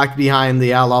it's locked behind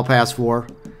the Outlaw Pass 4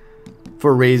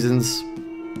 for reasons.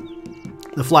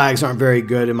 The flags aren't very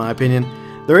good in my opinion.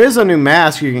 There is a new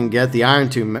mask you can get, the Iron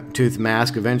Tooth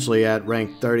mask, eventually at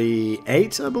rank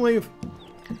 38, I believe.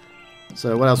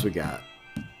 So what else we got?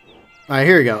 Alright,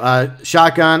 here we go.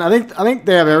 Shotgun. I think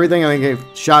they have everything. I think they have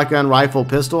shotgun, rifle,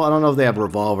 pistol. I don't know if they have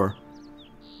revolver.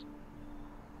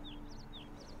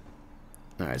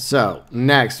 Alright, so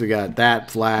next we got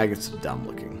that flag. It's dumb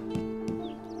looking.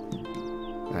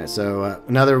 Alright, so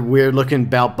another weird looking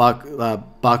belt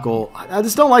buckle. I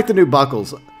just don't like the new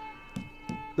buckles.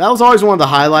 That was always one of the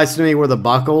highlights to me, were the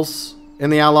buckles in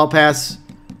the Outlaw Pass.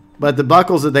 But the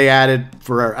buckles that they added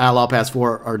for Outlaw Pass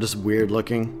 4 are just weird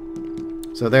looking.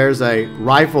 So there's a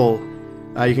rifle.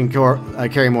 You can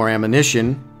carry more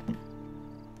ammunition.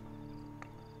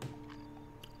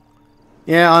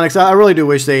 Yeah, Onyx, I really do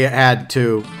wish they had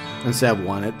 2 instead of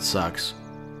 1. It sucks.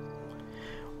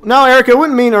 No, Eric, it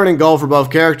wouldn't mean earning gold for both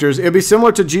characters. It would be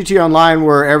similar to GTA Online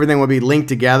where everything would be linked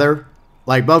together.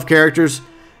 Like both characters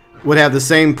would have the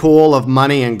same pool of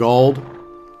money and gold.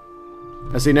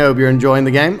 I see, Noob, you're enjoying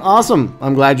the game? Awesome.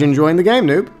 I'm glad you're enjoying the game,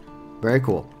 Noob. Very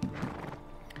cool.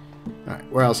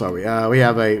 Alright, where else are we? We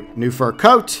have a new fur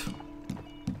coat.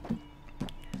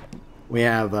 We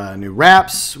have new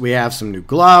wraps. We have some new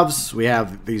gloves. We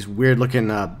have these weird looking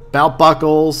belt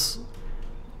buckles.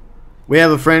 We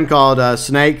have a friend called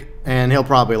Snake, and he'll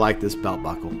probably like this belt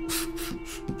buckle.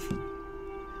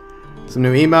 Some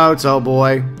new emotes, oh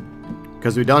boy.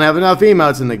 Because we don't have enough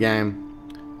emotes in the game.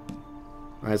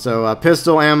 Alright, so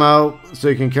pistol ammo, so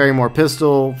you can carry more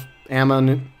pistol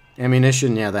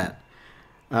ammunition. Yeah, that.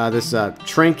 This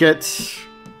trinket.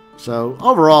 So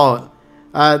overall,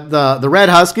 the Red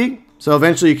Husky. So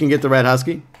eventually you can get the Red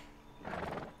Husky.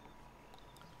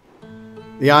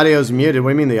 The audio is muted. What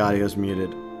do you mean the audio is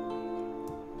muted?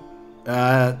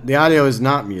 The audio is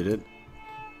not muted.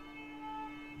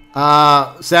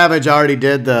 Savage already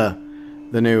did the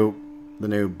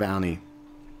new bounty.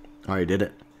 Already did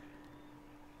it.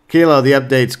 Kilo, the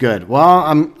update's good.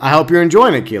 Well, I hope you're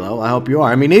enjoying it, Kilo. I hope you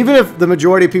are. I mean, even if the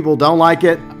majority of people don't like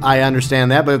it, I understand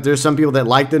that. But if there's some people that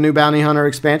like the new Bounty Hunter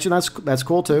expansion, that's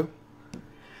cool too.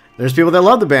 There's people that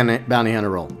love the Bounty Hunter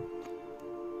role.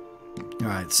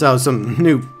 Alright, so some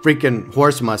new freaking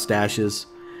horse mustaches.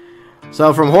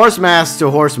 So from horse masks to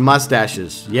horse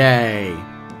mustaches. Yay.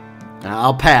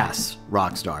 I'll pass,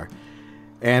 Rockstar.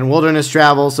 And wilderness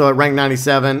travel, so at rank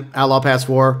 97, Outlaw Pass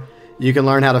 4, you can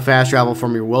learn how to fast travel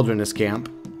from your wilderness camp.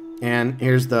 And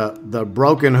here's the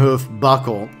broken hoof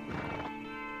buckle.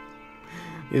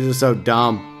 These are so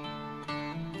dumb.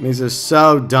 These are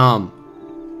so dumb.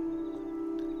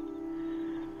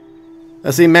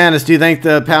 Let's see, Manus, do you think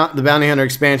the Bounty Hunter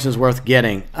expansion is worth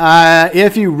getting?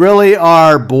 If you really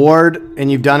are bored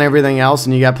and you've done everything else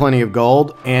and you got plenty of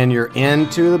gold and you're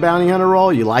into the Bounty Hunter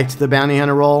role, you liked the Bounty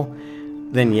Hunter role,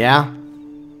 then yeah.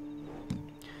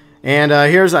 And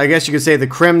here's, I guess you could say, the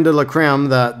creme de la creme,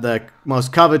 the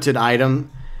most coveted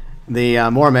item, the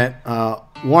Mormont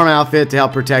warm outfit to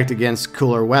help protect against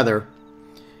cooler weather.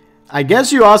 I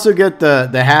guess you also get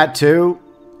the hat too,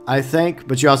 I think,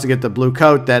 but you also get the blue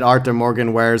coat that Arthur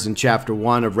Morgan wears in Chapter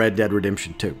 1 of Red Dead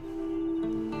Redemption 2.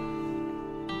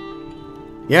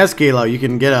 Yes, Kilo, you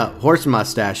can get a horse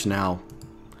mustache now.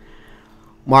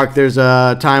 Mark, there's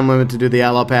a time limit to do the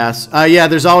Outlaw Pass. Yeah,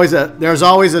 there's always a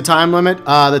time limit.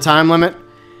 The time limit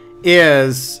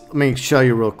is, let me show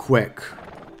you real quick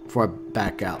before I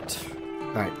back out.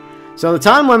 All right. So the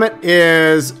time limit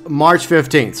is March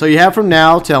 15th. So you have from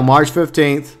now till March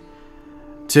 15th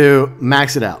to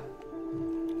max it out.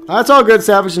 That's all good,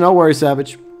 Savage. No worries,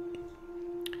 Savage.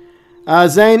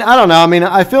 Zane, I don't know. I mean,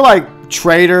 I feel like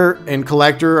Trader and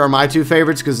Collector are my two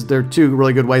favorites because they're two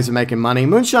really good ways of making money.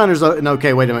 Moonshiner's an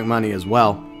okay way to make money as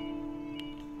well.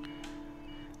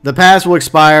 The pass will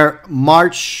expire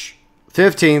March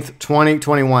 15th,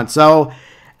 2021. So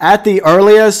at the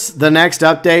earliest, the next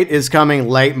update is coming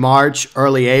late March,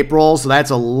 early April. So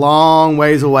that's a long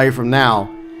ways away from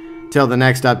now till the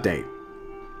next update.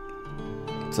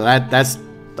 So that's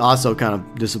also kind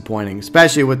of disappointing,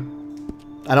 especially with,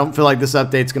 I don't feel like this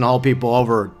update's going to hold people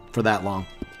over for that long.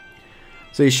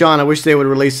 So, Sean, I wish they would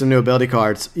release some new ability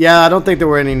cards. Yeah, I don't think there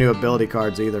were any new ability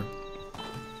cards either.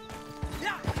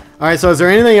 Alright, so is there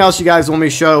anything else you guys want me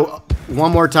to show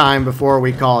one more time before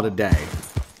we call it a day?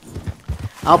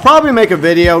 I'll probably make a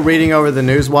video reading over the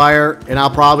newswire, and I'll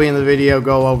probably in the video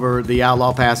go over the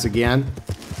Outlaw Pass again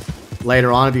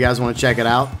later on if you guys want to check it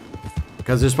out.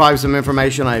 Because there's probably some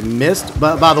information I missed.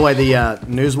 But by the way, the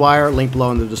newswire, link below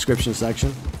in the description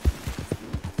section.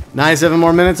 97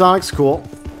 more minutes, Onyx. Cool.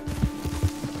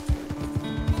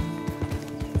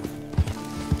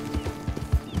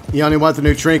 You only want the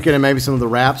new trinket and maybe some of the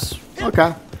wraps?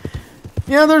 Okay.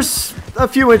 Yeah, there's a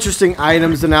few interesting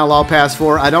items in Outlaw Pass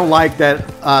 4. I don't like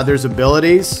that there's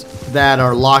abilities that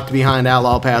are locked behind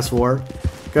Outlaw Pass 4.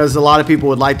 Because a lot of people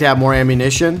would like to have more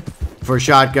ammunition for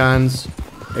shotguns,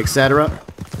 etc.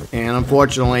 And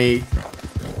unfortunately,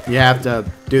 you have to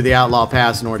do the Outlaw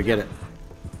Pass in order to get it.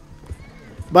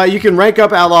 But you can rank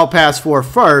up Outlaw Pass 4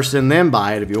 first and then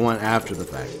buy it if you want after the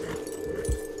fact.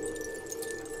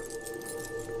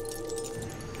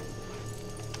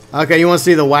 Okay, you want to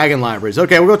see the wagon libraries.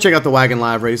 Okay, we'll go check out the wagon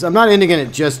libraries. I'm not ending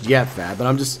it just yet, Fat, but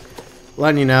I'm just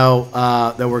letting you know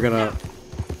that we're going to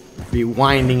be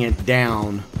winding it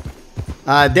down.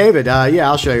 David, yeah,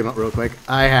 I'll show you real quick.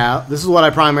 This is what I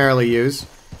primarily use.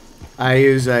 I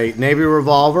use a Navy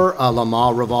revolver, a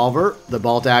Lamar revolver, the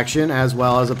bolt action, as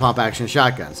well as a pump action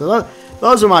shotgun. So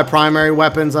those are my primary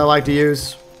weapons I like to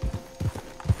use.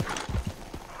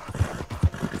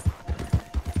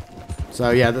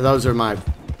 So yeah, those are my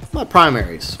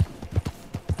primaries.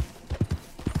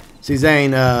 See,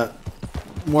 Zane,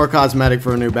 more cosmetic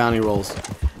for new bounty rolls.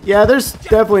 Yeah, there's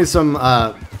definitely some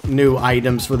new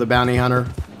items for the bounty hunter.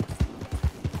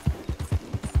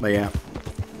 But yeah,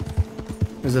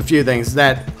 there's a few things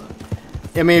that,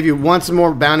 I mean, if you want some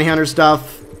more bounty hunter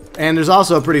stuff, and there's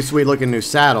also a pretty sweet looking new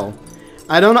saddle.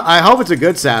 I don't know, I hope it's a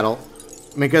good saddle,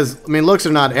 because I mean, looks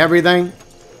are not everything.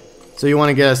 So you want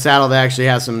to get a saddle that actually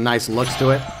has some nice looks to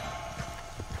it.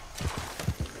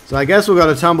 So I guess we'll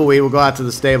go to Tumbleweed. We'll go out to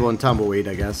the stable and Tumbleweed,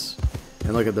 I guess.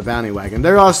 and look at the bounty wagon.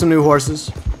 There are some new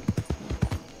horses.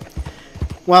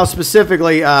 Well,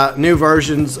 specifically, new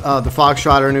versions of the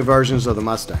Foxtrotter, new versions of the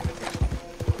Mustang.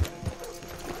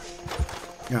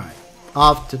 Alright,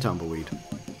 off to Tumbleweed.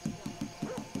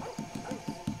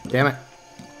 Damn it.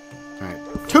 Alright,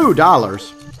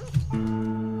 $2.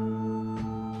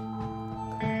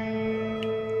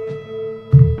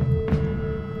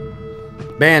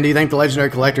 Man, do you think the Legendary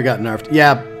Collector got nerfed?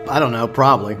 Yeah, I don't know,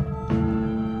 probably.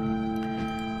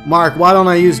 Mark, why don't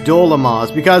I use dual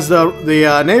Lamars? Because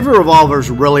the Navy Revolver is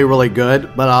really, really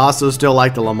good, but I also still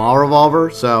like the Lamar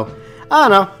Revolver, so I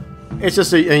don't know. It's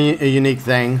just a unique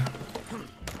thing.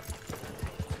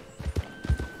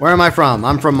 Where am I from?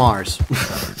 I'm from Mars.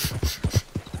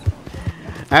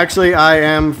 Actually, I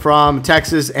am from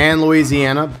Texas and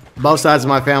Louisiana. Both sides of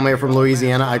my family are from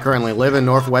Louisiana. I currently live in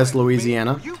Northwest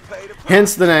Louisiana.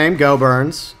 Hence the name,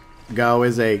 GeauxBurns. Go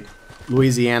is a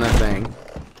Louisiana thing.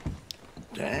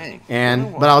 Dang.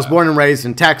 But I was born and raised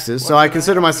in Texas, so I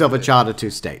consider myself a child of 2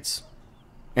 states.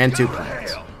 And 2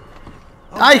 planets.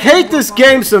 I hate this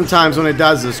game sometimes when it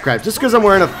does this crap, just because I'm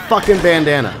wearing a fucking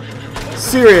bandana.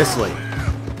 Seriously.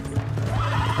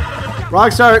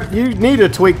 Rockstar, you need to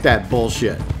tweak that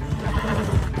bullshit.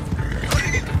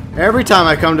 Every time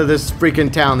I come to this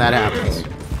freaking town, that happens.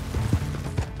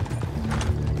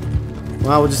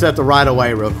 Well, we'll just have to ride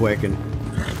away real quick and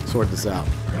sort this out.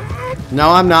 No,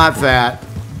 I'm not fat.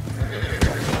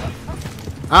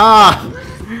 Ah!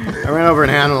 I ran over an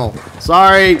animal.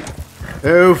 Sorry.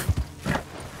 Oof.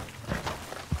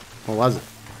 What was it?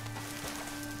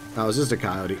 Oh, it was just a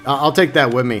coyote. I'll take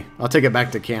that with me. I'll take it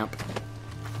back to camp.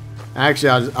 Actually,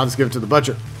 I'll just give it to the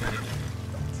butcher.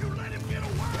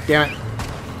 Damn it.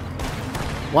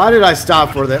 Why did I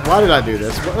stop for that? Why did I do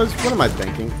this? What am I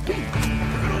thinking?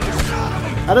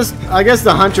 I guess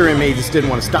the hunter in me just didn't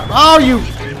want to stop. Oh, you!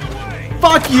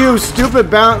 Fuck you, stupid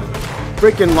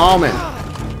freaking lawman.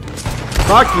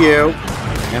 Fuck you.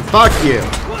 And fuck you.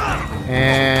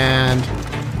 And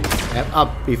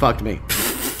up, he fucked me.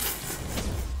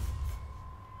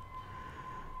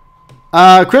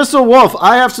 Crystal Wolf,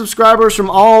 I have subscribers from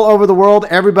all over the world.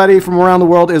 Everybody from around the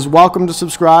world is welcome to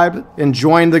subscribe and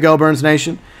join the GeauxBurns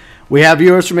Nation. We have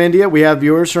viewers from India. We have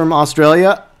viewers from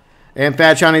Australia. And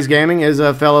Fat Chinese Gaming is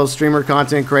a fellow streamer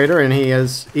content creator, and he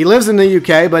lives in the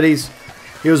UK, but he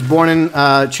was born in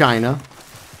China.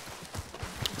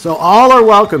 So all are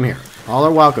welcome here. All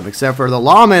are welcome, except for the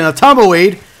lawman of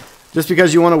Tumbleweed, just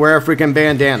because you want to wear a freaking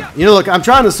bandana. You know, look, I'm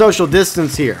trying to social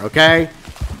distance here, okay?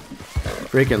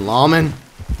 Freaking lawmen.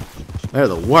 They're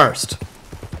the worst.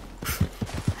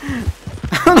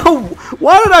 I don't know.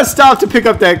 Why did I stop to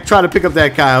try to pick up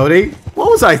that coyote? What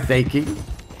was I thinking?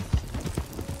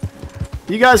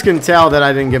 You guys can tell that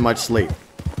I didn't get much sleep.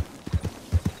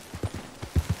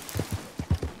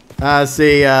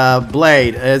 See,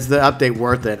 Blade, is the update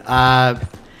worth it?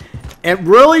 It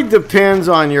really depends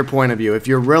on your point of view. If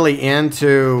you're really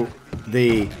into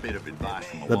the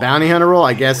bounty hunter role,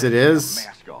 I guess it is.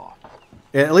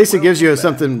 At least it gives you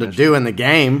something to do in the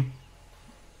game.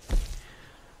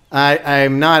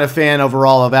 I'm not a fan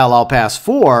overall of Outlaw Pass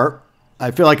 4.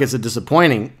 I feel like it's a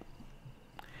disappointing.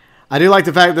 I do like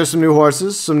the fact that there's some new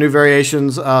horses, some new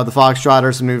variations of the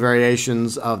Foxtrotter, some new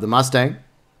variations of the Mustang.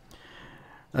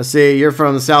 I see you're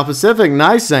from the South Pacific.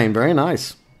 Nice, Zane. Very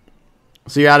nice.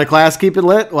 So you're out of class. Keep it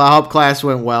lit. Well, I hope class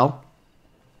went well.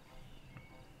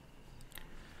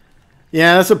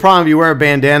 Yeah, that's the problem. If you wear a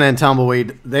bandana in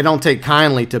Tumbleweed, they don't take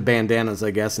kindly to bandanas,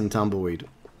 I guess, in Tumbleweed.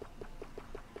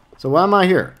 So why am I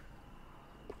here?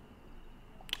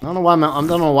 I don't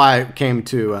know why I came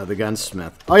to the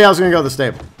gunsmith. Oh yeah, I was gonna go to the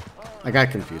stable. I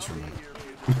got confused for a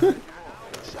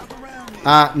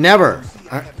minute. Never.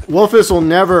 Wolfus will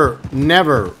never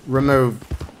remove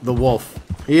the wolf.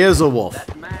 He is a wolf.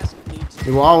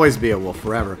 He will always be a wolf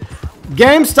forever.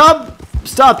 Game, stop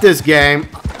this game.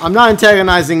 I'm not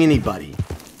antagonizing anybody.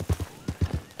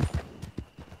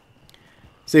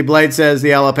 See, Blade says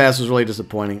the Outlaw Pass was really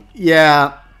disappointing.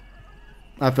 Yeah,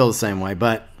 I feel the same way,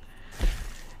 but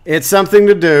it's something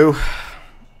to do.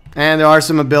 And there are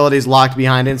some abilities locked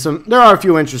behind it. And there are a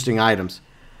few interesting items.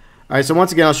 All right, so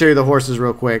once again, I'll show you the horses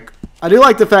real quick. I do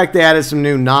like the fact they added some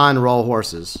new non-roll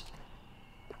horses.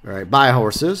 All right, buy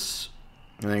horses.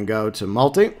 And then go to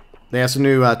multi. They have some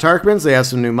new Turkmens. They have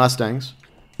some new Mustangs.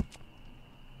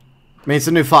 I mean,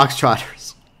 some new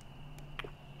Foxtrotters.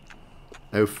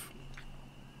 Oof.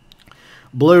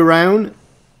 Blue Roan,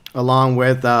 along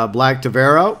with Black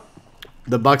Tavero,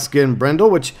 the Buckskin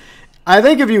Brindle, which I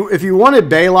think if you wanted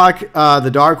Baylock, the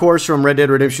Dark Horse from Red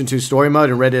Dead Redemption 2 Story Mode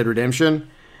and Red Dead Redemption,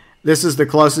 this is the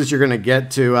closest you're going to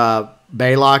get to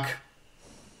Baylock.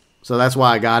 So that's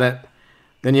why I got it.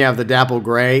 Then you have the dapple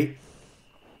gray.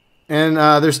 And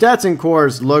their stats and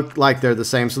cores look like they're the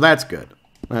same, so that's good.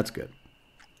 That's good.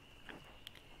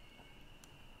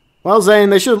 Well, Zane,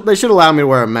 they should allow me to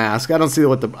wear a mask. I don't see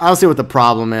what the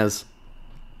problem is.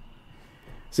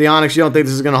 See, Onyx, you don't think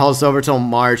this is going to hold us over till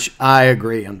March? I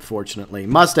agree, unfortunately.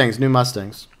 Mustangs, new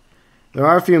Mustangs. There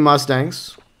are a few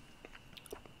Mustangs.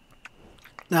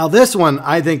 Now, this one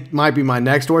I think might be my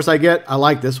next horse I get. I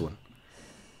like this one.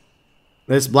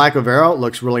 This Black Avero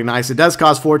looks really nice. It does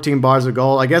cost 14 bars of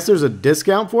gold. I guess there's a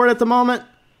discount for it at the moment.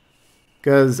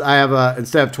 Because I have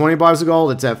instead of 20 bars of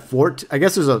gold, it's at 14. I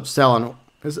guess there's a sell on...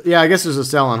 Yeah, I guess there's a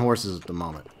sell on horses at the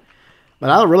moment. But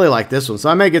I really like this one. So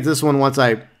I may get this one once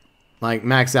I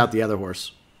max out the other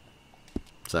horse.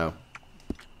 So.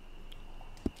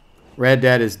 Red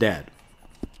Dead is dead.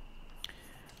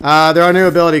 There are new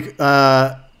ability...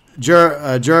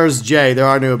 Jers J, there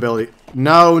are new ability...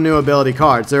 No new ability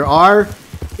cards. There are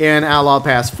in Outlaw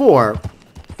Pass 4.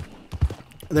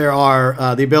 There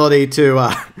are the ability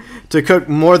to cook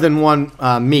more than one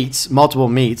meats, multiple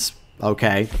meats.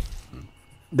 Okay.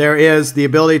 There is the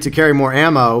ability to carry more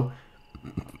ammo.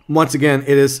 Once again,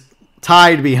 it is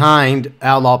tied behind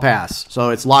Outlaw Pass, so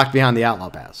it's locked behind the Outlaw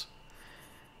Pass.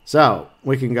 So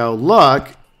we can go look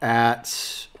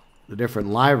at the different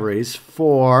liveries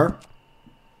for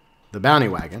the Bounty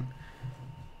Wagon.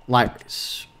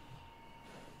 Libraries.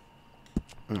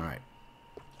 Alright.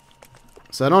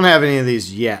 So I don't have any of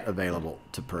these yet available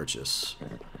to purchase.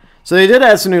 So they did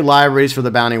add some new libraries for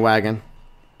the Bounty Wagon.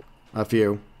 A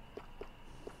few.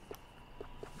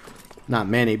 Not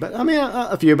many, but I mean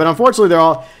a few. But unfortunately they're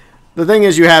all... The thing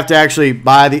is you have to actually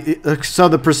buy the... So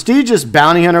the prestigious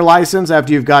Bounty Hunter license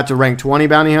after you've got to rank 20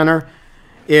 Bounty Hunter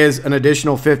is an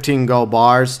additional 15 gold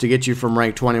bars to get you from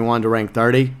rank 21 to rank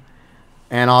 30.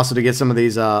 And also to get some of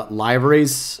these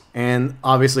liveries. And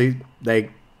obviously, they...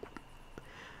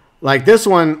 Like, this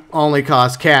one only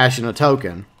costs cash and a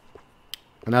token.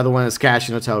 Another one is cash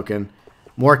and a token.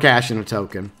 More cash and a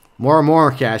token.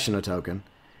 More cash and a token.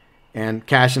 And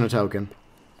cash and a token.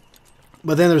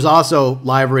 But then there's also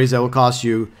liveries that will cost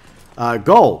you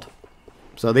gold.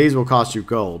 So these will cost you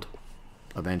gold.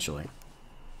 Eventually.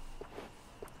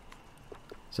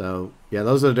 So, yeah,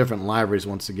 those are the different liveries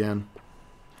once again.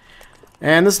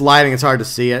 And this lighting, it's hard to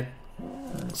see it.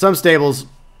 Some stables,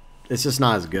 it's just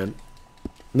not as good.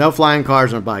 No flying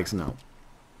cars or bikes, no.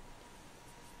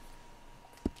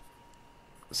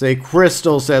 Say,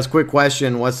 Crystal says, quick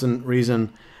question, what's the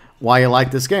reason why you like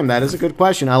this game? That is a good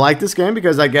question. I like this game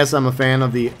because I guess I'm a fan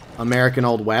of the American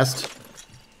Old West.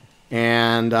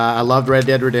 And I loved Red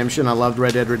Dead Redemption. I loved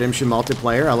Red Dead Redemption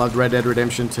multiplayer. I loved Red Dead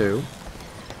Redemption 2.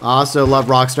 I also love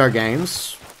Rockstar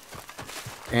Games.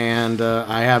 And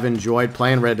I have enjoyed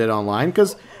playing Red Dead Online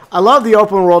because I love the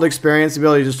open world experience, the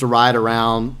ability just to ride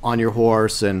around on your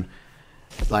horse and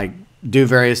like do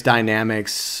various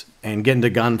dynamics and get into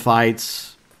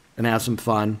gunfights and have some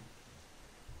fun.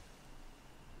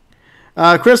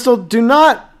 Crystal, do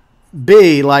not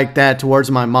be like that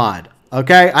towards my mod.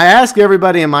 Okay? I ask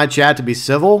everybody in my chat to be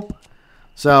civil.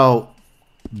 So,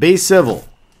 be civil.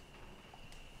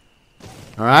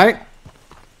 Alright?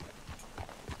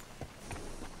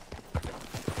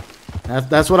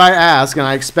 That's what I ask and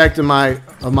I expect of my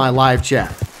live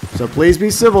chat. So please be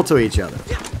civil to each other.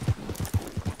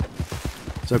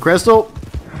 So Crystal,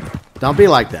 don't be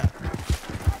like that.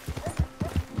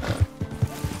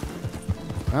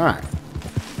 Alright.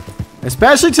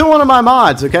 Especially to one of my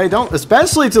mods, okay?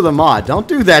 Especially to the mod. Don't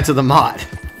do that to the mod.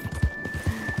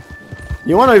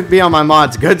 You want to be on my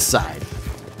mod's good side.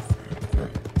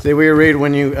 See, we read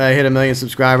when you hit 1 million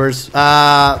subscribers.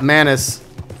 Manus...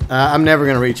 I'm never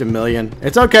going to reach 1 million.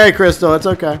 It's okay, Crystal. It's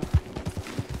okay.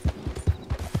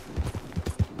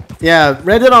 Yeah,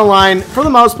 Red Dead Online, for the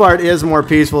most part, is more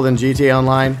peaceful than GTA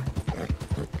Online.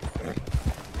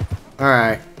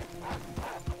 Alright.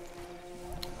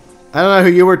 I don't know who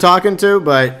you were talking to,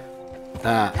 but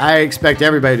I expect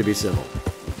everybody to be civil.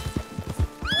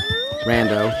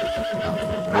 Rando.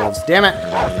 Oh, wolves. Damn it.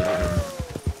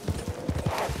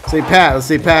 See, Pat. Let's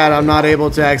see, Pat. I'm not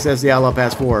able to access the Outlaw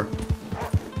Pass 4.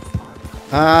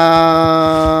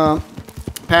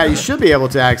 Pat, you should be able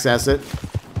to access it.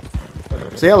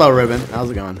 Say hello, Ruben. How's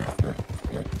it going?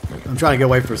 I'm trying to get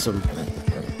away from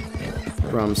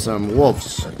some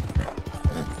wolves.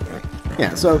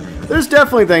 Yeah, so there's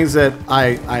definitely things that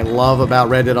I love about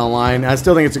Red Dead Online. I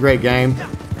still think it's a great game,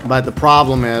 but the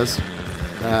problem is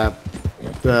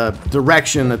the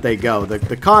direction that they go.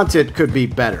 The content could be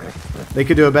better. They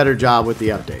could do a better job with the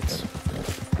updates.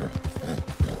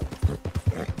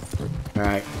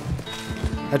 Alright.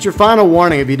 That's your final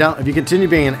warning. If you continue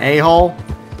being an a-hole,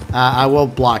 I will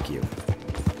block you.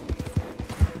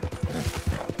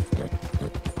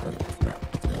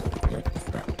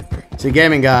 See,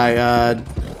 Gaming Guy,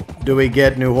 do we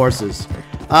get new horses?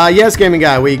 Yes, Gaming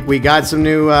Guy, we got some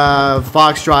new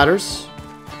Foxtrotters,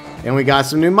 and we got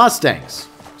some new Mustangs.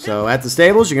 So at the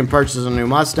stables, you can purchase a new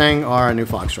Mustang or a new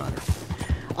Foxtrotter.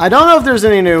 I don't know if there's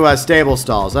any new stable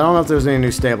stalls. I don't know if there's any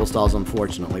new stable stalls,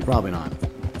 unfortunately. Probably not.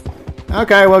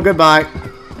 Okay, well, goodbye.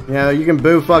 Yeah, you can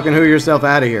boo fucking who yourself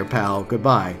out of here, pal.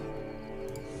 Goodbye.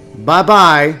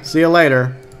 Bye-bye. See you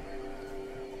later.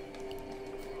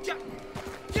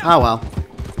 Oh, well.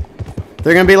 If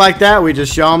they're gonna be like that, we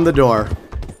just show them the door.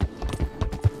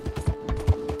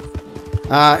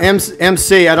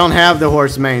 MC, I don't have the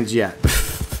horse mains yet.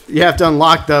 You have to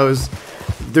unlock those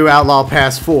through Outlaw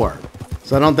Pass 4.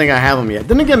 So I don't think I have them yet.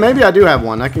 Then again, maybe I do have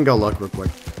one. I can go look real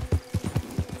quick.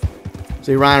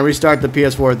 See, Ryan, restart the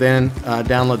PS4, then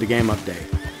download the game update.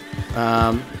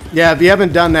 Yeah, if you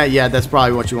haven't done that yet, that's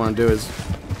probably what you want to do. Is,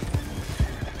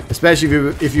 especially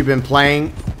if you've been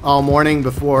playing all morning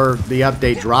before the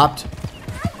update dropped.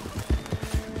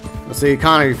 Let's see,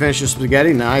 Conor, you finished your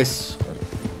spaghetti? Nice.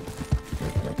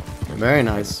 Very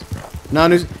nice. No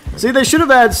news. See, they should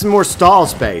have added some more stall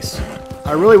space.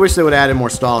 I really wish they would have added more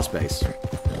stall space.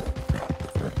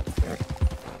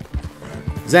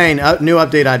 Zane, new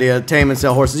update idea, tame and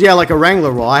sell horses. Yeah, like a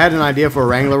Wrangler roll. I had an idea for a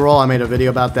Wrangler roll. I made a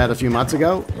video about that a few months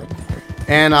ago.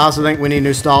 And I also think we need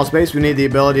new stall space. We need the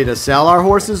ability to sell our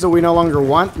horses that we no longer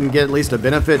want and get at least a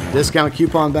benefit discount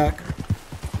coupon back.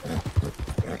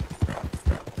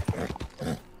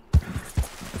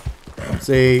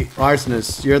 See,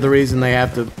 Arsonist, you're the reason they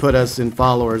have to put us in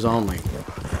followers only.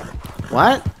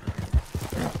 What?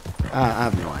 I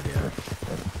have no idea.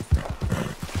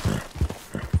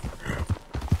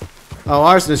 Oh,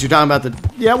 Arsonist, you're talking about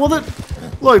the... Yeah, well,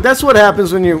 look, that's what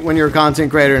happens when you're a content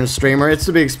creator and a streamer. It's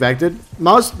to be expected.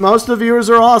 Most of the viewers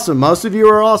are awesome. Most of you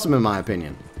are awesome, in my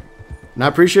opinion. And I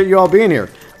appreciate you all being here.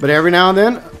 But every now and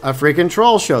then, a freaking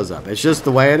troll shows up. It's just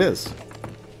the way it is.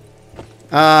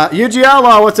 UG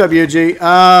Outlaw, what's up, UG?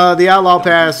 The Outlaw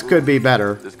Pass could be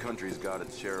better. This country's got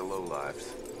its share of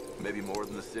lowlifes. Maybe more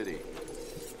than the city.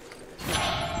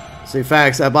 See,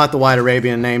 Fax, I bought the White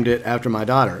Arabian and named it after my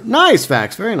daughter. Nice,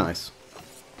 Fax. Very nice.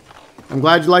 I'm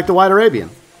glad you like the White Arabian.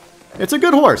 It's a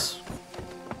good horse.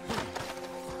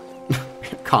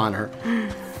 Conor.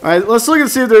 All right, let's look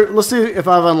and see if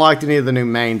I've unlocked any of the new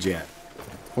mains yet.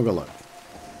 We'll go look.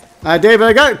 David,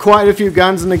 I got quite a few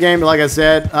guns in the game, but like I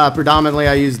said, predominantly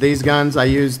I use these guns. I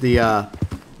use the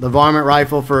varmint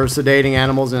rifle for sedating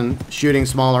animals and shooting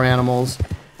smaller animals.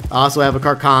 I also have a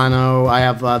Carcano. I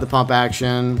have the pump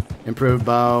action, improved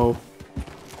bow.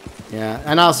 Yeah,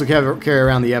 and I also carry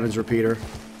around the Evans repeater.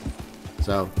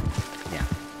 So, yeah,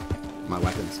 my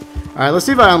weapons. All right, let's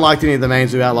see if I unlocked any of the mains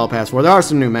through Outlaw Pass 4. There are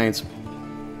some new mains.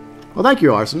 Well, thank you,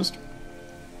 Arsonist.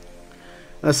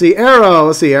 Let's see, Arrow.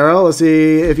 Let's see, Arrow. Let's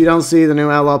see, if you don't see the new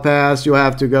Outlaw Pass, you'll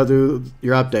have to go through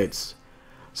your updates.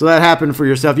 So that happened for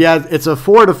yourself. Yeah, it's a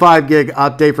 4 to 5 gig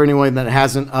update for anyone that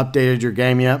hasn't updated your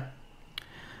game yet.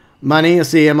 Money, let's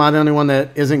see, am I the only one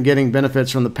that isn't getting benefits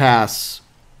from the pass?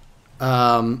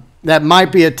 That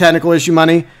might be a technical issue,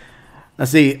 Money.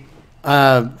 Let's see,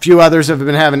 a few others have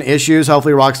been having issues.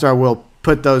 Hopefully Rockstar will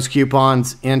put those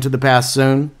coupons into the pass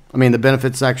soon. I mean, the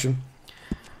benefits section.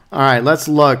 All right, let's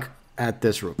look at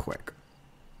this real quick.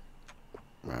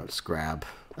 Let's grab.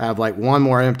 I have like one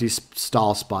more empty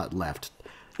stall spot left.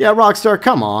 Yeah, Rockstar,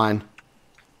 come on.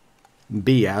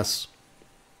 BS.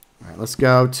 All right, let's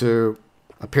go to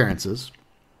appearances.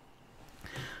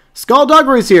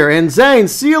 Skullduggery's here, and Zane,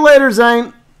 see you later,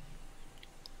 Zane.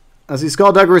 I see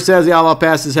Skullduggery says the Outlaw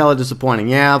Pass is hella disappointing.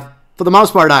 Yeah, for the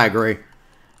most part, I agree.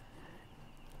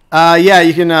 Yeah,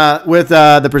 you can, with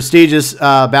the prestigious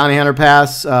Bounty Hunter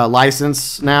Pass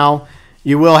license now,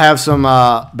 you will have some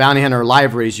Bounty Hunter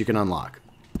liveries you can unlock.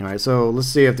 All right, so let's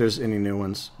see if there's any new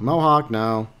ones. Mohawk,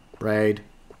 no. Raid.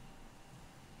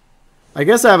 I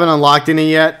guess I haven't unlocked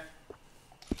any yet.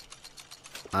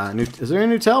 Is there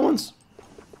any new tail ones?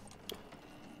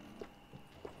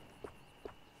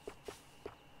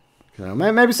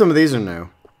 Okay, maybe some of these are new.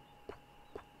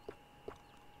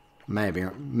 Maybe,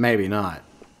 or maybe not.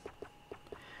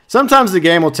 Sometimes the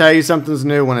game will tell you something's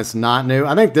new when it's not new.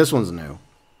 I think this one's new.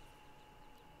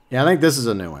 Yeah, I think this is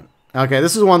a new one. Okay,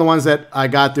 this is one of the ones that I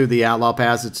got through the Outlaw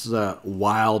Pass. It's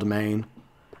Wild Mane.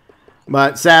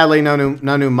 But sadly, no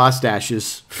new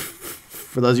mustaches.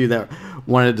 For those of you that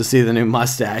wanted to see the new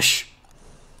mustache.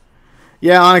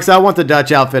 Yeah, Onyx, I want the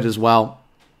Dutch outfit as well.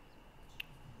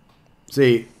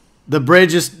 See, the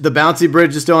bouncy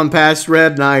bridge is still in patched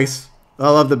red. Nice. I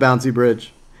love the bouncy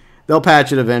bridge. They'll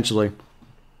patch it eventually.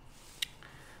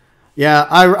 Yeah,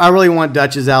 I really want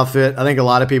Dutch's outfit. I think a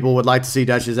lot of people would like to see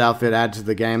Dutch's outfit added to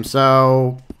the game.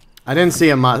 So, I didn't see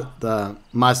the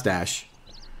mustache.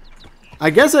 I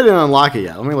guess I didn't unlock it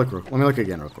yet. Let me look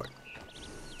again real quick.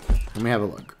 Let me have a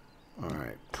look. All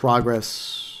right,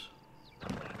 progress.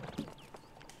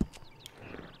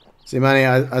 See, money.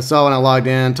 I saw when I logged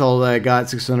in. Told I got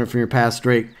 600 from your past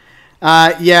streak.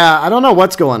 Yeah, I don't know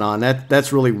what's going on.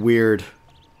 That's really weird,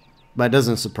 but it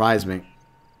doesn't surprise me.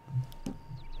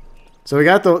 So we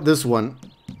got this one.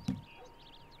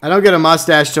 I don't get a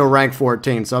mustache till rank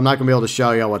 14, so I'm not going to be able to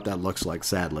show you what that looks like,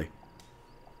 sadly.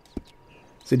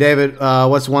 See, David,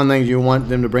 what's one thing you want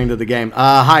them to bring to the game?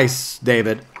 Heists,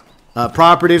 David.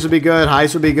 Properties would be good.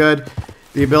 Heists would be good.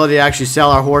 The ability to actually sell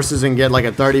our horses and get like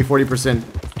a 30-40%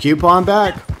 coupon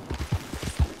back.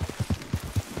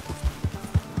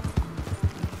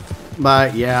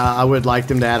 But, yeah, I would like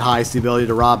them to add heists, the ability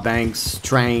to rob banks,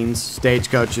 trains,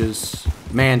 stagecoaches,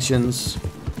 mansions,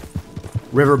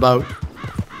 riverboat.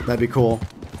 That'd be cool.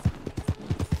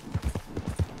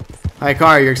 Hi,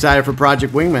 Car. You're excited for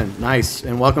Project Wingman. Nice.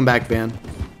 And welcome back, Ben.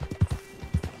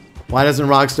 Why doesn't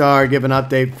Rockstar give an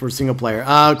update for single player?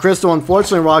 Crystal,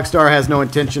 unfortunately, Rockstar has no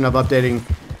intention of updating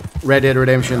Red Dead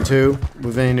Redemption 2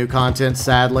 with any new content,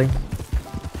 sadly.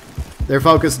 Their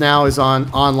focus now is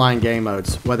on online game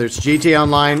modes. Whether it's GTA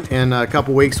Online in a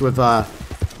couple weeks with the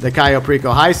Cayo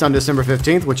Perico Heist on December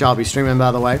 15th, which I'll be streaming,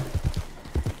 by the way.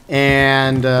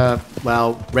 And,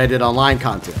 well, Red Dead Online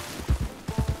content.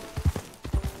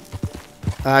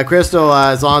 Crystal,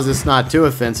 as long as it's not too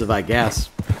offensive, I guess.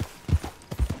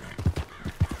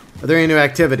 Are there any new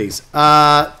activities?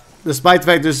 Despite the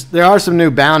fact there are some new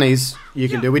bounties you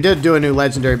can do. We did do a new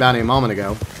legendary bounty a moment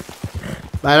ago.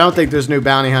 But I don't think there's new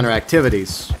bounty hunter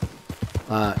activities.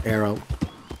 Arrow.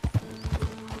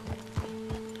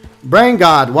 Brain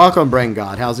God. Welcome, Brain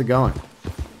God. How's it going?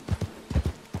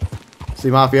 See,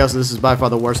 Mafioso, this is by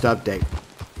far the worst update.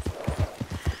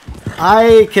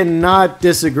 I cannot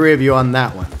disagree with you on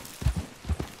that one.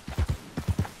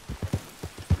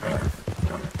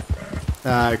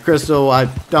 Crystal, I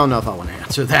don't know if I want to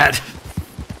answer that.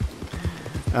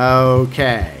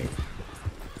 Okay.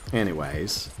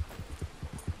 Anyways.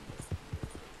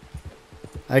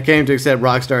 I came to accept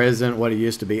Rockstar isn't what it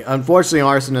used to be. Unfortunately,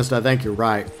 Arsonist, I think you're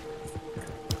right.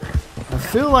 I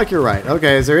feel like you're right.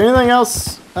 Okay, is there anything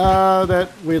else that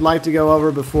we'd like to go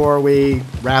over before we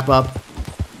wrap up?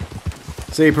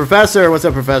 See, Professor, what's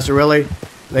up, Professor? Really?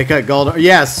 They cut gold?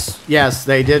 Yes, yes,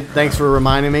 they did. Thanks for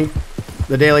reminding me.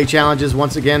 The daily challenges,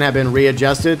 once again, have been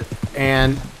readjusted,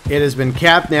 and it has been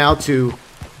capped now to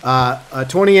a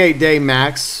 28-day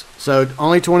max. So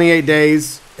only 28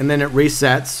 days, and then it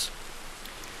resets.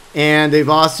 And they've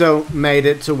also made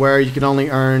it to where you can only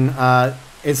earn,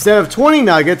 instead of 20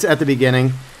 nuggets at the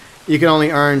beginning, you can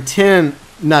only earn 10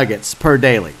 nuggets per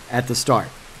daily at the start.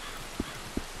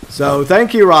 So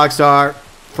thank you, Rockstar,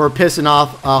 for pissing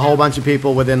off a whole bunch of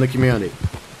people within the community.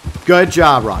 Good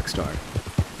job, Rockstar.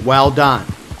 Well done.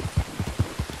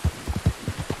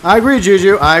 I agree,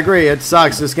 Juju. I agree. It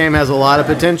sucks. This game has a lot of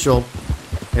potential.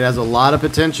 It has a lot of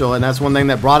potential, and that's one thing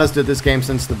that brought us to this game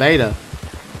since the beta.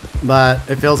 But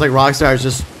it feels like Rockstar is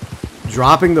just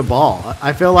dropping the ball.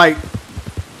 I feel like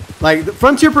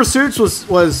Frontier Pursuits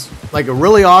was like a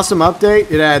really awesome update.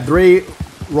 It had 3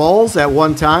 roles at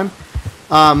one time.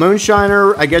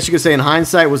 Moonshiner, I guess you could say in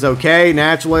hindsight, was okay.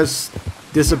 Naturalist,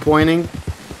 disappointing.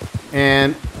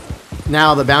 And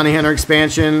now the Bounty Hunter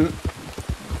expansion.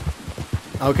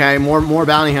 Okay, more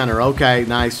Bounty Hunter. Okay,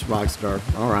 nice, Rockstar.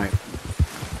 All right.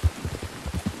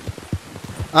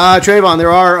 Trayvon,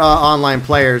 there are online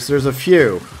players. There's a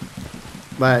few.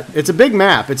 But it's a big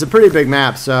map. It's a pretty big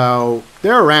map, so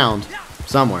they're around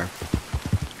somewhere.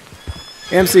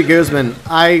 MC Guzman,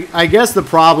 I guess the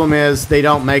problem is they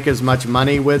don't make as much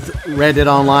money with Red Dead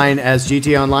Online as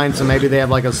GTA Online, so maybe they have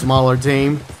like a smaller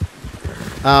team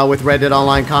with Red Dead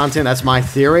Online content. That's my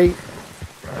theory.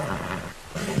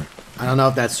 I don't know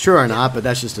if that's true or not, but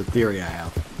that's just a theory I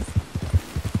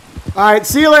have. Alright,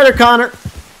 see you later, Conor.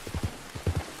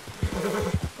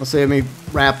 Let's see, let me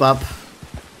wrap up.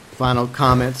 Final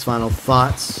comments, final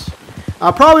thoughts.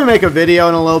 I'll probably make a video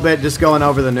in a little bit just going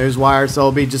over the Newswire, so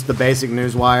it'll be just the basic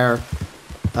Newswire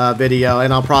video,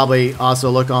 and I'll probably also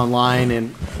look online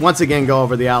and once again go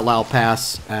over the Outlaw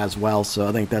Pass as well, so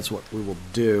I think that's what we will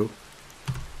do.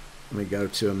 Let me go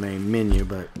to a main menu,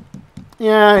 but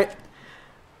yeah,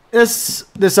 this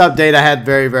update I had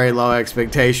very, very low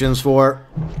expectations for,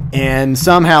 and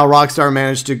somehow Rockstar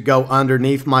managed to go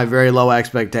underneath my very low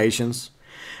expectations.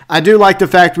 I do like the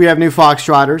fact we have new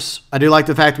Foxtrotters. I do like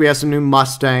the fact we have some new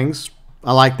Mustangs.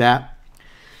 I like that.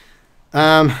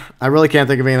 I really can't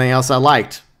think of anything else I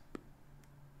liked.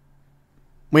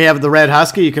 We have the Red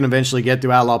Husky you can eventually get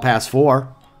through Outlaw Pass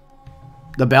 4.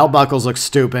 The belt buckles look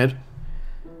stupid.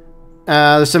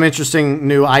 There's some interesting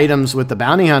new items with the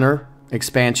Bounty Hunter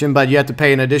expansion, but you have to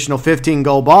pay an additional 15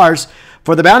 gold bars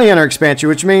for the Bounty Hunter expansion,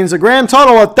 which means a grand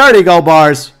total of 30 gold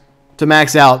bars to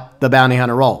max out the Bounty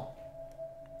Hunter role.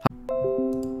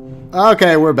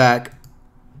 Okay, we're back.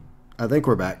 I think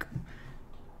we're back.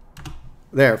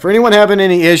 There. For anyone having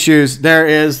any issues, there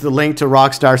is the link to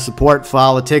Rockstar support.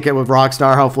 File a ticket with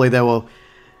Rockstar. Hopefully they will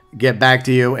get back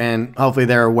to you, and hopefully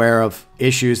they're aware of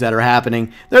issues that are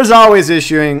happening. There's always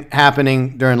issuing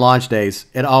happening during launch days.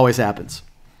 It always happens.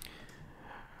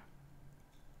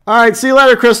 All right, see you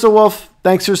later, Crystal Wolf.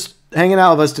 Thanks for hanging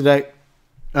out with us today.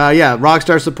 Yeah,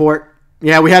 Rockstar support.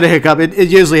 Yeah, we had a hiccup. It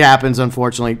usually happens,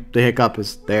 unfortunately. The hiccup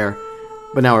is there,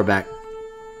 but now we're back.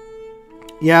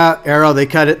 Yeah, Arrow, they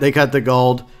cut it. They cut the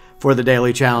gold for the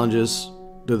daily challenges.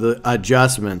 The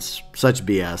adjustments. Such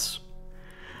BS.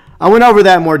 I went over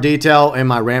that in more detail in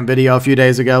my rant video a few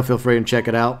days ago. Feel free to check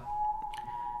it out.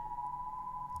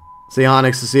 See,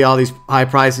 Onyx, to see all these high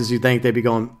prices, you think they'd be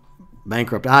going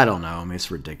bankrupt. I don't know. I mean,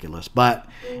 it's ridiculous. But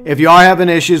if you are having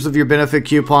issues with your benefit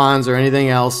coupons or anything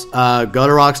else, go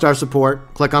to Rockstar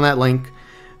support. Click on that link.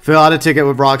 Fill out a ticket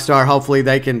with Rockstar. Hopefully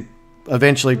they can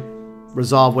eventually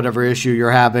resolve whatever issue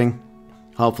you're having.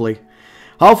 Hopefully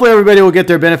everybody will get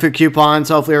their benefit coupons.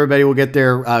 Hopefully everybody will get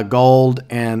their gold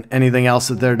and anything else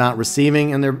that they're not receiving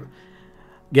in their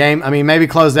game. I mean, maybe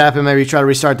close the app and maybe try to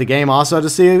restart the game also to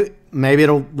see. Maybe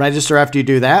it'll register after you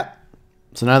do that.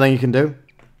 It's another thing you can do.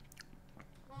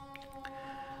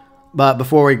 But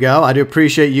before we go, I do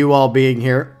appreciate you all being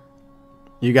here.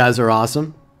 You guys are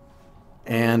awesome.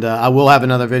 And I will have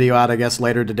another video out, I guess,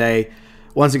 later today.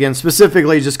 Once again,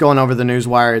 specifically just going over the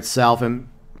Newswire itself and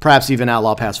perhaps even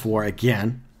Outlaw Pass 4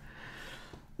 again.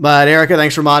 But Erica,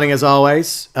 thanks for modding as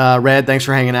always. Red, thanks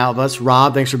for hanging out with us.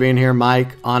 Rob, thanks for being here.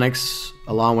 Mike, Onyx,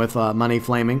 along with Money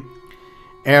Flaming.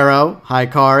 Arrow,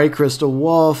 Hikari, Crystal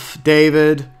Wolf,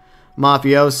 David,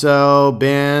 Mafioso,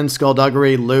 Ben,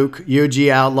 Skullduggery, Luke, UG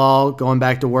Outlaw, going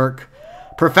back to work.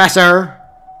 Professor,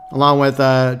 along with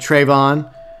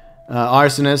Trayvon,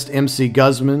 Arsonist, MC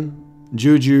Guzman,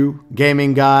 Juju,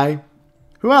 Gaming Guy.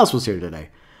 Who else was here today?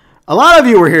 A lot of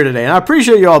you were here today, and I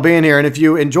appreciate you all being here. And if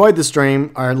you enjoyed the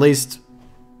stream, or at least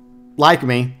like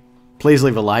me, please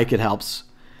leave a like. It helps.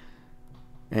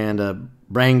 And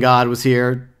Brain God was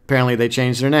here. Apparently they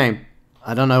changed their name.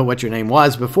 I don't know what your name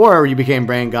was before you became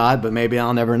Brain God, but maybe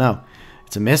I'll never know.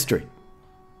 It's a mystery.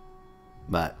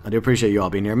 But I do appreciate you all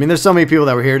being here. I mean, there's so many people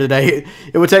that were here today.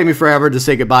 It would take me forever to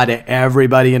say goodbye to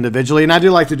everybody individually, and I do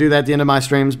like to do that at the end of my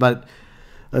streams, but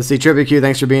let's see. Trippy Q,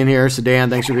 thanks for being here. Sedan,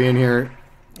 thanks for being here.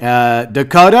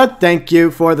 Dakota, thank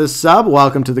you for the sub.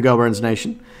 Welcome to the GeauxBurns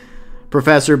Nation.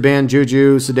 Professor, Ben,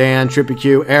 Juju, Sedan, Trippy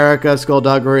Q, Erica,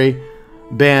 Skullduggery,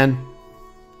 Ben.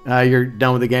 You're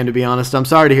done with the game, to be honest. I'm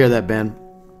sorry to hear that, Ben.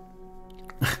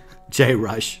 J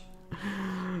Rush.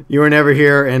 You were never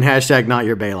here, and hashtag not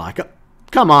your Baylock.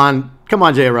 Come on,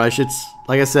 J Rush. It's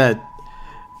like I said,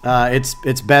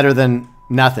 it's better than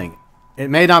nothing. It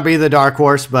may not be the dark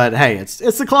horse, but hey, it's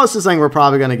the closest thing we're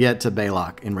probably going to get to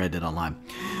Baylock in Red Dead Online.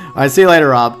 All right, see you later,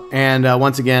 Rob. And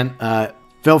once again,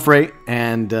 feel free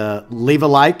and leave a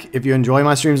like if you enjoy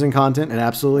my streams and content. It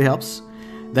absolutely helps.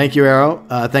 Thank you, Arrow.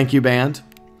 Thank you, Band.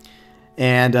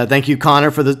 And thank you,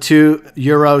 Conor, for the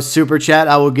 €2 super chat.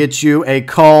 I will get you a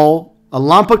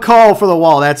lump of coal for the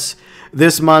wall. That's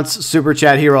this month's super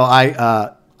chat hero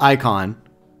icon.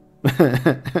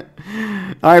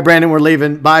 All right, Brandon, we're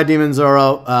leaving. Bye, Demon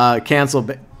Zoro. Cancel.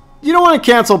 You don't want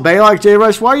to cancel Baylock, J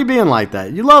Rush. Why are you being like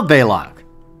that? You love Baylock.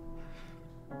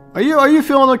 Are you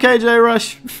feeling okay, J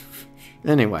Rush?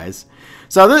 Anyways,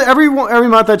 so every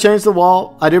month I change the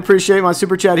wall. I do appreciate my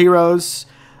super chat heroes,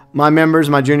 my members,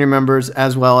 my junior members,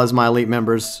 as well as my elite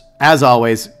members. As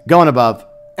always, going above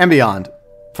and beyond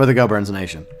for the GeauxBurns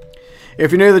Nation.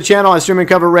 If you're new to the channel, I stream and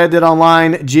cover Red Dead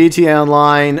Online, GTA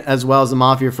Online, as well as the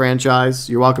Mafia franchise.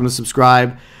 You're welcome to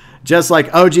subscribe. Just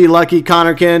like OG Lucky,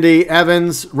 Connor Kennedy,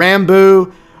 Evans,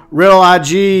 Rambo, Real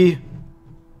IG,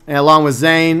 and along with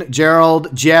Zane,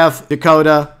 Gerald, Jeff,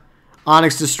 Dakota,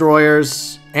 Onyx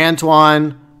Destroyers,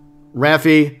 Antoine,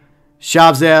 Refi,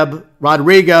 Shabzeb,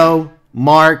 Rodrigo,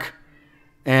 Mark,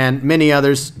 and many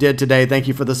others did today. Thank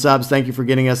you for the subs. Thank you for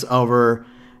getting us over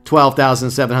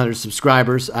 12,700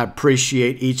 subscribers. I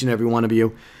appreciate each and every one of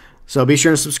you. So be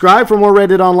sure to subscribe for more Red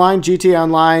Dead Online, GTA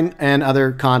Online, and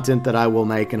other content that I will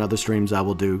make and other streams I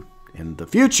will do in the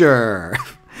future.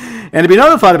 And to be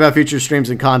notified about future streams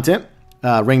and content,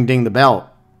 ring ding the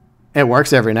bell. It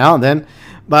works every now and then.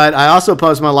 But I also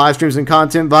post my live streams and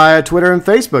content via Twitter and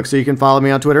Facebook, so you can follow me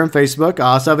on Twitter and Facebook.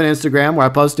 I also have an Instagram where I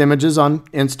post images on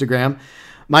Instagram.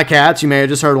 My cats, you may have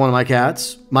just heard one of my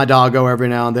cats. My doggo every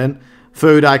now and then.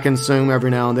 Food I consume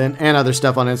every now and then. And other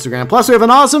stuff on Instagram. Plus, we have an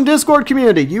awesome Discord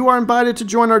community. You are invited to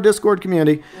join our Discord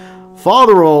community. Follow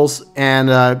the rules,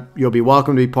 and you'll be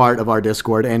welcome to be part of our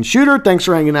Discord. And Shooter, thanks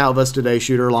for hanging out with us today,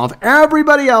 Shooter, along with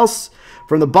everybody else.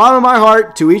 From the bottom of my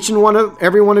heart to each and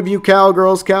every one of you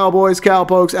cowgirls, cowboys,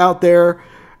 cowpokes out there,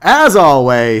 as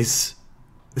always,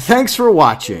 thanks for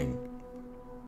watching.